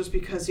it. Angel just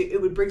because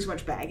it would bring so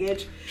much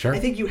baggage. Sure. I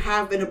think you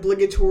have an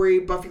obligatory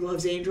Buffy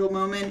loves Angel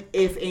moment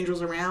if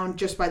Angel's around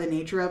just by the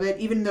nature of it.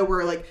 Even though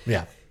we're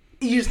yeah.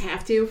 You just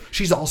have to.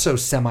 She's also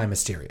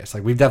semi-mysterious.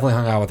 We've definitely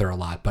hung out with her a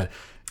lot, but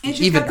And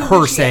she's even got the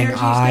her witchy saying,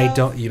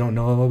 energy you don't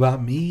know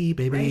about me,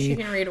 baby. Right, she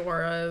can read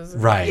auras.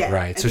 Right, Yeah,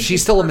 right. I So think she's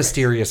she's still a perfect.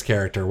 mysterious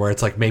character where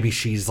it's maybe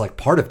she's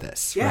part of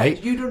this, Yeah,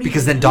 right? you don't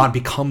because even then Dawn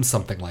becomes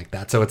something like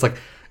that. So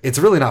it's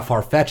really not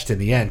far-fetched in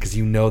the end because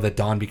you know that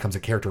Dawn becomes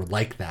a character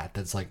like that.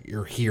 That's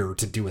you're here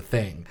to do a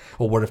thing.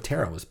 Well, what if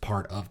Tara was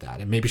part of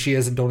that? And maybe she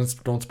is, and don't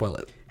spoil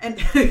it. And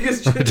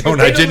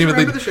I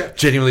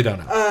genuinely don't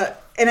know.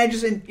 And I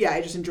just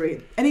enjoy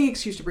any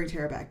excuse to bring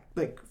Tara back,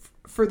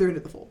 further into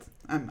the fold.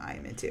 I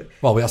am into.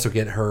 Well, we also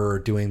get her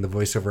doing the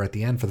voiceover at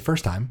the end for the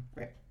first time.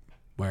 Right.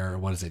 Where,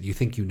 what is it? You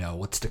think you know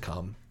what's to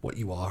come, what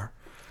you are.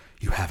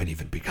 You haven't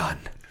even begun.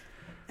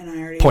 And I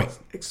already... Point.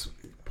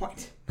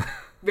 Point.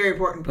 Very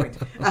important point.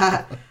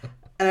 And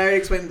I already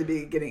explained at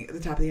the beginning, at the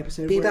top of the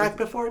episode. Be back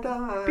before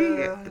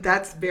dawn.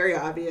 That's very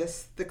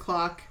obvious. The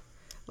clock...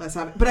 Less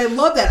obvious. But I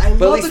love that. I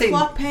love the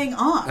clock paying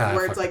off.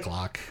 Where it's fuck the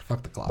clock.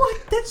 Fuck the clock.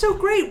 What? That's so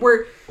great.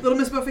 Where Little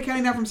Miss Buffy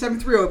counting down from 7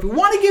 through. If we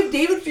want to give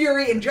David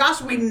Fury and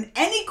Joss Whedon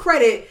any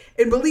credit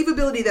and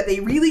believability that they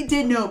really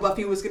did know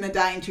Buffy was going to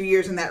die in 2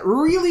 years and that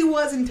really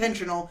was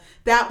intentional,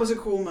 that was a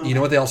cool moment. You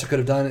know what they also could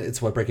have done?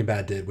 It's what Breaking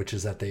Bad did, which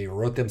is that they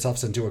wrote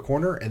themselves into a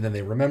corner and then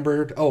they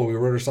remembered, we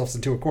wrote ourselves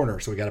into a corner,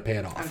 so we got to pay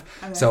it off.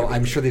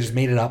 I'm sure they just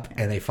made it up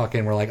and they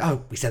fucking were like,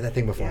 we said that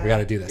thing before. We got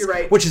to do this. You're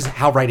right. Which is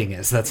how writing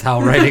is. That's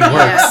how writing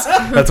works.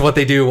 That's what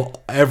they do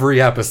every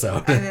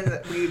episode. And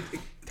then we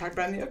talked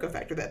about in the Yoko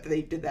Factor that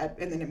they did that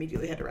and then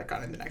immediately had to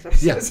retcon in the next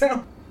episode. Yeah.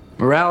 So.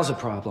 Morale's a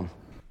problem.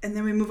 And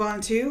then we move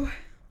on to...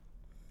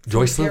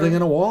 Joyce living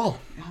in a wall.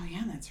 Oh,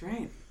 yeah, that's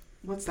right.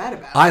 What's that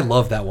about? I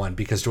love that one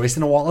because Joyce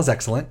in a wall is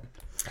excellent.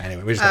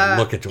 Anyway, we just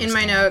gotta look at Joyce in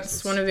my in a wall.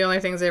 notes, one of the only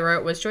things I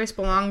wrote was Joyce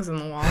belongs in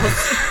the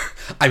walls.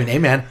 I mean,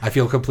 amen. I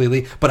feel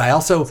completely. But I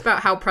also... It's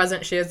about how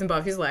present she is in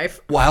Buffy's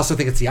life. Well, I also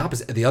think it's the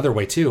opposite, the other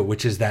way too,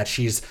 which is that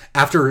she's,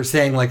 after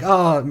saying like,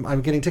 oh,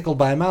 I'm getting tickled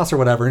by a mouse or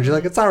whatever, and she's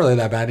like, it's not really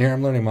that bad here.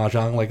 I'm learning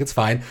Mahjong. Like, it's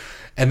fine.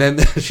 And then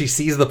she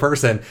sees the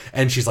person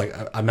and she's like,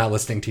 I'm not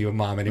listening to you,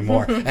 Mom,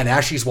 anymore. And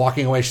as she's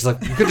walking away, she's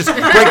like, you could just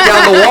break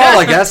down the wall,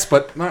 I guess,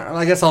 but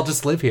I guess I'll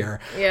just live here.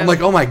 Yeah. I'm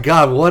like, oh my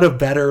God, what a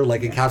better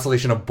like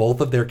encapsulation of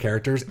both of their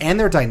characters and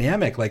their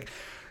dynamic. Like,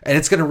 and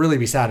it's going to really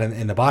be sad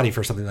in the body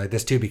for something like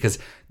this too, because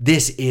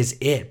this is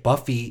it.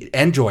 Buffy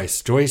and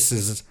Joyce. Joyce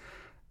is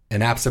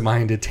an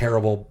absent-minded,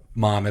 terrible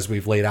mom, as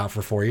we've laid out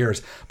for 4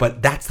 years.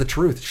 But that's the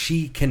truth.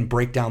 She can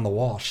break down the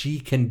wall. She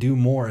can do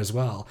more as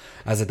well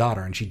as a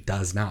daughter, and she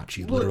does not.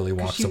 She literally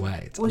walks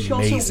away. It's amazing.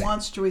 She also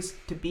wants Joyce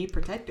to be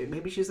protected.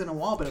 Maybe she's in a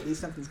wall, but at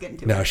least nothing's getting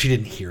to her. No, she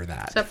didn't hear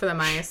that. Except for the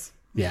mice.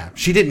 Yeah,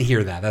 she didn't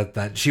hear that.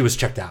 That she was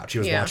checked out. She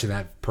was watching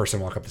that person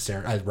walk up the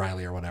stairs,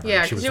 Riley or whatever.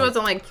 Yeah, because she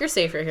wasn't like, you're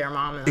safer here,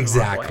 Mom, and then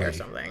exactly. walk away or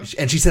something.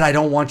 And she said, I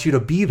don't want you to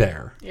be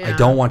there. Yeah. I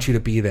don't want you to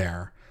be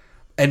there.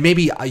 And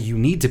maybe you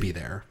need to be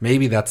there.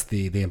 Maybe that's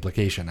the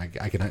implication. I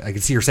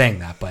can see her saying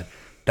that, but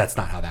that's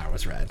not how that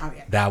was read. Oh,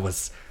 yeah. That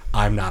was,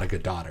 I'm not a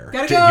good daughter.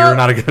 Gotta go. You're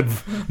not a good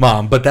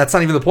mom. But that's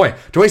not even the point.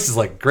 Joyce is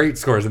like great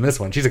scores in this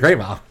one. She's a great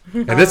mom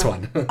in this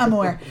one. I'm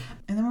aware.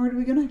 And then where do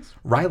we go next?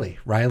 Riley.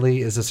 Riley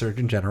is a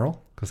Surgeon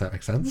General. Does that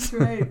make sense?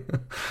 That's right.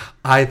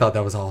 I thought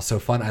that was all so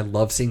fun. I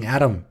love seeing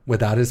Adam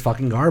without his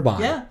fucking garb on.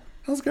 Yeah.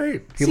 That was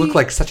great. He looked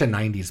like such a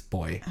 90s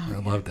boy. I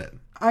loved it.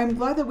 I'm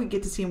glad that we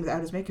get to see him without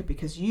his makeup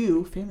because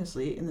you,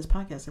 famously, in this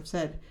podcast have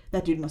said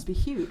that dude must be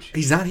huge.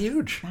 He's not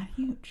huge. Not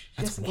huge.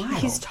 That's Just wild.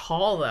 He's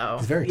tall, though.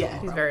 He's very tall.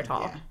 Yeah, he's very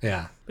tall.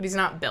 Yeah. But he's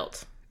not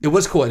built. It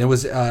was cool. And it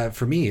was,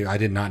 for me, I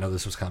did not know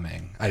this was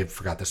coming. I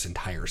forgot this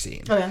entire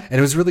scene. Oh, yeah. And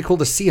it was really cool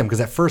to see him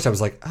because at first I was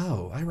like,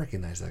 oh, I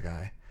recognize that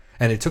guy.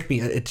 And it took me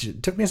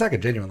a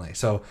second, genuinely.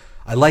 So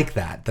I like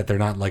that they're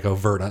not like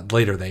overt.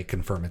 Later they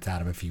confirm it's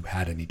Adam if you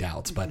had any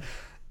doubts. But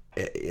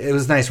it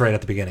was nice right at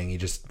the beginning. You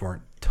just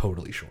weren't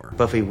totally sure.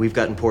 Buffy, we've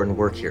got important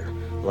work here.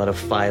 A lot of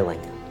filing,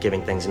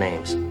 giving things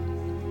names.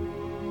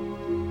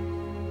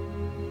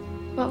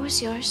 What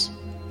was yours?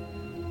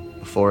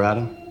 Before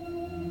Adam?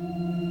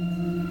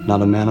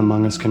 Not a man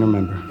among us can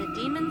remember. The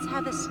demons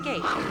have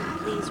escaped.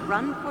 Please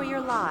run for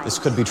your lives. This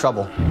could be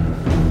trouble.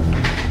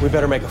 We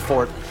better make a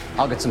fort.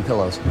 I'll get some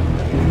pillows.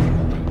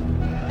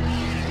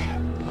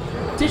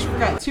 Tish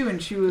forgot too,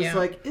 and she was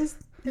like, "Is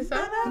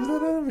that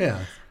Adam?" Yeah.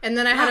 And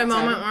then I had a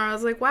moment where I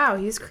was like, wow,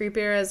 he's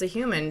creepier as a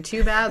human.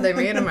 Too bad they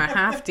made him a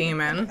half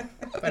demon.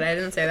 But I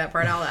didn't say that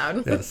part out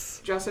loud.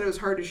 Yes. Josh said it was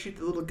hard to shoot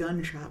the little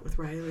gunshot with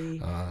Riley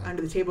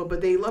under the table,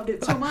 but they loved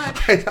it so much.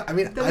 I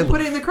mean, that we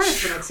put it in the credits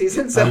for next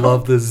season. So. I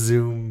love the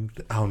zoom.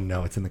 Oh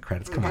no, it's in the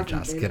credits. Come on,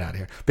 Josh, get out of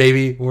here,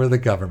 baby. We're the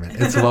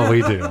government. It's what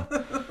we do.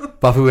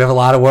 Buffy, we have a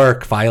lot of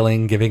work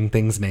filing, giving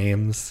things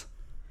names.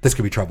 This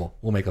could be trouble.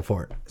 We'll make a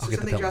fort. I'll get the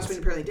something pillows. Joss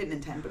Whedon apparently didn't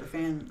intend, but a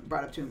fan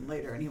brought up to him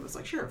later, and he was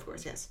like, "Sure, of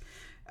course, yes."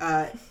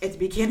 At the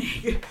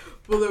beginning,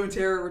 Willow and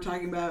Tara were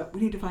talking about,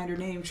 we need to find her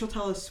name. She'll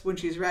tell us when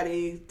she's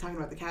ready. Talking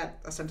about the cat,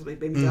 ostensibly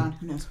Baby John.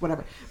 Who knows?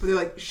 Whatever. But they're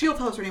like, she'll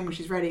tell us her name when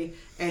she's ready.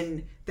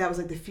 And that was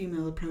like the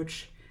female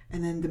approach.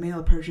 And then the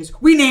male approach is,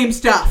 we name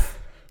stuff.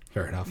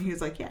 Fair enough. And he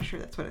was like, yeah, sure,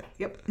 that's what it.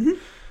 Yep. Mm-hmm.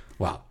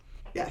 Wow.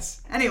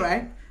 Yes.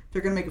 Anyway,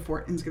 they're going to make a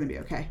fort, and it's going to be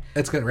okay.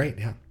 It's good, right?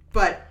 Yeah.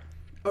 But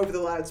over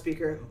the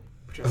loudspeaker,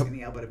 which I was going to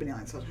yell, but I've been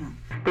yelling so long.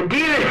 The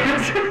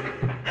demons!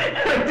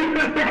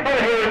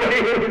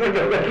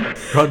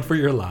 Run for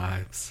your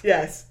lives.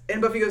 Yes.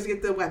 And Buffy goes to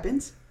get the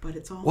weapons, but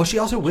it's all... Well, she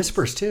also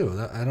whispers,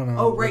 too. I don't know.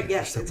 Oh, right,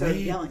 yes. Like, Instead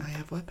of yelling. I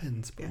have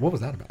weapons. Yeah. What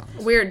was that about?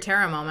 Weird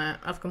Tara moment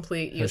of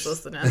complete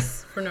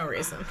uselessness for no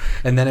reason.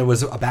 And then it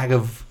was a bag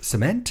of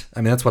cement?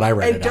 I mean, that's what I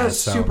read it does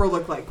super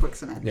look like quick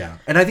cement. Yeah.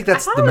 And I think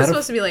that's I thought it was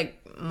supposed to be like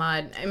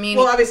mud. I mean...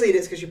 Well, obviously it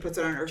is because she puts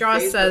it on her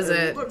Joss face. says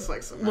it looks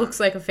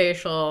like a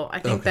facial. I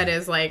think that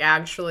is like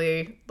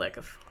actually like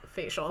a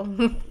facial.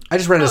 I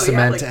just read it as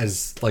cement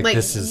as like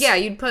this is... Yeah,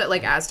 you'd put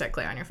like Aztec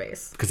clay on your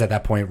face. Because at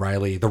that point,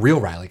 the real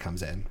Riley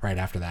comes in right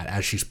after that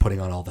as she's putting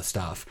on all the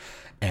stuff.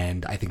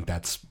 And I think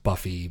that's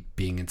Buffy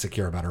being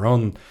insecure about her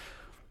own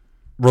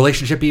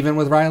relationship even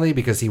with Riley,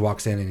 because he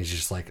walks in and he's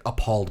just like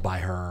appalled by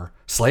her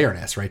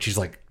slayerness, right? She's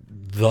like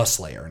the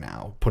Slayer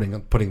now,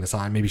 putting this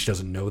on. Maybe she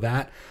doesn't know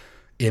that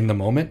in the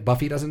moment.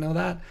 Buffy doesn't know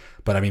that.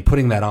 But I mean,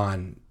 putting that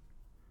on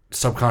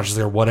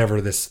subconsciously or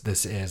whatever this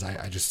is,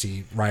 I just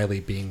see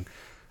Riley being...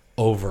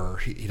 over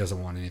he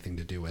doesn't want anything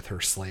to do with her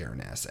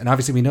slayerness, and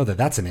obviously we know that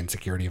that's an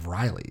insecurity of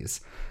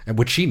Riley's, and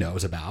which she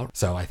knows about,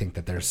 so I think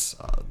that there's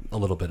a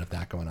little bit of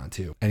that going on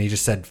too. And he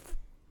just said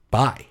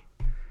bye,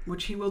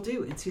 which he will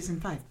do in season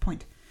 5.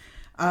 Point.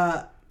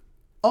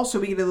 Also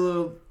we get a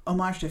little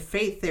homage to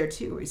Faith there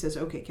too, where he says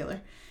okay killer.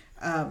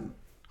 Oh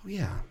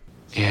yeah,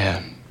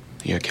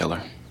 you're a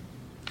killer.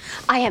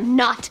 I am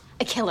not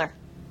a killer.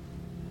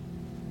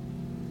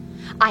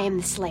 I am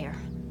the Slayer.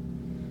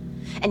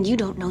 And you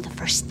don't know the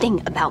first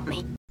thing about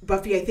me.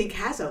 Buffy, I think,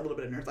 has a little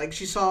bit of nerve. Like,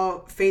 she saw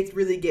Faith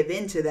really give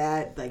in to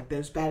that, like,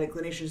 those bad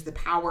inclinations, the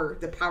power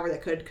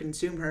that could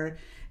consume her.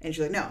 And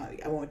she's like, no,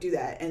 I won't do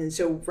that. And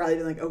so Riley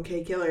being like,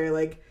 okay, killer,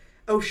 like,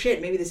 oh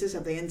shit, maybe this is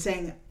something. And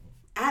saying,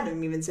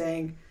 Adam even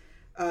saying,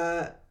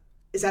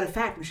 is that a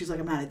fact? And she's like,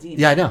 I'm not a demon.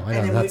 Yeah, I know.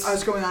 And then I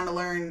was going on to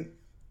learn,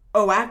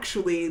 oh,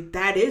 actually,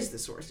 that is the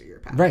source of your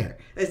power. Right.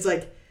 It's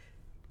like,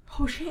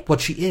 oh shit. Well,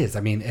 she is.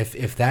 I mean,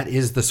 if that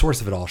is the source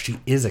of it all, she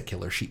is a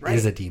killer. She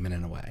is a demon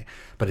in a way.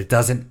 But it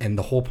doesn't. And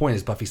the whole point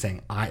is Buffy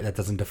saying, that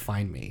doesn't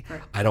define me.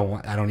 Right. I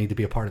don't need to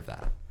be a part of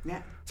that.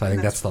 Yeah. So I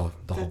think that's the whole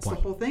point. That's the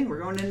whole thing. We're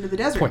going into the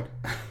desert.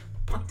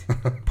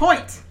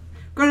 Point.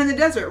 Going in the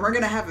desert. We're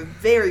going to have a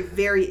very,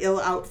 very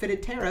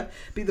ill-outfitted Tara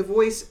be the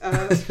voice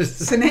of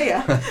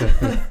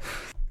Sanea.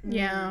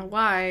 Yeah,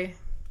 why?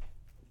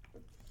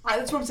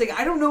 That's what I'm saying.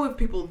 I don't know if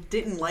people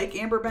didn't like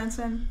Amber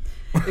Benson,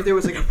 if there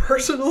was like a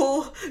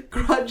personal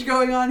grudge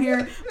going on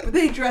here, but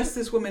they dressed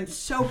this woman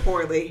so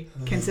poorly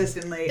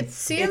consistently.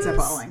 It's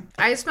appalling.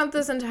 I spent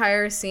this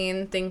entire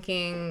scene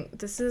thinking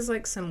this is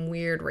like some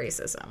weird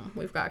racism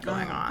we've got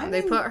going on.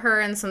 They put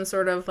her in some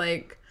sort of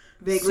like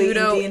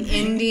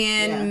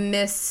pseudo-Indian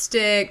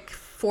mystic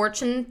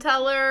fortune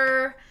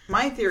teller.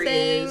 My theory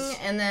is,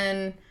 and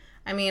then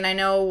I mean, I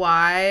know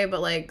why,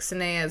 but like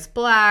Sanea is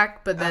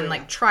black, but then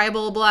like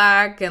tribal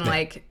black and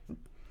like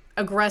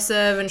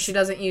aggressive, and she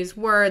doesn't use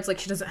words, like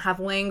she doesn't have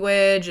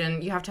language,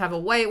 and you have to have a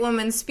white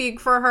woman speak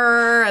for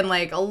her, and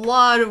like a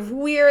lot of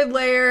weird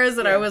layers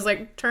that I was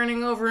like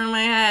turning over in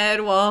my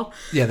head while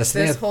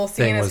this whole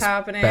scene is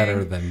happening.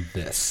 Better than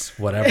this.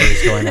 Whatever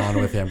is going on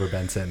with Amber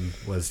Benson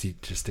was you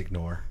just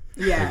ignore.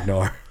 Yeah.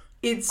 Ignore.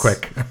 It's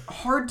quick.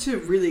 Hard to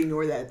really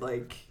ignore that,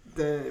 like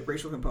the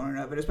racial component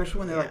of it, especially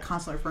when they're like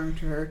constantly referring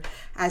to her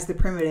as the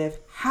primitive.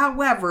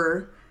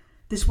 However,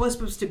 this was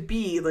supposed to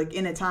be like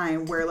in a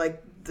time where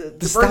like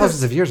this is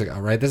thousands of years ago,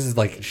 right? This is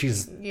like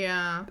she's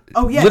the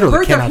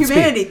birth of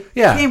humanity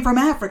came from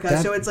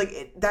Africa, so it's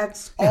like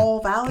that's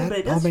all valid, but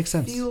it does make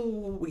sense. Feel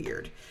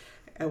weird.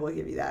 I will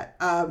give you that.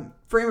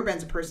 For Amber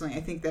Benson personally,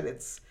 I think that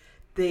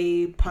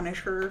they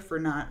punish her for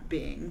not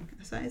being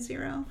a size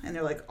 0, and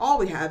they're like, all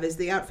we have is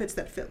the outfits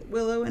that fit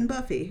Willow and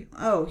Buffy.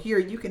 Oh, here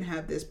you can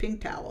have this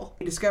pink towel.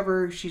 We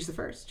discover she's the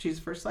first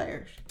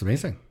Slayer. It's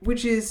amazing,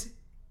 which is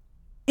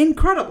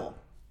incredible.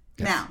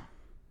 Yes. Now,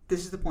 this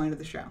is the point of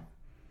the show.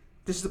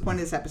 This is the point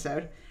of this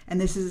episode, and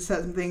this is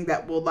something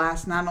that will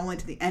last not only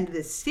to the end of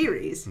this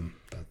series,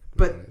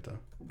 but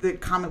the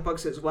comic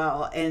books as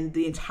well, and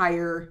the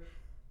entire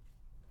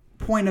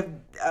point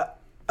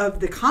of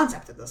the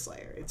concept of the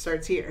Slayer. It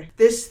starts here.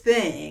 This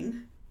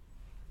thing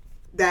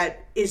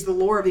that is the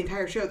lore of the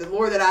entire show, the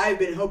lore that I've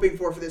been hoping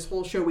for this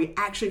whole show, we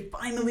actually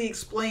finally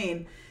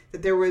explain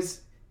that there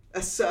was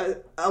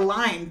a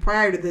line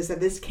prior to this, that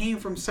this came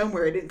from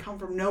somewhere. It didn't come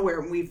from nowhere,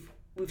 and we've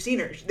seen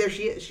her. There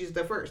she is. She's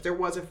the first. There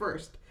was a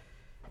first.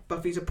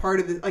 Buffy's a part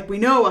of the, like, we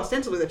know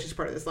ostensibly that she's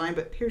part of this line,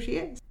 but here she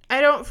is.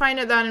 I don't find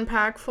it that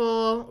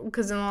impactful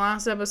because in the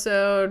last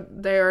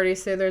episode they already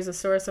say there's a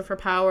source of her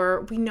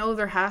power. We know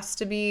there has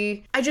to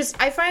be. I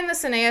find the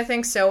Sanea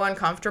thing so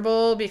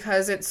uncomfortable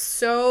because it's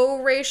so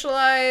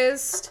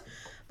racialized.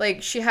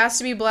 Like, she has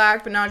to be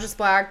black, but not just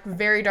black,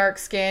 very dark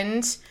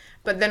skinned.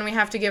 But then we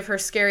have to give her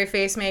scary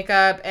face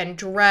makeup and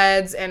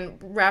dreads and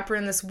wrap her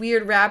in this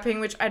weird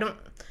wrapping, which I don't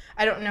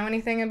know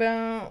anything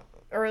about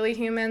early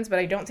humans, but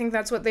I don't think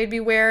that's what they'd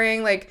be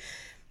wearing. Like,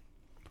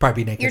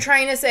 probably naked. You're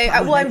trying to say,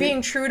 I'm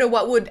being true to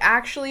what would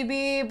actually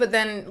be, but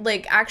then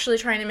like actually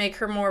trying to make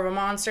her more of a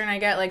monster. And I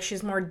get like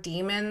she's more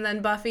demon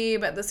than Buffy,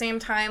 but at the same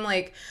time,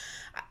 like,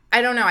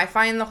 I don't know. I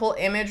find the whole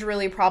image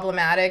really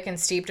problematic and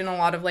steeped in a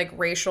lot of like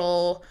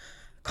racial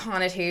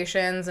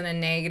connotations in a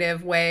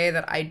negative way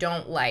that I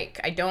don't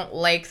like. I don't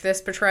like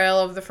this portrayal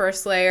of the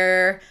first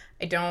Slayer.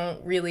 I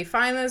don't really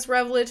find this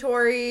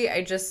revelatory.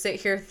 I just sit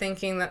here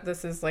thinking that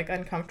this is like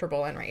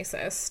uncomfortable and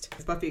racist.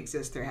 If Buffy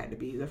exists, there had to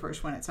be the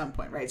first one at some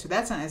point, right? So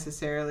that's not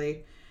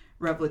necessarily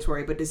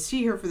revelatory, but to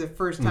see her for the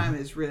first time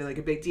is really like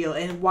a big deal.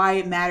 And why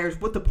it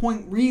matters, what the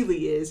point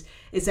really is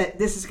that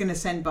this is going to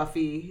send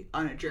Buffy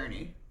on a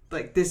journey.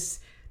 Like this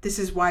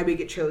is why we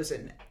get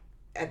chosen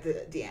at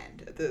the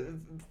end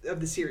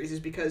of the series,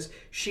 is because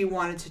she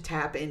wanted to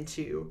tap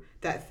into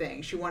that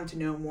thing. She wanted to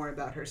know more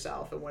about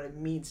herself and what it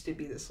means to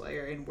be the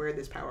Slayer and where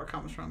this power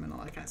comes from and all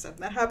that kind of stuff.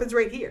 And that happens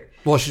right here.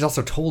 Well, she's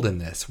also told in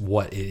this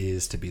what it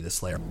is to be the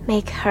Slayer.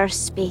 Make her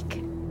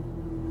speak.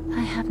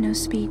 I have no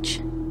speech,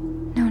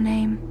 no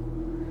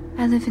name.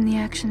 I live in the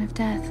action of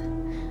death,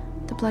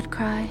 the blood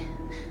cry,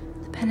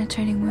 the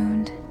penetrating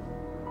wound.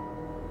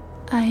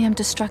 I am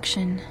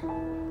destruction,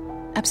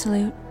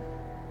 absolute,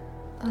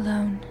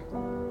 alone.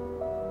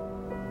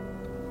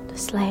 The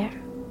Slayer.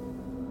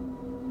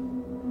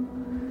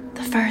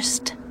 The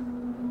first.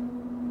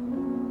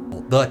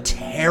 The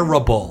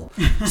terrible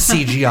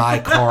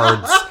CGI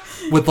cards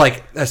with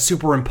like a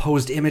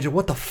superimposed image.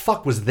 What the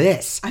fuck was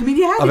this? I mean,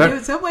 you had to do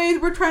it some way.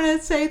 We're trying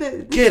to say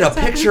that. Get a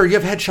picture. You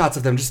have headshots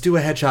of them. Just do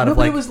a headshot of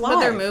like. It was live. But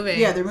they're moving.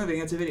 Yeah, they're moving.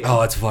 It's a video.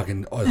 Oh, it's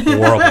fucking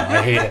horrible.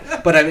 I hate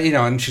it. But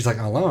and she's like,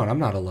 alone. I'm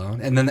not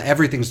alone. And then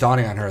everything's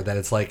dawning on her that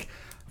it's like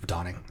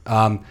dawning.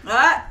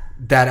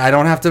 that we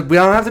don't have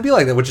to be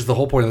like that, which is the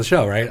whole point of the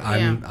show, right?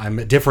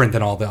 I'm different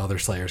than all the other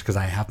Slayers because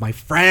I have my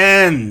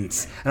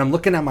friends and I'm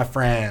looking at my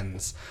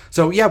friends.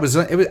 So yeah, it was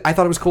I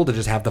thought it was cool to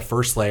just have the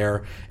first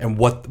Slayer and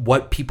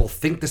what people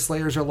think the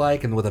Slayers are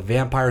like and what the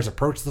vampires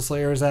approach the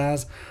Slayers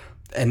as,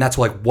 and that's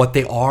like what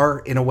they are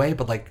in a way,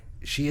 but like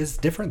she is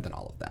different than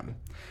all of them.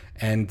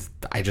 And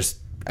I just,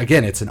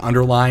 again, it's an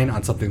underline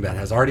on something that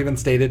has already been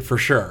stated for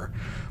sure,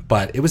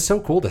 but it was so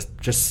cool to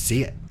just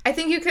see it. I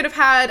think you could have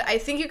had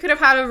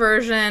a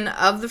version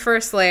of the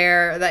first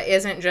Slayer that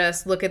isn't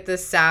just look at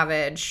this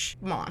savage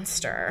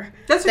monster.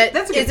 That's a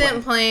good isn't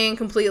point. Playing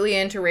completely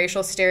into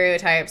racial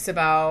stereotypes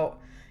about,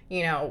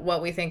 you know,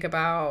 what we think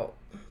about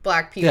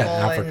Black people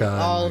and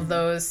all of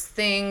those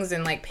things,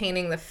 and like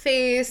painting the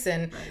face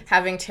and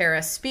having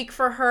Tara speak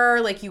for her.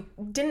 Like, you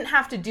didn't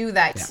have to do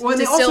that to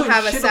still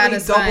have a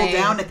satisfying. Double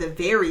down at the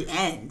very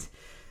end.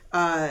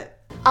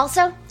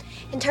 Also,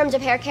 in terms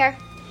of hair care,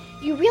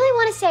 you really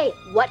want to say,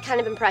 what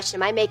kind of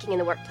impression am I making in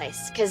the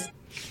workplace? Because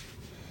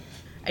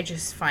I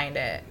just find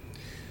it,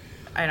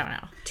 I don't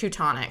know,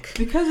 Teutonic.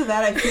 Because of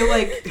that, I feel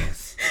like...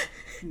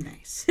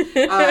 Nice.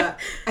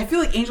 I feel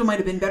like Angel might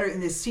have been better in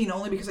this scene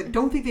only because I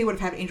don't think they would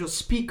have had Angel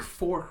speak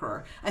for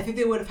her. I think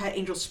they would have had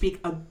Angel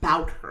speak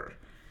about her.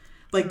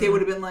 Like, they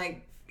would have been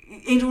like...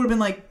 Angel would have been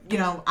like, you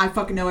know, I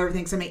fucking know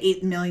everything because I'm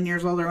 8 million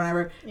years old or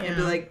whatever. Yeah. And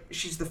be like,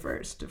 she's the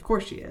first. Of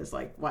course she is.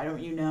 Like, why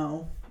don't you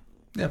know...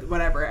 Yep.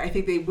 Whatever. I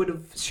think they would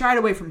have shied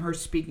away from her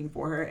speaking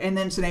for her, and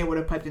then Sine would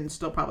have piped in,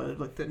 still probably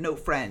like the no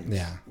friends.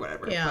 Yeah.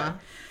 Whatever. Yeah.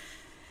 But,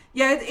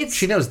 yeah. It's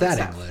she knows that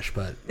English,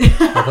 but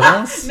nothing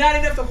else. Not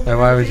enough to hold. Like,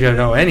 why would you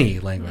know any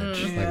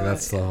language? Like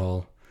that's the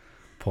whole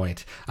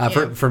point.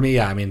 For me,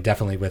 yeah. I mean,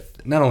 definitely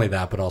with not only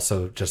that, but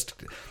also just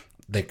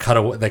they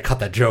cut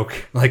that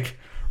joke like.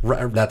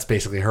 That's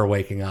basically her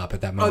waking up at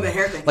that moment. Oh, the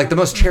hair thing. Like the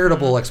most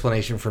charitable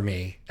explanation for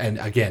me. And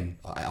again,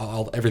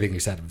 everything you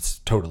said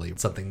was totally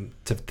something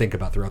to think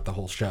about throughout the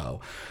whole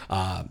show.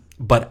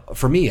 But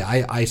for me,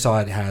 I saw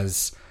it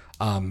as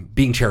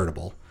being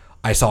charitable.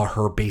 I saw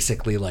her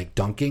basically like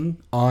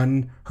dunking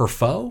on her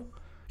foe.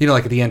 You know,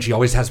 like at the end, she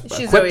always has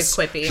She's quips. Always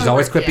quippy. She's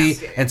always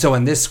quippy. Yeah. And so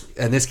in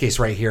this case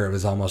right here, it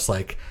was almost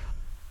like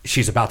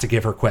she's about to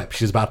give her quip.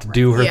 She's about to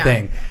do her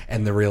thing.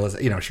 And the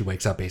realization, you know, she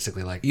wakes up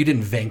basically like, you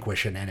didn't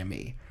vanquish an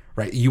enemy,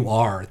 right? You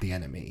are the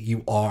enemy.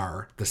 You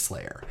are the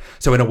Slayer.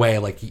 So in a way,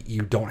 like,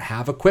 you don't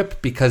have a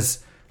quip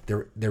because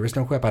there is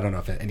no quip. I don't know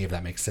if any of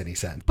that makes any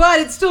sense.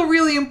 But it's still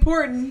really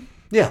important.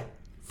 Yeah.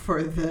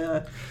 For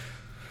the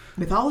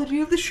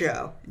mythology of the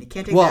show. You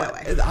can't take that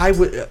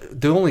away.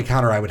 The only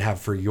counter I would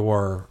have for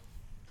your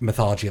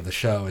mythology of the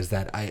show is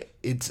that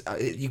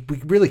we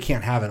really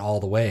can't have it all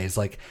the ways.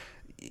 Like,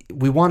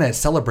 we want to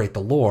celebrate the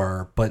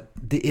lore, but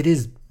it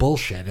is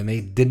bullshit, and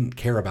they didn't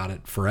care about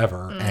it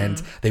forever, and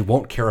they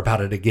won't care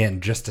about it again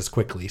just as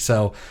quickly.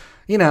 So,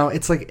 you know,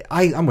 it's like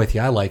I'm with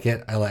you. I like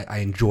it. I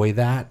enjoy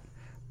that,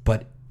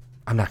 but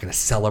I'm not going to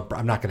celebrate.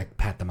 I'm not going to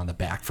pat them on the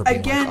back for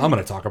being like, I'm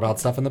going to talk about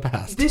stuff in the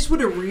past. This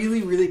would have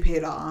really, really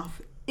paid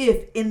off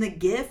if in The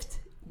Gift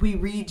we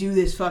redo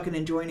this fucking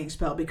enjoining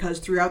spell, because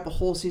throughout the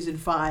whole season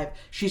 5,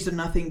 she's done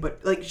nothing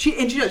but like she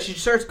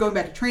starts going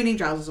back to training.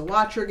 Giles is a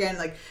watcher again.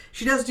 Like,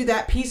 she does do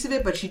that piece of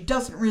it, but she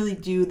doesn't really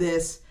do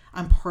this.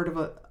 I'm part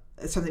of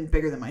something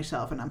bigger than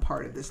myself, and I'm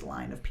part of this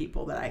line of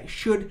people that I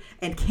should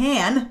and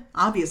can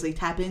obviously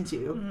tap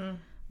into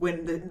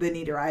when the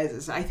need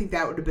arises. I think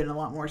that would have been a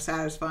lot more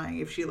satisfying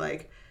if she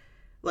like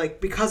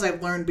because I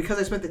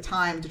spent the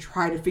time to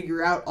try to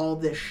figure out all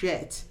this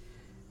shit,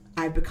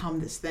 I've become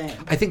this thing.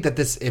 I think that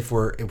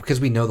because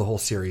we know the whole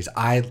series,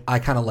 I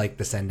kind of like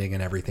this ending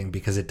and everything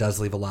because it does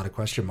leave a lot of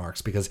question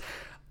marks. Because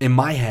in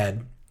my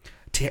head,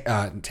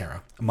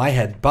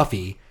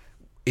 Buffy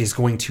is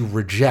going to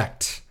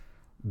reject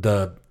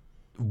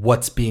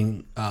what's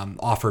being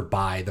offered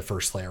by the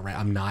first Slayer, right?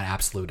 I'm not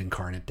absolute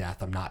incarnate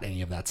death. I'm not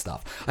any of that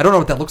stuff. I don't know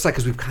what that looks like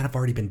because we've kind of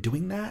already been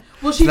doing that.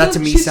 Well, so that to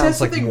me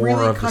sounds like more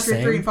really of the same.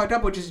 Contradictory and fucked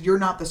up, which is you're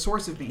not the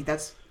source of me.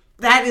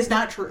 That is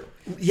not true.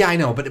 Yeah, I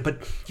know,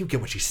 but you get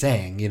what she's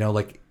saying. You know,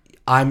 like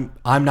I'm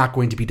not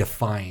going to be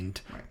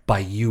defined by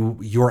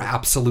your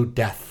absolute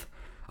death.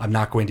 I'm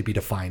not going to be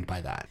defined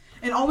by that.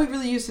 And all we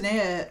really use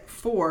Sanea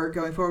for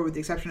going forward, with the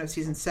exception of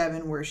season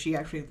 7, where she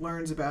actually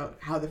learns about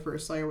how the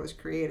first Slayer was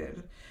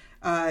created,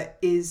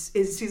 is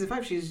season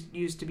 5. She's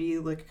used to be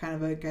like kind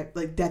of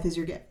like death is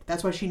your gift.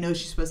 That's why she knows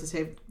she's supposed to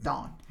save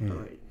Dawn.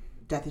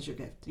 Death is your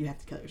gift. You have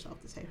to kill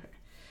yourself to save her.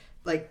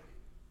 Like,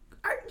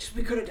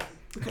 we could have done.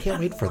 I can't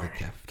wait for the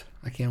gift.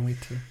 I can't wait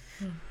to.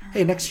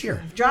 Hey, next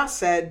year. Joss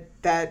said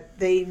that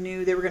they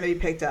knew they were going to be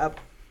picked up.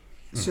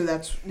 So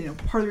that's,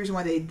 part of the reason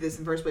why they did this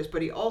in the first place.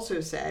 But he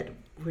also said,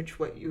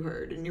 what you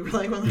heard, and you were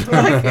like, well,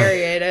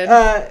 infuriated,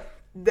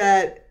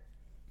 that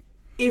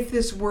if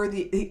this were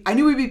I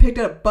knew we'd be picked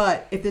up,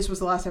 but if this was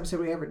the last episode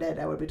we ever did,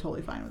 I would be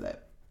totally fine with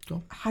it.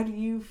 Cool. How do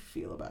you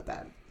feel about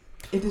that?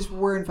 If this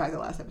were, in fact, the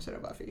last episode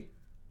of Buffy?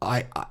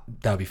 That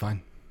would be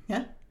fine.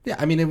 Yeah? Yeah,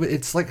 I mean,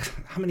 it's like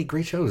how many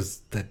great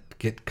shows that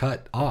get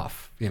cut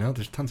off.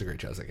 There's tons of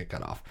great shows that get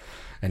cut off.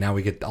 And now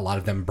we get a lot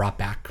of them brought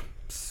back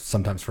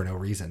sometimes for no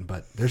reason.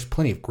 But there's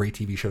plenty of great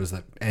TV shows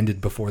that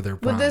ended before their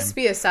prime. Would this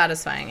be a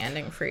satisfying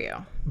ending for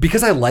you?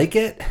 Because I like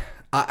it.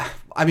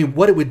 I mean,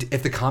 what it would,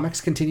 if the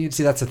comics continued,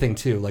 see, that's the thing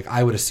too. Like,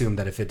 I would assume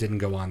that if it didn't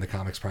go on, the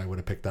comics probably would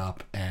have picked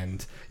up,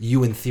 and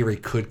you, in theory,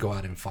 could go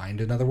out and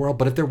find another world.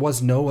 But if there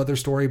was no other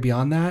story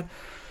beyond that,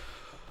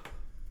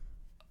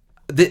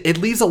 it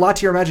leaves a lot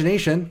to your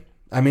imagination.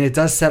 I mean, it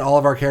does set all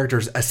of our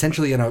characters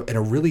essentially in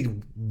a really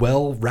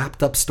well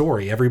wrapped up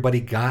story.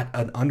 Everybody got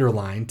an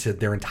underline to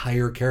their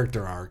entire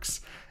character arcs,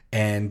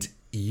 and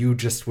you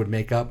just would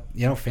make up,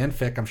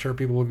 fanfic. I'm sure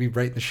people would be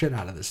writing the shit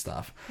out of this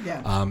stuff.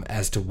 Yeah.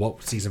 As to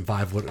what season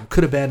 5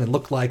 could have been and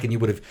looked like, and you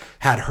would have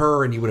had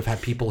her, and you would have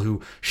had people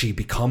who she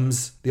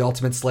becomes the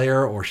ultimate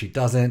slayer or she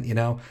doesn't,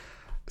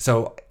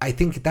 So I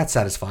think that's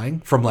satisfying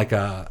from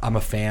I'm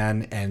a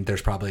fan, and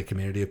there's probably a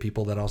community of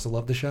people that also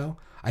love the show.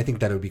 I think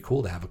that it would be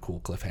cool to have a cool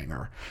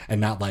cliffhanger and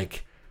not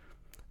like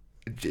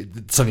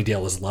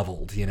Sunnydale is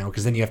leveled,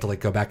 because then you have to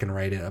go back and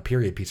write a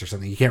period piece or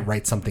something. You can't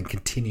write something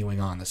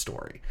continuing on the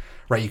story,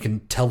 right? You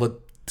can tell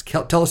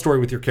a story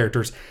with your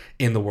characters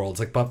in the worlds,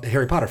 like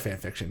Harry Potter fan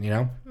fiction,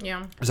 Yeah.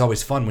 It was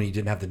always fun when you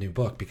didn't have the new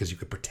book because you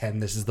could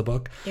pretend this is the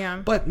book.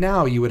 Yeah. But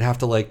now you would have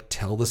to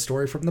tell the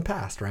story from the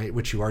past, right?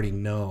 Which you already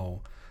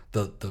know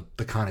the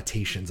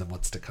connotations of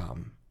what's to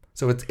come.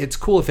 So it's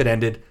cool if it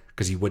ended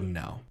because you wouldn't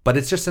know. But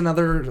it's just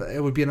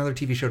it would be another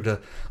TV show to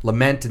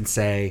lament and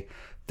say,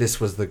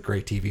 this was the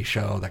great TV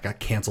show that got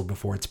canceled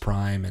before its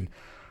prime, and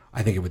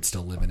I think it would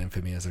still live in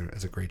infamy as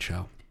a great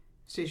show.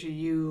 Stacia,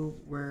 you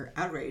were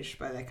outraged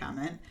by that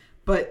comment,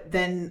 but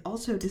then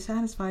also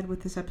dissatisfied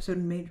with this episode,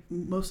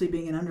 mostly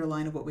being an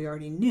underline of what we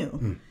already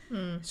knew.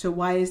 So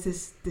why is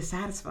this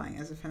dissatisfying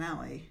as a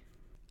finale?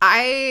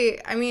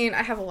 I mean,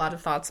 I have a lot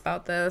of thoughts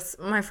about this.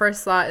 My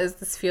first thought is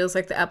this feels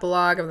like the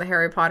epilogue of the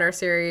Harry Potter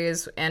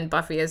series, and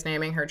Buffy is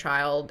naming her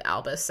child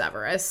Albus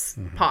Severus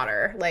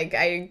Potter.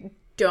 I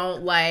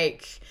don't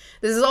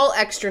this is all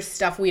extra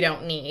stuff we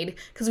don't need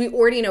because we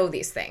already know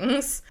these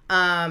things.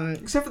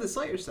 Except for the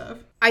Slayer stuff.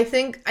 I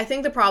think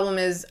the problem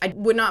is I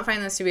would not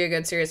find this to be a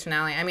good series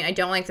finale. I mean, I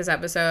don't like this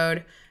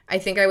episode. I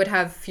think I would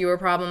have fewer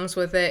problems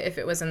with it if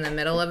it was in the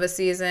middle of a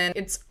season.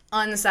 It's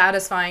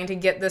unsatisfying to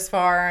get this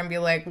far and be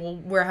like, well,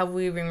 where have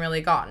we even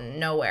really gotten?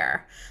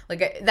 Nowhere.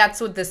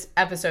 That's what this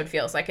episode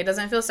feels like. It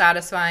doesn't feel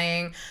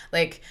satisfying.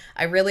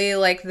 I really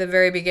like the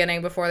very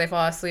beginning before they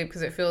fall asleep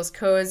because it feels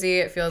cozy.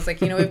 It feels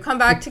like, we've come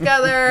back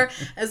together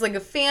as a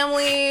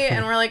family,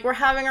 and we're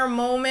having our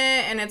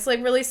moment, and it's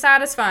really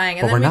satisfying.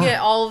 And then we get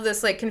all of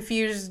this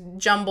confused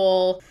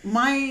jumble.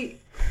 My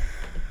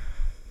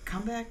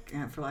comeback,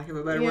 for lack of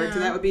a better word, to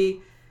that would be,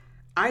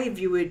 I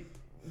view it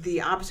the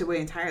opposite way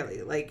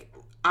entirely.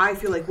 I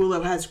feel like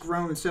Willow has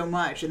grown so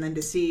much, and then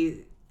to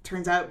see,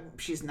 turns out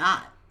she's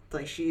not.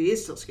 She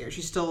is still scared.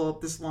 She's still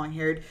this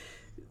long-haired,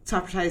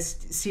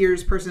 soft-sized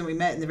Sears person we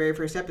met in the very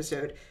first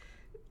episode.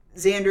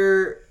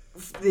 Xander,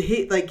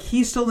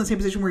 he's still in the same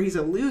position where he's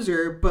a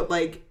loser, but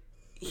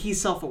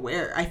he's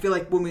self-aware. I feel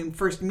like when we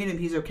first meet him,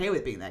 he's okay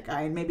with being that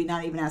guy, and maybe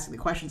not even asking the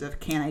questions of,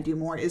 can I do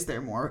more? Is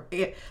there more?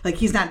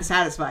 He's not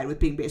dissatisfied with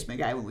being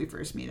basement guy when we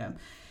first meet him.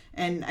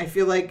 And I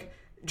feel like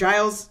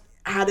Giles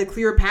had a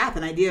clear path,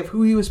 an idea of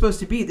who he was supposed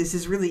to be. This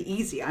is really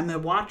easy. I'm the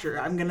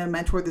watcher. I'm going to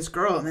mentor this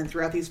girl. And then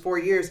throughout these 4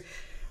 years,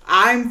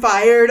 I'm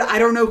fired. I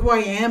don't know who I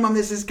am. I'm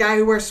this guy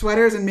who wears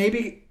sweaters and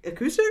maybe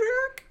acoustic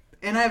rock.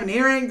 And I have an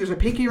earring. There's a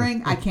pinky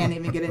ring. I can't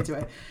even get into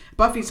it.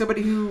 Buffy,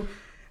 somebody who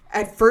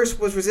at first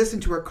was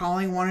resistant to her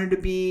calling, wanted to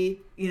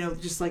be,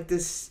 just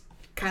this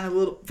kind of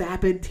little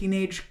vapid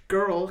teenage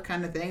girl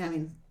kind of thing. I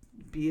mean,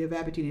 be a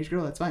vapid teenage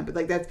girl, that's fine.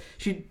 But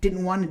she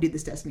didn't want to do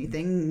this destiny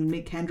thing,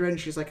 meet Kendra, and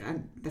she's like,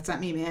 that's not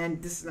me,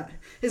 man. This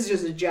is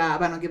just a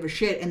job. I don't give a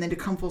shit. And then to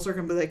come full circle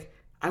and be like,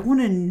 I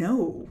want to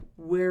know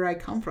where I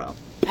come from.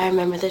 I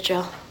remember the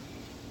drill.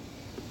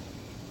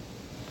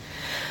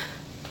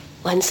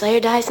 One Slayer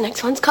dies,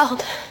 next one's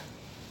called.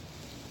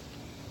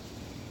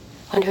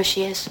 Wonder who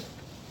she is.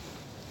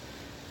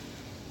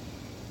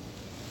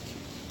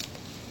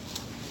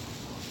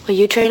 Will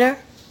you train her?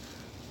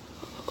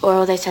 Or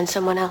will they send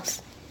someone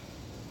else?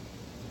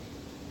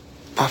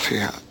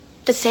 Buffy,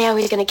 To say how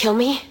he's gonna kill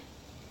me?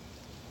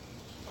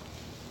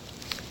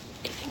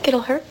 Do you think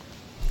it'll hurt?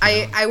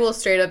 I will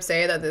straight up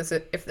say that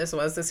if this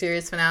was the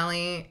series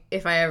finale,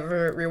 if I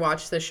ever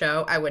rewatched the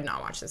show, I would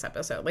not watch this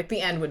episode.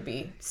 The end would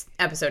be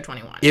episode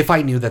 21. If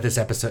I knew that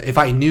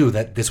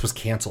this was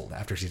canceled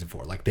after season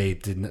 4, they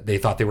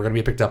thought they were going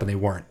to be picked up and they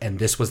weren't, and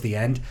this was the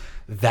end,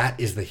 that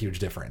is the huge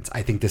difference.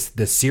 I think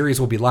this series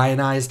will be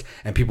lionized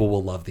and people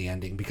will love the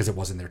ending because it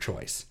wasn't their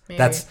choice.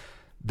 Maybe.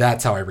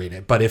 That's how I read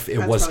it. But if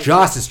it was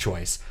Joss's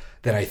choice,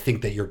 then I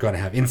think that you're going to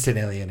have instant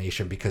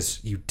alienation because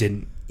you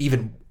didn't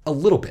even a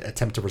little bit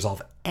attempt to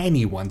resolve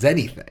anyone's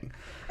anything.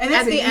 And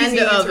at the end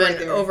of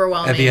an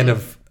overwhelming at the end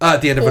of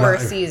a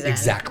season.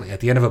 Exactly. At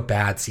the end of a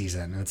bad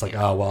season. And it's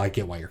oh, well, I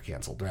get why you're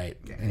canceled, right?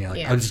 And you're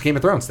oh, it's Game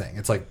of Thrones thing.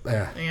 It's you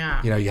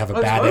have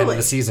a bad end of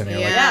the season. And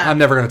you're I'm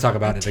never going to talk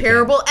about it again.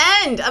 Terrible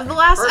end of the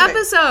last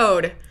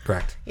episode.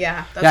 Correct.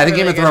 Yeah. That's I think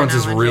Game of Thrones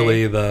is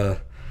really the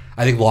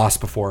I think Lost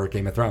before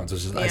Game of Thrones.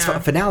 A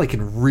finale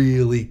can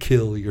really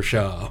kill your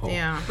show.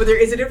 Yeah. But there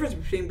is a difference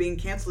between being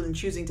canceled and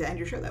choosing to end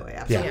your show that way.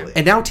 Absolutely. Yeah.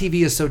 And now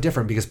TV is so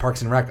different because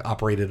Parks and Rec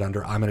operated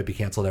under I'm going to be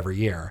canceled every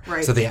year.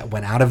 Right. So they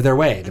went out of their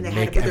way to And they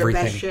make had to put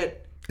everything. their best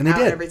shit And they out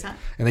did every time.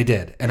 And they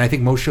did. And I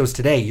think most shows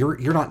today,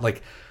 you're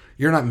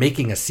not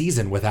making a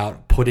season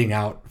without putting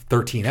out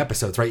 13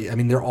 episodes, right? I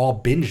mean, they're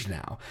all binged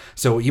now.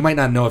 So you might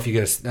not know if you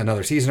get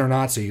another season or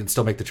not, so you can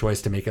still make the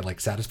choice to make it like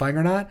satisfying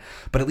or not.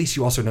 But at least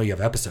you also know you have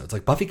episodes.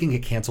 Like Buffy can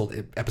get canceled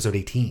at episode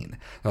 18.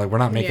 They're like, we're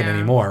not making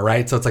any more,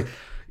 right? So it's like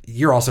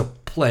you're also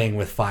playing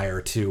with fire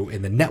too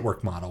in the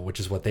network model, which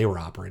is what they were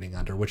operating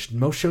under, which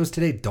most shows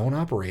today don't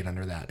operate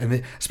under that.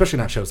 And especially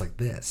not shows like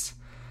this.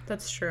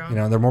 That's true. You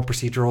know, they're more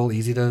procedural,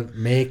 easy to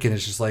make, and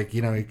it's just like,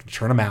 you know, you can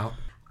churn them out.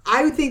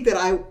 I would think that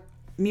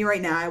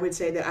right now, I would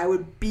say that I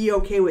would be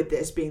okay with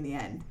this being the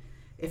end,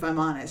 if I'm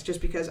honest,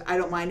 just because I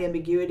don't mind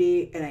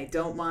ambiguity and I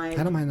don't mind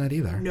that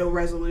either. No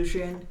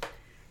resolution.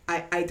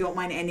 I don't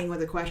mind ending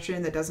with a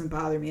question. That doesn't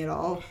bother me at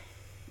all.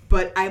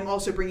 But I'm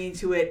also bringing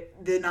to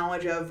it the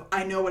knowledge of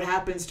I know what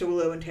happens to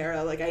Willow and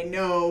Tara. Like I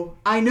know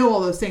all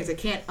those things. I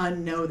can't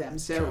unknow them.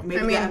 So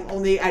maybe I'm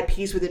only at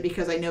peace with it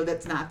because I know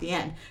that's not the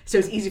end. So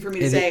it's easy for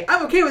me to say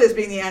I'm okay with this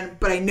being the end,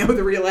 but I know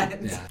the real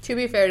end. Yeah. To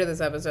be fair to this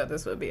episode,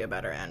 this would be a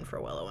better end for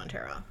Willow and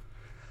Tara.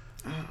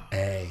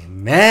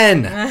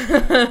 Amen.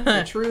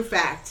 A true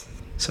fact.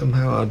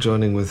 Somehow our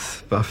joining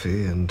with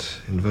Buffy and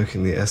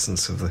invoking the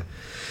essence of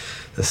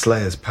the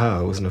Slayer's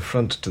power was an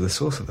affront to the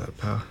source of that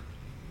power.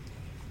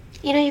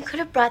 You know, you could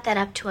have brought that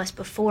up to us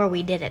before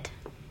we did it.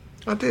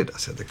 I did. I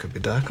said there could be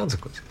dire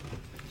consequences.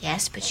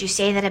 Yes, but you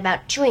say that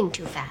about chewing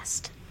too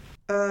fast.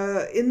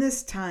 In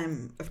this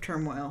time of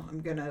turmoil, I'm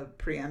going to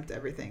preempt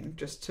everything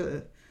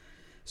so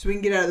we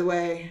can get out of the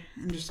way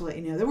and just to let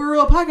you know that we're a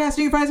real podcast.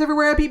 You can find us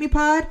everywhere at Beat Me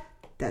Pod.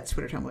 That's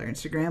Twitter, Tumblr,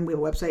 Instagram. We have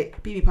a website,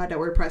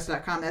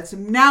 beatmepod.wordpress.com. That's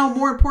now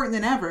more important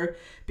than ever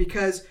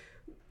because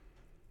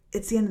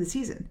it's the end of the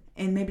season.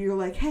 And maybe you're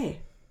like, hey,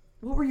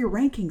 what were your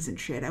rankings and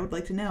shit? I would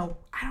like to know.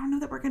 I don't know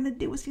that we're going to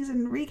do a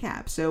season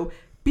recap. So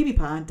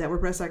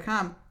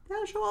beatmepod.wordpress.com.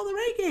 That'll show all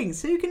the rankings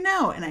so you can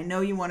know. And I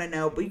know you want to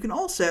know, but you can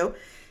also,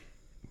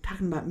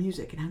 talking about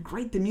music and how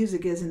great the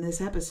music is in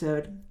this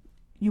episode,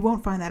 you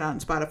won't find that on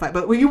Spotify.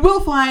 But what you will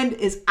find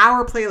is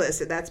our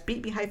playlist. That's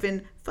Beat Me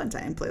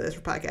Funtime playlist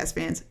for podcast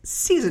fans,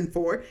 season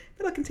 4.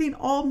 That'll contain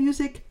all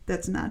music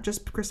that's not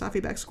just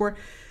Christophe Beck's score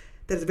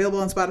that is available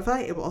on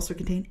Spotify. It will also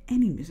contain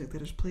any music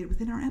that is played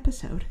within our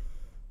episode.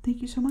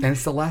 Thank you so much. And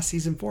it's the last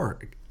season 4.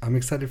 I'm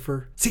excited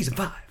for season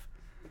 5.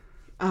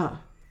 I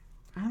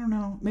don't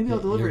know. Maybe I'll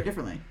deliver it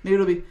differently. Maybe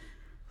it'll be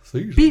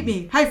season. Beat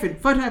Me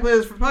Funtime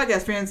playlist for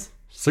podcast fans.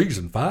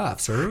 Season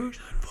 5, sir.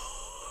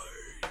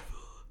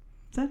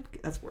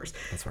 That's worse.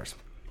 That's worse.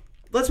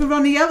 Let's move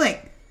on to yelling,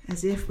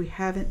 as if we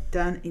haven't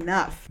done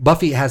enough.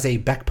 Buffy has a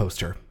Beck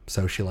poster,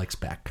 so she likes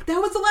Beck. That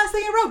was the last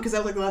thing I wrote, because that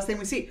was like the last thing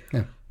we see.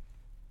 Yeah.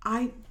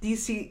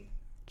 She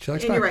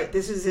likes Beck. You're right,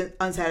 this is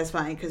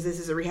unsatisfying, because this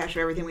is a rehash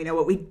of everything we know.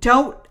 What we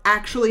don't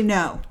actually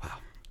know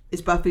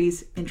is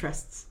Buffy's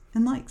interests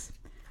and likes.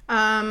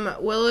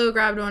 Willow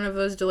grabbed one of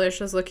those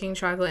delicious-looking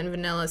chocolate and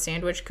vanilla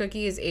sandwich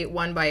cookies, ate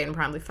one bite, and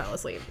promptly fell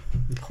asleep,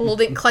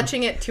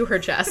 clutching it to her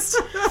chest.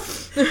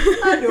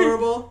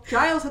 Adorable.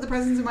 Giles had the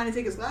presence of mind to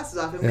take his glasses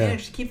off and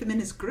managed to keep them in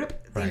his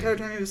grip the entire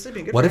time he was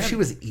sleeping. Good what for if him. she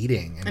was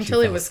eating? And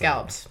Until he was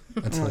scalped.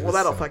 Well,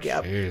 that'll fuck you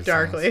up.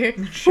 Darkly.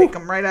 Shake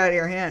them right out of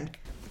your hand.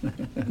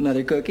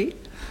 Another cookie?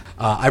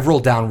 I've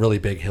rolled down really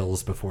big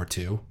hills before,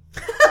 too.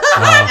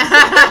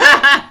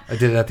 I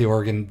did it at the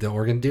Oregon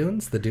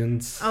Dunes. The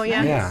dunes. Oh,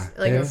 yeah. Yeah.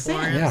 Like in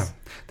Florence.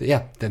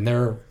 Yeah. Then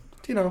they're,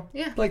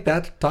 like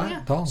that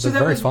tall. So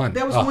they're very fun.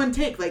 That was one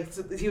take. Like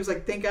he was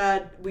like, "Thank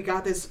God we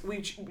got this."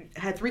 We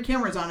had 3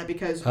 cameras on it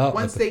because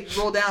once they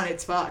roll down,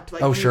 it's fucked.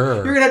 Like,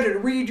 sure. You're gonna have to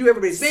redo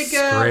everybody's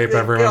makeup, Scrape get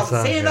all everyone's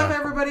the sand stuff, off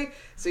everybody.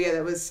 So yeah,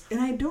 that was.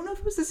 And I don't know if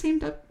it was the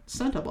same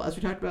stunt double as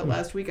we talked about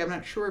last week. I'm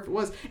not sure if it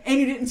was. And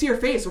you didn't see her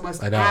face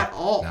almost at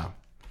all. No.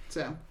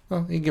 So.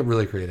 Well, you can get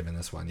really creative in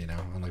this one,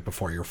 unlike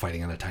before you were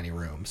fighting in a tiny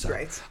room. So,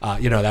 right.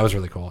 That was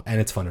really cool.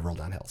 And it's fun to roll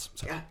down hills.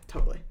 So. Yeah,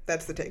 totally.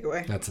 That's the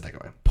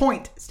takeaway.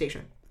 Point,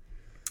 Stacia.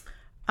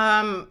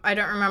 I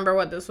don't remember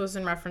what this was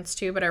in reference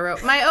to, but I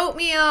wrote, my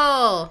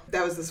oatmeal!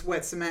 That was this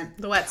wet cement.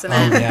 The wet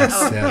cement. Oh,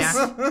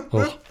 yes.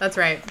 Yeah. That's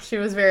right. She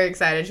was very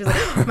excited. She was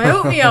like, my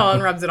oatmeal!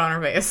 And rubs it on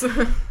her face.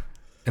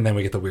 And then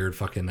we get the weird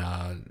fucking,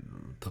 the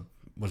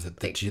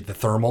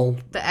thermal?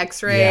 The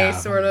x-ray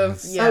sort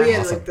of. Yeah. Oh, yeah,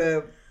 awesome. Like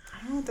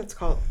I don't know what that's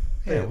called.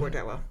 But it worked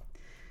out well.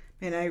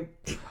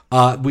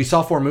 And we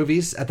saw 4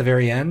 movies at the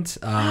very end.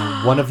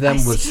 One of them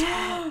was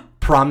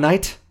Prom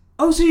Night.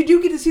 Oh, so you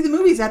do get to see the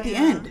movies at the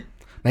end.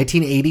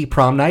 1980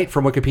 Prom Night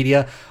from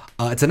Wikipedia.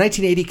 It's a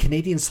 1980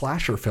 Canadian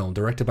slasher film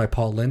directed by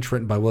Paul Lynch,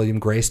 written by William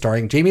Gray,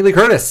 starring Jamie Lee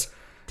Curtis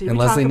and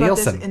Leslie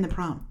Nielsen. This in the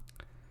prom?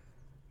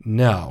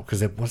 No,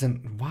 because it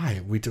wasn't. Why?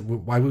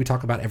 Why would we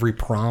talk about every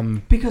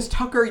prom? Because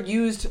Tucker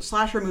used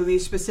slasher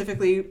movies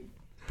specifically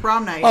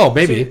prom night. Oh,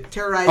 maybe. To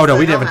terrorize Oh, no,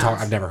 we the haven't hellhounds.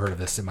 talked. I've never heard of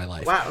this in my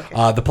life. Wow,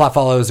 okay. The plot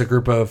follows a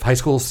group of high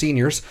school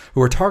seniors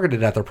who are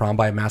targeted at their prom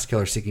by a mass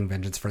killer seeking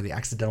vengeance for the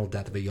accidental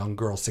death of a young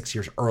girl 6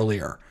 years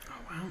earlier.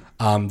 Oh,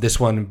 wow. This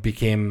one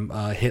became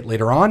a hit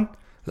later on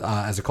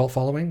as a cult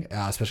following,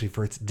 especially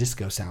for its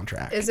disco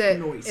soundtrack. Is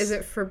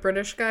it for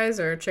British guys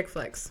or chick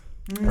flicks?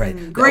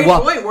 Right. Great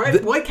Well,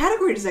 point. What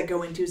category does that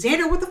go into?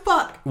 Xander, what the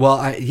fuck?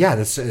 Well,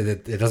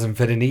 it doesn't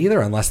fit into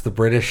either unless the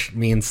British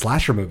means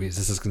slasher movies.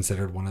 This is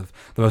considered one of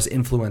the most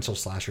influential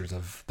slashers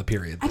of the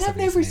period. And I've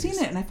never seen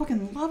it, and I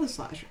fucking love a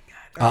slasher.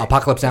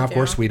 Apocalypse Now, of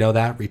course, we know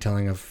that.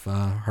 Retelling of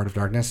Heart of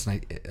Darkness,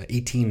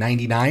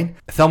 1899.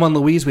 Thelma and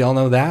Louise, we all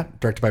know that.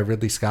 Directed by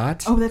Ridley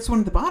Scott. Oh, that's one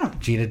at the bottom.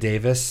 Gina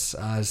Davis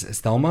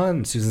as Thelma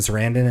and Susan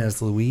Sarandon as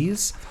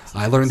Louise.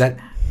 I learned that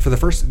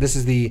this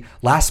is the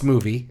last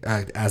movie,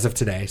 as of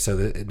today, so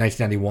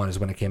 1991 is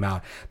when it came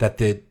out, that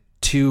the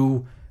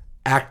two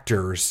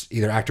actors,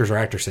 either actors or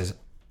actresses,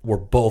 were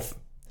both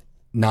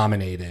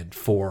nominated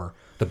for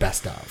the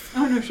best of.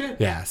 Oh, no shit.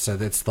 Yeah, so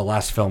that's the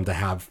last film to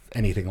have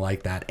anything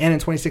like that. And in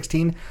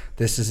 2016,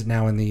 this is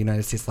now in the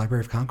United States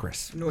Library of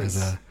Congress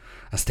as a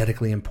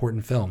aesthetically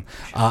important film.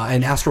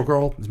 And Astral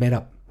Girl is made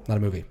up, not a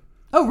movie.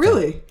 Oh,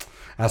 really? So,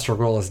 Astral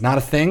Girl is not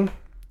a thing.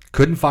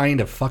 Couldn't find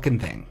a fucking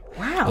thing.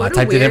 Wow. I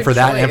typed it in for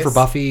that and for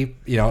Buffy,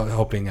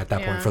 hoping at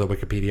that point for the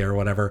Wikipedia or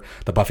whatever,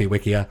 the Buffy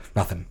Wikia.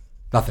 Nothing.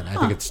 I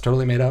think it's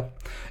totally made up.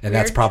 And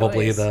that's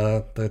probably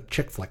the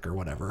chick flick or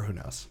whatever. Who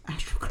knows?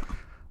 Astral Girl.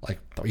 Like,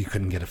 you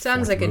couldn't get a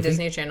Sounds like movie? a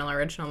Disney Channel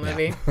original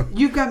movie.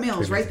 You've got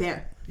mails right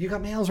there. You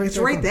got mails right it's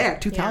there. It's right there.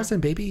 2000,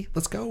 baby.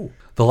 Let's go.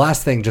 The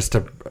last thing, just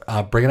to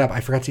bring it up,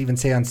 I forgot to even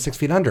say on 6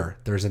 Feet Under,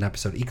 there's an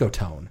episode,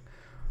 Ecotone,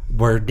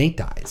 where Nate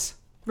dies.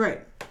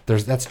 Right.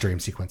 That's a dream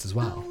sequence as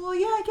well. Oh, well,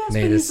 yeah, I guess,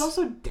 Nate but he's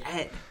also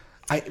dead.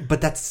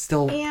 But that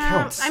still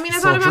counts. I mean, I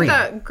It's thought still a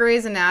about dream. that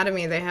Grey's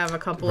Anatomy. They have a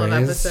couple of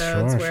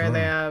episodes where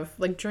they have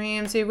like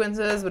dream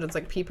sequences, but it's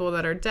like people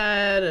that are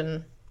dead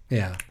and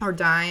or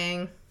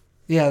dying.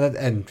 Yeah,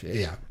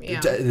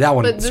 that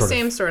one. But the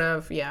same sort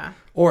of, yeah.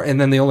 And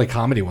then the only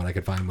comedy one I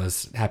could find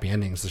was Happy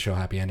Endings, the show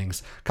Happy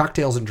Endings.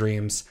 Cocktails and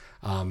Dreams.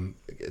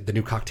 The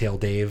new cocktail,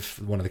 Dave,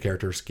 one of the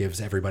characters, gives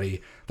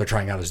everybody, they're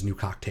trying out his new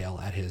cocktail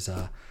at his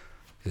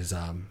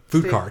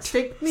food cart.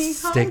 Take me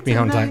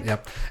home tonight.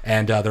 Yep.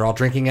 And they're all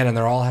drinking it and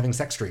they're all having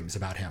sex dreams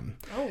about him.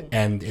 Oh.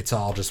 And it's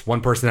all just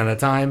one person at a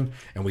time.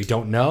 And we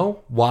don't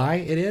know why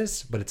it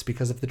is, but it's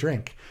because of the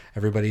drink.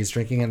 Everybody's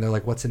drinking and they're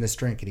like, what's in this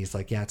drink? And he's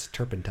like, yeah, it's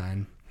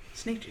turpentine.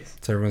 Snake juice.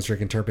 So everyone's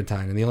drinking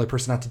turpentine. And the only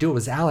person not to do it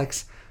was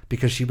Alex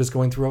because she was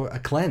going through a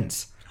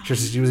cleanse. She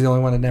was the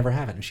only one to never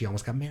have it. And she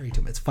almost got married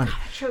to him. It's funny.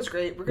 That show's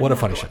great. What a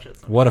funny show.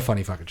 What a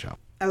funny fucking show.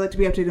 I like to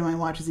be updated on my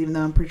watches, even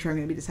though I'm pretty sure I'm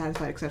going to be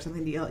dissatisfied because I have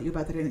something to yell at you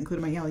about that I didn't include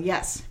in my yell.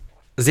 Yes.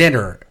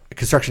 Xander,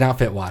 construction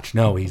outfit watch.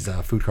 No, he's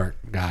a food cart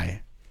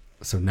guy.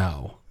 So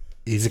no.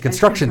 He's a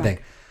construction thing.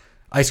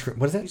 Ice cream.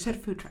 What is it? You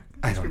said food truck.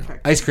 I don't know.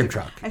 Ice cream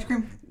truck. Ice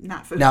cream,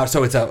 not food. Now,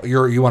 so it's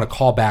you want to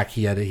call back.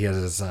 He has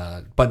his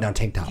button down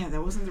tank top. Yeah,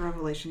 that wasn't the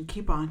revelation.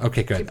 Keep on.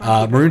 Okay, good. Keep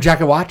on. Maroon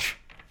jacket watch.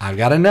 I've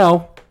got to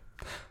know.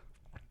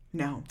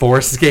 No.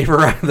 Forrest Escape for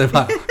Riley.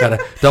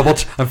 Gotta double.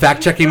 I'm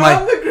fact checking my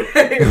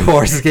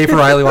Forrest Escape for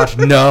Riley watch.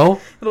 No.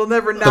 It'll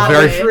never not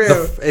be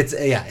true.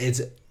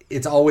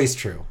 It's always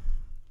true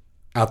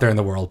out there in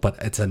the world,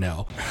 but it's a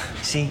no.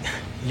 See,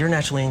 you're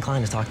naturally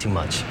inclined to talk too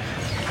much.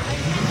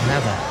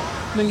 Have that.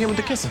 Then get with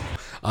the kissing.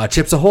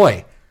 Chips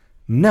Ahoy.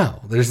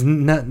 No, there's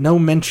no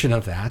mention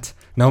of that.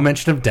 No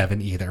mention of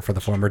Devon either for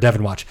the former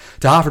Devon watch.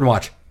 To Hoffman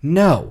watch.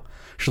 No.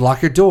 Should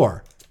lock your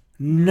door.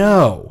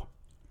 No.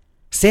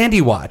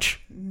 Sandy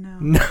watch.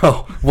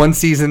 No. One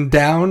season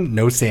down.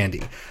 No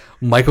Sandy.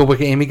 Michael Wick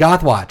Amy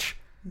Goth watch.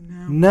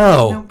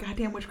 No.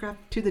 Goddamn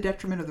witchcraft to the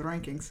detriment of the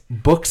rankings.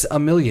 Books a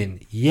Million.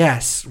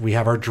 Yes, we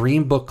have our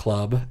dream book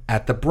club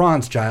at the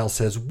Bronze. Giles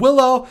says,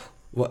 Willow.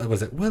 What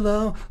was it?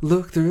 Willow,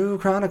 look through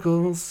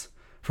Chronicles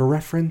for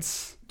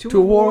reference to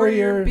a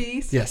warrior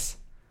beast. Yes.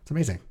 It's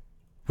amazing.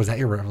 Was that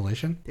your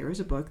revelation? There is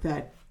a book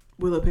that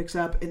Willow picks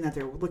up and that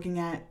they're looking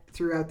at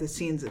throughout the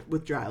scenes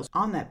with Giles.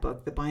 On that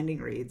book, the binding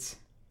reads,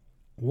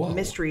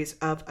 Mysteries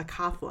of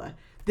Akathla.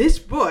 This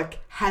book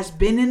has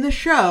been in the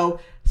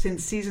show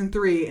since season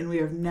 3, and we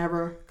have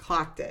never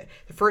clocked it.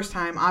 The first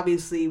time,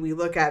 obviously, we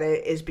look at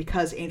it is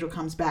because Angel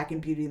comes back in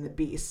Beauty and the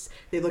Beast.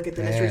 They look at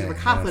the Mysteries of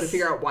Akathla to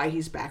figure out why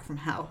he's back from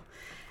hell.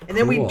 And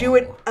then we do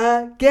it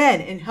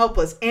again in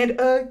Helpless, and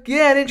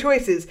again in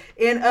Choices,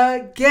 and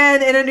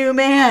again in A New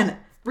Man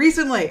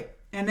recently.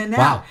 And then now.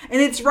 Wow. And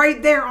it's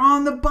right there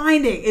on the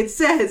binding. It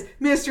says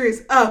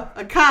Mysteries of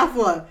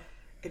Akathla.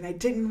 And I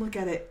didn't look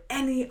at it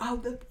any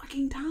of the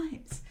fucking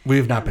times.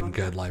 We've not been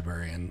good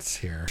librarians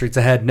here. Streets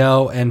Ahead,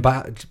 no. And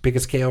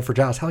biggest KO for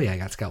Giles. Hell yeah, I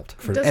got scalped.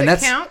 Does it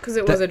count? Because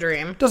it was a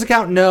dream. Does it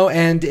count? No.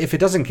 And if it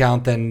doesn't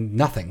count, then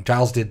nothing.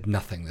 Giles did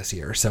nothing this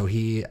year. So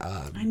he,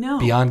 I know.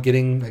 beyond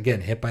getting,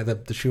 again, hit by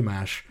the shoe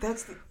mash.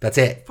 That's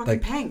it. Fucking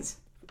pangs.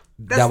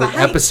 That was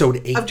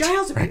episode 8. Of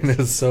Giles abuse. It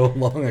was so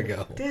long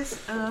ago.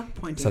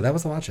 Disappointing. So that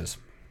was the watches.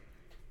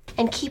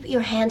 And keep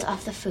your hands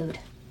off the food.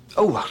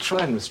 Oh, I'll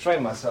try and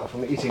restrain myself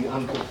from eating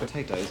uncooked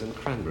potatoes and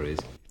cranberries.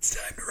 It's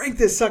time to rank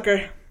this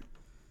sucker.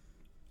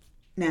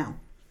 Now,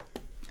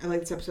 I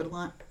like this episode a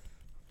lot.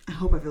 I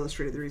hope I've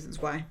illustrated the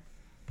reasons why.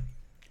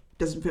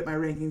 Doesn't fit my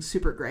rankings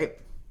super great,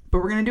 but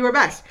we're going to do our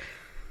best.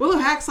 Willow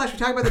hack / we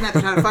talk about the net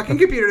on a fucking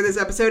computer this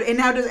episode, and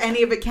now does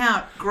any of it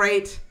count?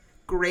 Great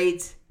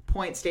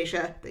point,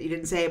 Stacia, that you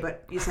didn't say,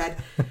 but you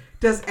said.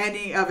 Does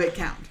any of it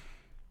count?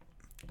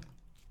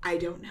 I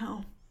don't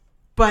know.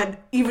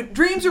 But even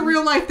dreams are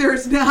real life.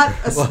 There's not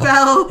a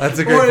spell that's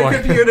a or great a point.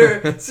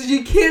 computer, so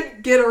you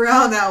can't get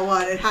around that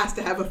one. It has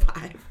to have a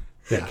 5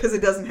 Yeah. because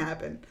it doesn't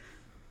happen.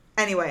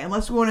 Anyway,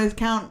 unless we want to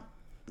count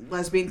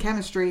lesbian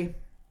chemistry,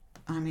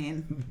 I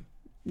mean,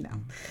 no,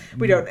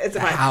 we don't. It's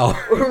a 5. How?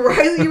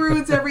 Riley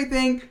ruins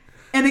everything,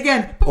 and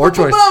again, Or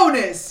Joyce.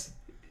 bonus.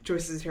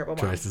 Joyce is a terrible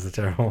mom. Joyce is a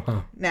terrible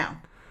mom.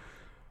 Now,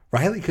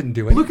 Riley couldn't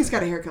do it. Lucas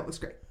got a haircut. Looks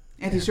great.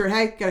 Anthony Stewart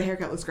Hey got a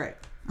haircut. Looks great.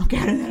 I'm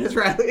counting that as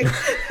Riley.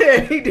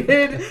 He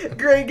did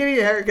great getting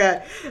a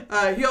haircut.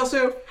 He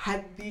also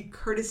had the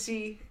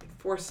courtesy and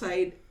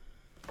foresight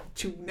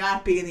to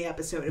not be in the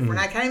episode. If we're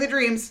not counting the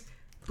dreams,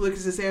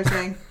 Lucas is there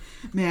saying,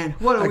 man,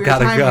 what a weird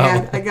time we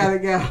had. I gotta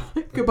go.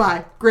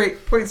 Goodbye.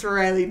 Great. Points for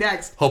Riley.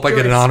 Next. Hope I Joyce.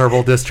 get an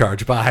honorable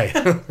discharge. Bye.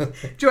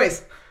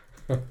 Joyce.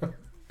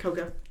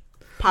 Coca.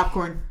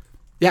 Popcorn.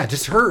 Yeah,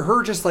 just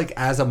her just like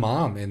as a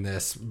mom in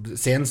this,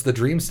 sans the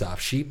dream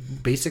stuff. She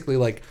basically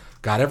like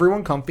got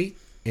everyone comfy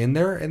in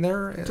there.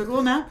 Took a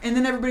little nap, and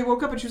then everybody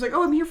woke up, and she was like,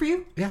 "Oh, I'm here for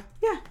you." Yeah.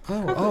 Yeah.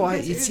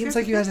 It seems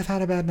like you guys have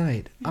had a bad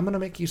night. I'm gonna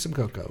make you some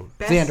cocoa.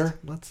 Best Xander,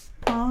 let's.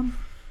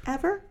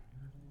 Ever?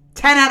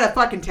 10 out of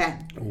fucking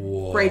 10.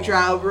 Whoa. Great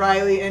job,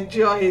 Riley and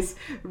Joyce.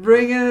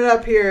 Bringing it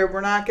up here.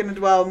 We're not going to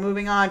dwell.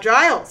 Moving on.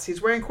 Giles.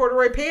 He's wearing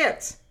corduroy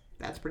pants.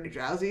 That's pretty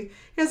Gilesy.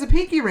 He has a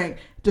pinky ring.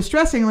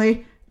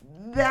 Distressingly,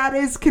 that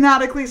is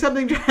canonically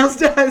something Giles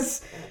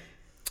does.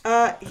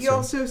 He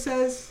also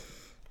says,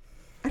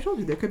 I told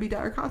you there could be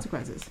dire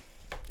consequences.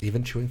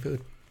 Even chewing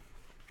food.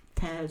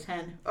 10 out of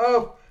 10.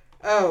 Oh,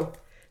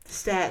 the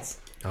stats.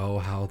 Oh,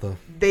 how the...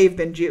 They've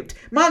been juked.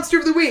 Monster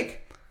of the Week.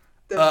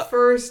 The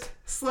first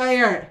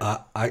Slayer.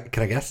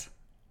 Can I guess?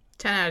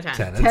 10 out of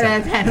 10. 10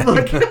 out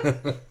of 10.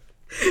 Look.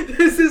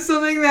 This is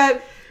something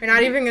that... You're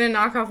not even going to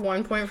knock off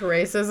 1 point for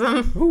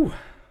racism? Ooh.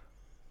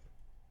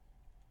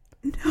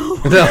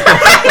 No.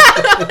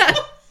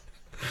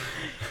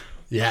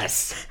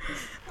 Yes.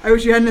 I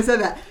wish you hadn't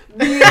said that.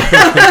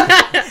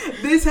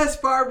 This has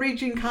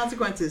far-reaching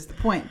consequences. The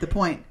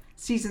point.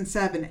 Season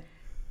 7.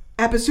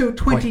 Episode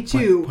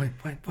 22.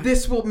 Point.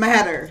 This will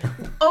matter.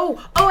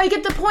 Oh, I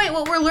get the point.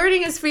 What we're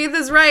learning is Faith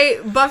is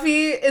right.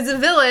 Buffy is a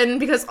villain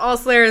because all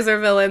Slayers are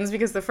villains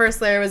because the first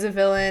Slayer was a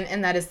villain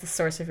and that is the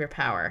source of your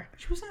power.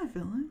 She wasn't a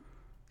villain.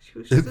 She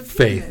was just a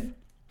Faith. demon.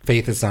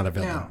 Faith is not a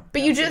villain. No.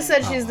 But you just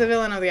said she's the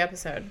villain of the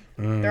episode.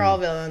 They're all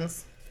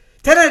villains.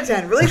 10 out of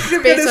 10.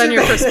 Relationship Based goodness on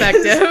your or bad.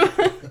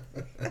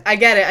 perspective. I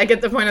get it. I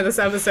get the point of this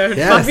episode.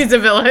 Yes. Buffy's a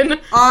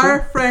villain.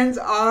 Our friends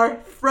are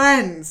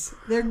friends.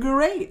 They're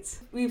great.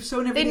 We've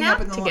sewn everything up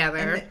in the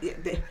together.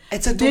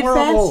 It's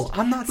adorable. Fest,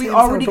 I'm not saying we it's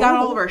not already got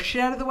adorable. all of our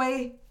shit out of the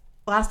way.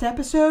 Last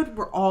episode,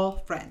 we're all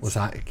friends.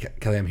 Listen,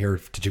 Kelly, I'm here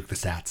to juke the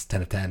stats.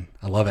 10 of 10.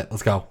 I love it.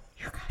 Let's go.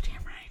 You're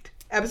goddamn right.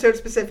 Episode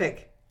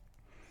specific.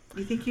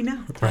 You think you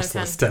know.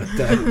 Restless. 10 of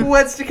 10.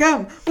 What's to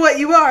come? What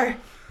you are.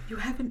 You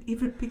haven't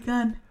even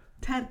begun.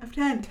 10 of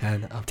 10.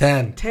 10 of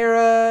 10.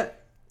 Tara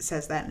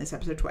says that in this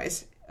episode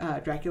twice.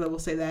 Dracula will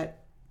say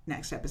that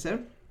next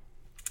episode.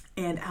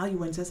 And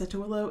Aluwen says that to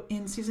Willow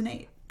in season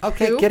 8.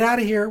 Okay, Who? get out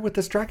of here with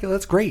this Dracula.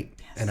 That's great.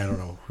 Yes. And I don't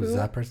know who's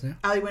that person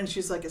now. Aluwen,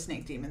 she's like a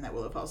snake demon that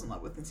Willow falls in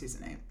love with in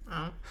season 8.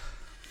 Oh.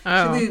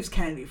 She leaves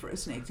Kennedy for a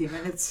snake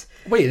demon. It's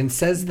Wait, and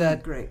says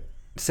that great.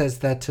 Says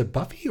that to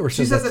Buffy or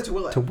She says that to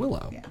Willow. To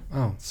Willow. Yeah.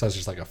 Oh, so it's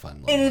just like a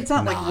fun little, And it's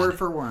not nod. like word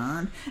for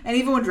word. And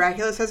even when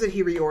Dracula says it,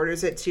 he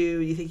reorders it to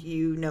you think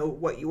you know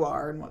what you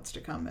are and what's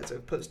to come as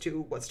opposed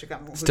to what's to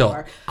come and who Still, you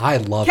are. I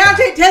love Count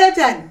that. it, 10 out of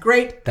 10.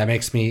 Great. That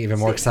makes me even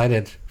more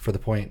excited for the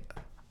point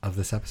of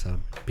this episode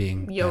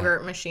being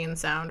Yogurt machine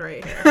sound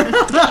right here.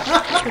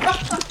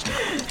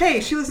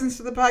 Hey, she listens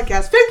to the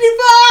podcast.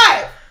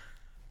 55!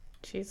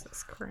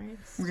 Jesus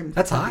Christ.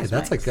 That's high.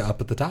 That's like up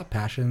at the top.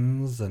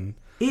 Passions and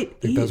I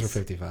think those are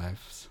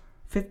 55s.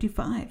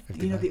 55.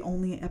 You know, the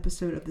only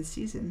episode of the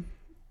season,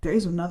 there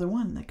is another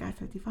one that got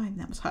 55, and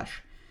that was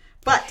Hush.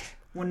 But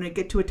when we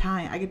get to a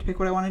tie, I get to pick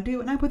what I want to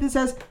do, and I put this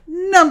as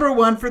number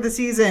 1 for the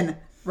season,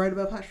 right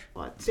above Hush.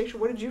 Stacia,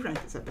 what did you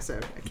rank this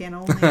episode? I can't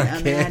only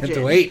imagine.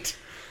 Can't wait.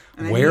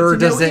 And I Where need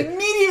to does know it?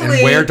 immediately.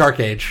 And where Dark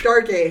Age?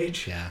 Dark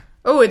Age. Yeah.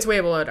 Oh, it's way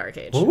below Dark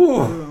Age.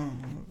 Ooh.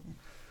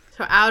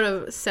 So out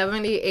of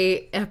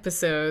 78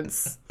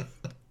 episodes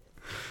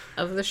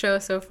of the show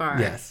so far,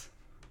 Yes.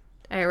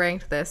 I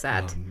ranked this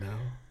at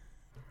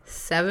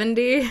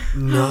 70.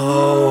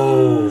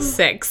 No.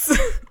 6.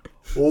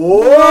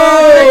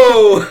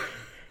 Whoa!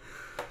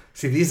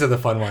 See, these are the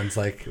fun ones.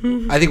 Like,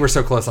 I think we're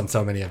so close on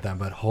so many of them,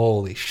 but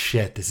holy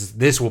shit, this is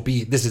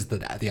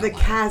the outlier.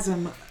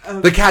 chasm.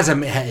 The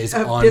chasm is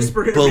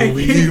disparate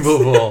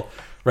unbelievable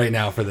right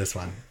now for this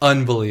one.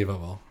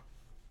 Unbelievable,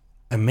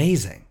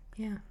 amazing.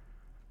 Yeah.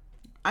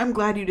 I'm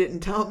glad you didn't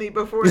tell me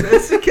before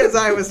this because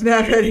I was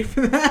not ready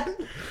for that.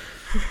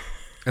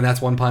 And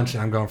that's one punch,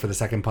 and I'm going for the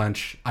second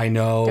punch. I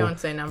know Don't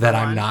say number that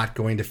one. I'm not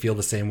going to feel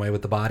the same way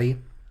with the body,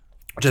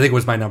 which I think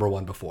was my number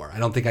one before. I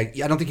don't think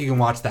you can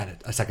watch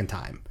that a second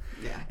time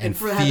and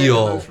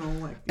feel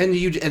and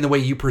the way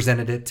you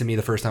presented it to me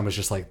the first time was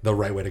just like the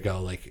right way to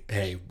go. Like,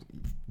 hey,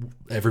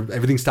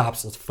 everything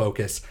stops. Let's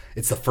focus.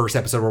 It's the first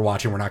episode we're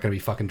watching. We're not going to be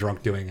fucking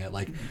drunk doing it.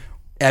 Like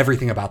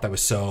everything about that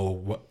was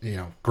so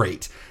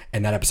great,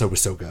 and that episode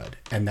was so good,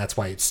 and that's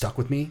why it stuck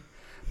with me.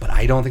 But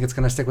I don't think it's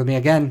going to stick with me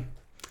again.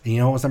 And you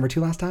know what was number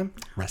 2 last time?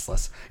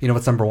 Restless. You know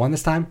what's number 1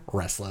 this time?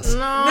 Restless. No.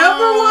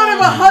 Number 1 of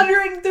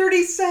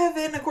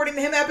 137, according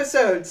to him,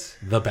 episodes.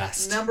 The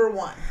best. Number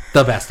 1.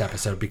 The best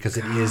episode because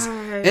it is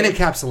an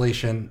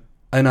encapsulation,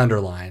 an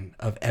underline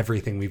of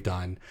everything we've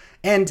done.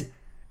 And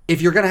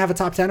if you're going to have a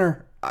top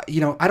 10er,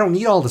 I don't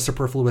need all the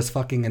superfluous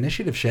fucking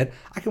initiative shit.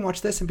 I can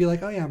watch this and be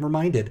like, oh yeah, I'm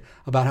reminded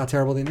about how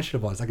terrible the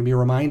initiative was. I can be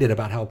reminded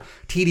about how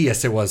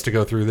tedious it was to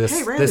go through this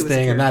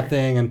thing and that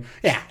thing. And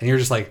yeah, and you're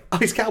just like, oh,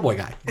 he's Cowboy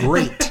Guy.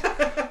 Great.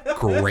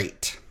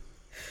 Great.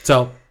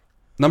 So,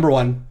 number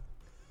 1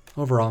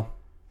 overall.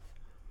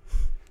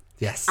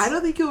 Yes. I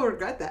don't think you'll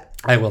regret that.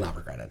 I will not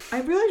regret it.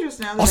 I realize just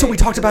now that also, we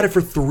talked about it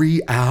for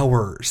 3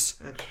 hours.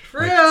 That's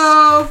true.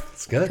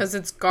 It's good. Because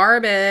it's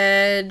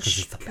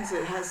garbage.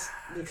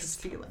 Because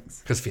feelings.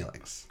 Because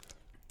feelings.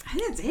 I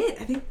think that's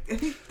it. I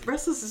think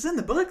Restless is in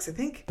the books. I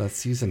think that's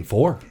season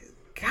 4.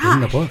 Gosh. In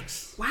the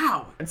books.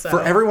 Wow.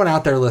 For everyone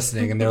out there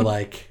listening, and they're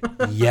like,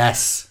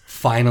 yes,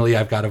 finally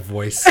I've got a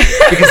voice.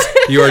 Because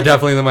you are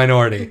definitely the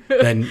minority.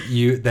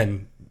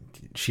 Then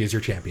she is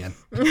your champion.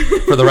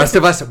 For the rest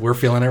of us, we're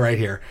feeling it right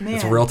here. Man,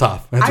 it's real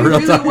tough. It's I real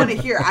really tough. want to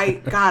hear.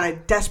 I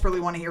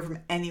desperately want to hear from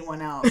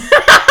anyone else.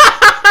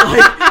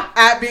 Like,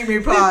 at Beat Me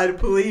Pod,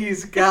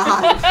 please,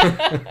 God,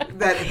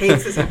 that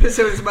hates this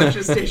episode as much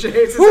as Stacia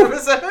hates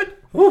this episode.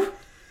 Woo.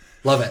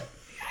 Love it.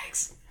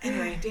 Yikes.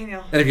 Anyway,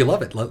 Daniel. And if you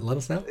love it, let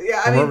us know.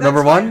 Yeah, I mean,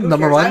 number one.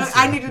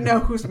 I need to know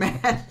who's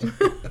mad.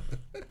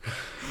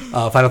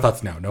 Final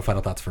thoughts? No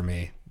final thoughts for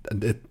me.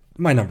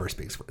 My number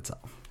speaks for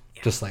itself.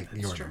 Yeah, just like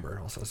your number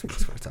also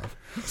speaks for itself.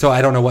 So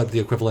I don't know what the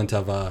equivalent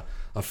of a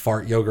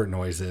fart yogurt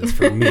noise is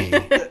for me.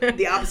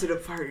 The opposite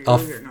of fart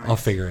yogurt noise. I'll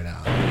figure it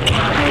out.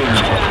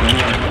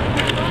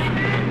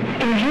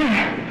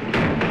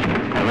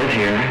 I live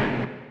here.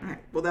 All right.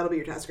 Well, that'll be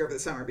your task over the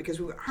summer because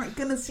we aren't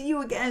going to see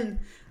you again.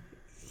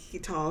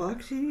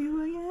 Talk to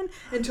you again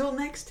until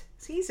next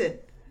season.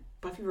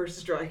 Buffy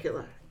versus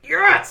Dracula.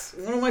 Yes!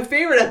 One of my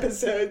favorite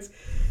episodes.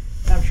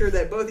 I'm sure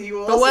that both of you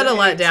will also. But what a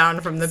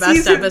letdown from the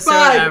best episode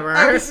 5, ever.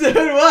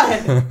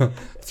 Episode 1.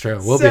 It's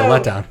true. We'll be a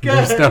letdown.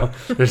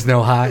 There's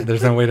no high.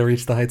 There's no way to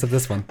reach the heights of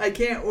this one. I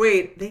can't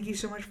wait. Thank you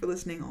so much for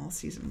listening all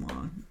season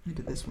long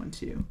into this one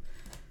too.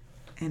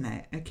 And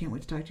I can't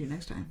wait to talk to you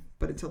next time.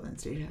 But until then,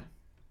 Stacia,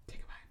 say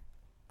goodbye.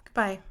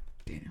 Goodbye.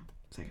 Daniel,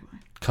 say goodbye.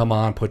 Come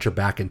on, put your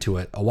back into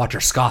it. A watcher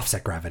scoffs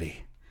at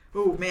gravity.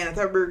 Oh man, I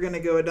thought we were gonna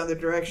go another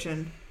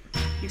direction.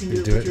 You can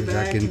do it. Put your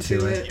back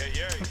into it.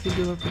 I can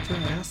do it. Put your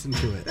ass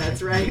into it.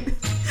 That's right.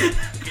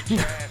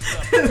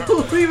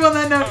 We'll leave on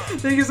that note.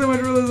 Thank you so much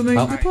for listening.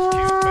 Oh, there's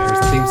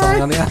the theme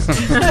song on the end.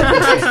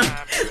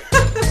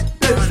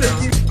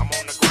 I'm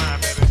on the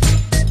grind, baby.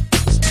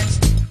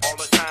 All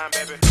the time,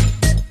 baby.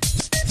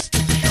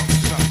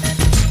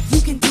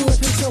 You can do it.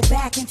 Put your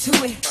back into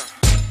it.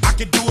 I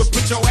can do it.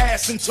 Put your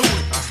ass into it.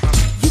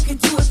 You can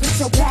do it. Put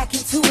your back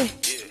into it.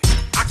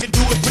 I can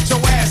do it. Put your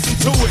ass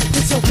into it.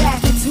 Put your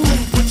back into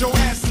it. Put your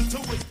ass into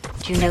it.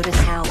 Did you notice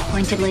how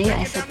pointedly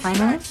I said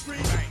finally?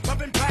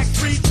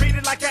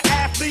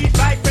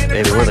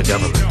 Maybe we're the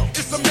government.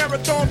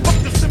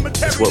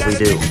 It's what we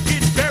do.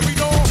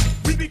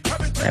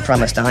 I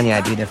promised Anya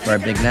I'd be there for our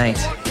big night.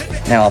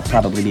 Now I'll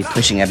probably be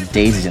pushing up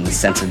daisies in the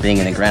sense of being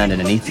in the ground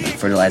underneath them,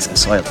 fertilizing the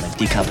soil with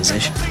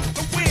decomposition.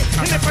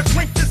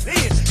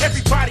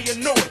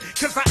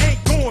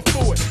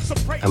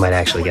 I might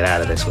actually get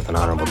out of this with an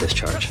honorable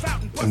discharge.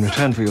 In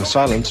return for your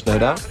silence, no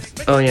doubt.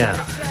 Oh yeah,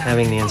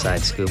 having the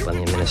inside scoop on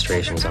the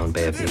administration's own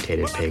Bay of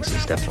Mutated Pigs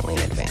is definitely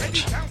an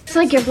advantage. It's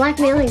like you're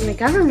blackmailing the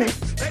government.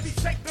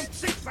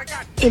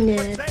 In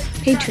a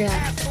Patreon.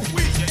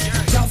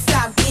 Don't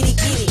stop, get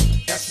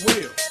it. That's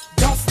real.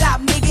 Don't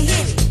stop, nigga,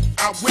 hit it.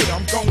 I will,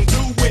 I'm gon' do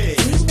it.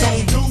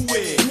 Gon' do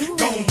it.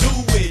 Gon' do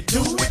it.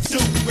 Do it, do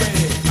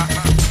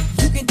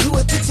it. You can do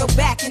it, put your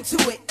back into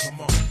it.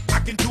 Come on. I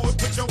can do it,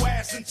 put your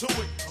ass into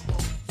it. Come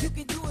on. You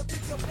can do it,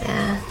 put your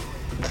back.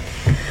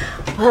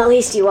 Well, at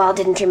least you all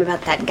didn't dream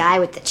about that guy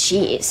with the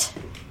cheese.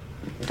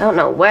 Don't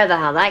know where the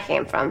hell that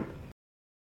came from.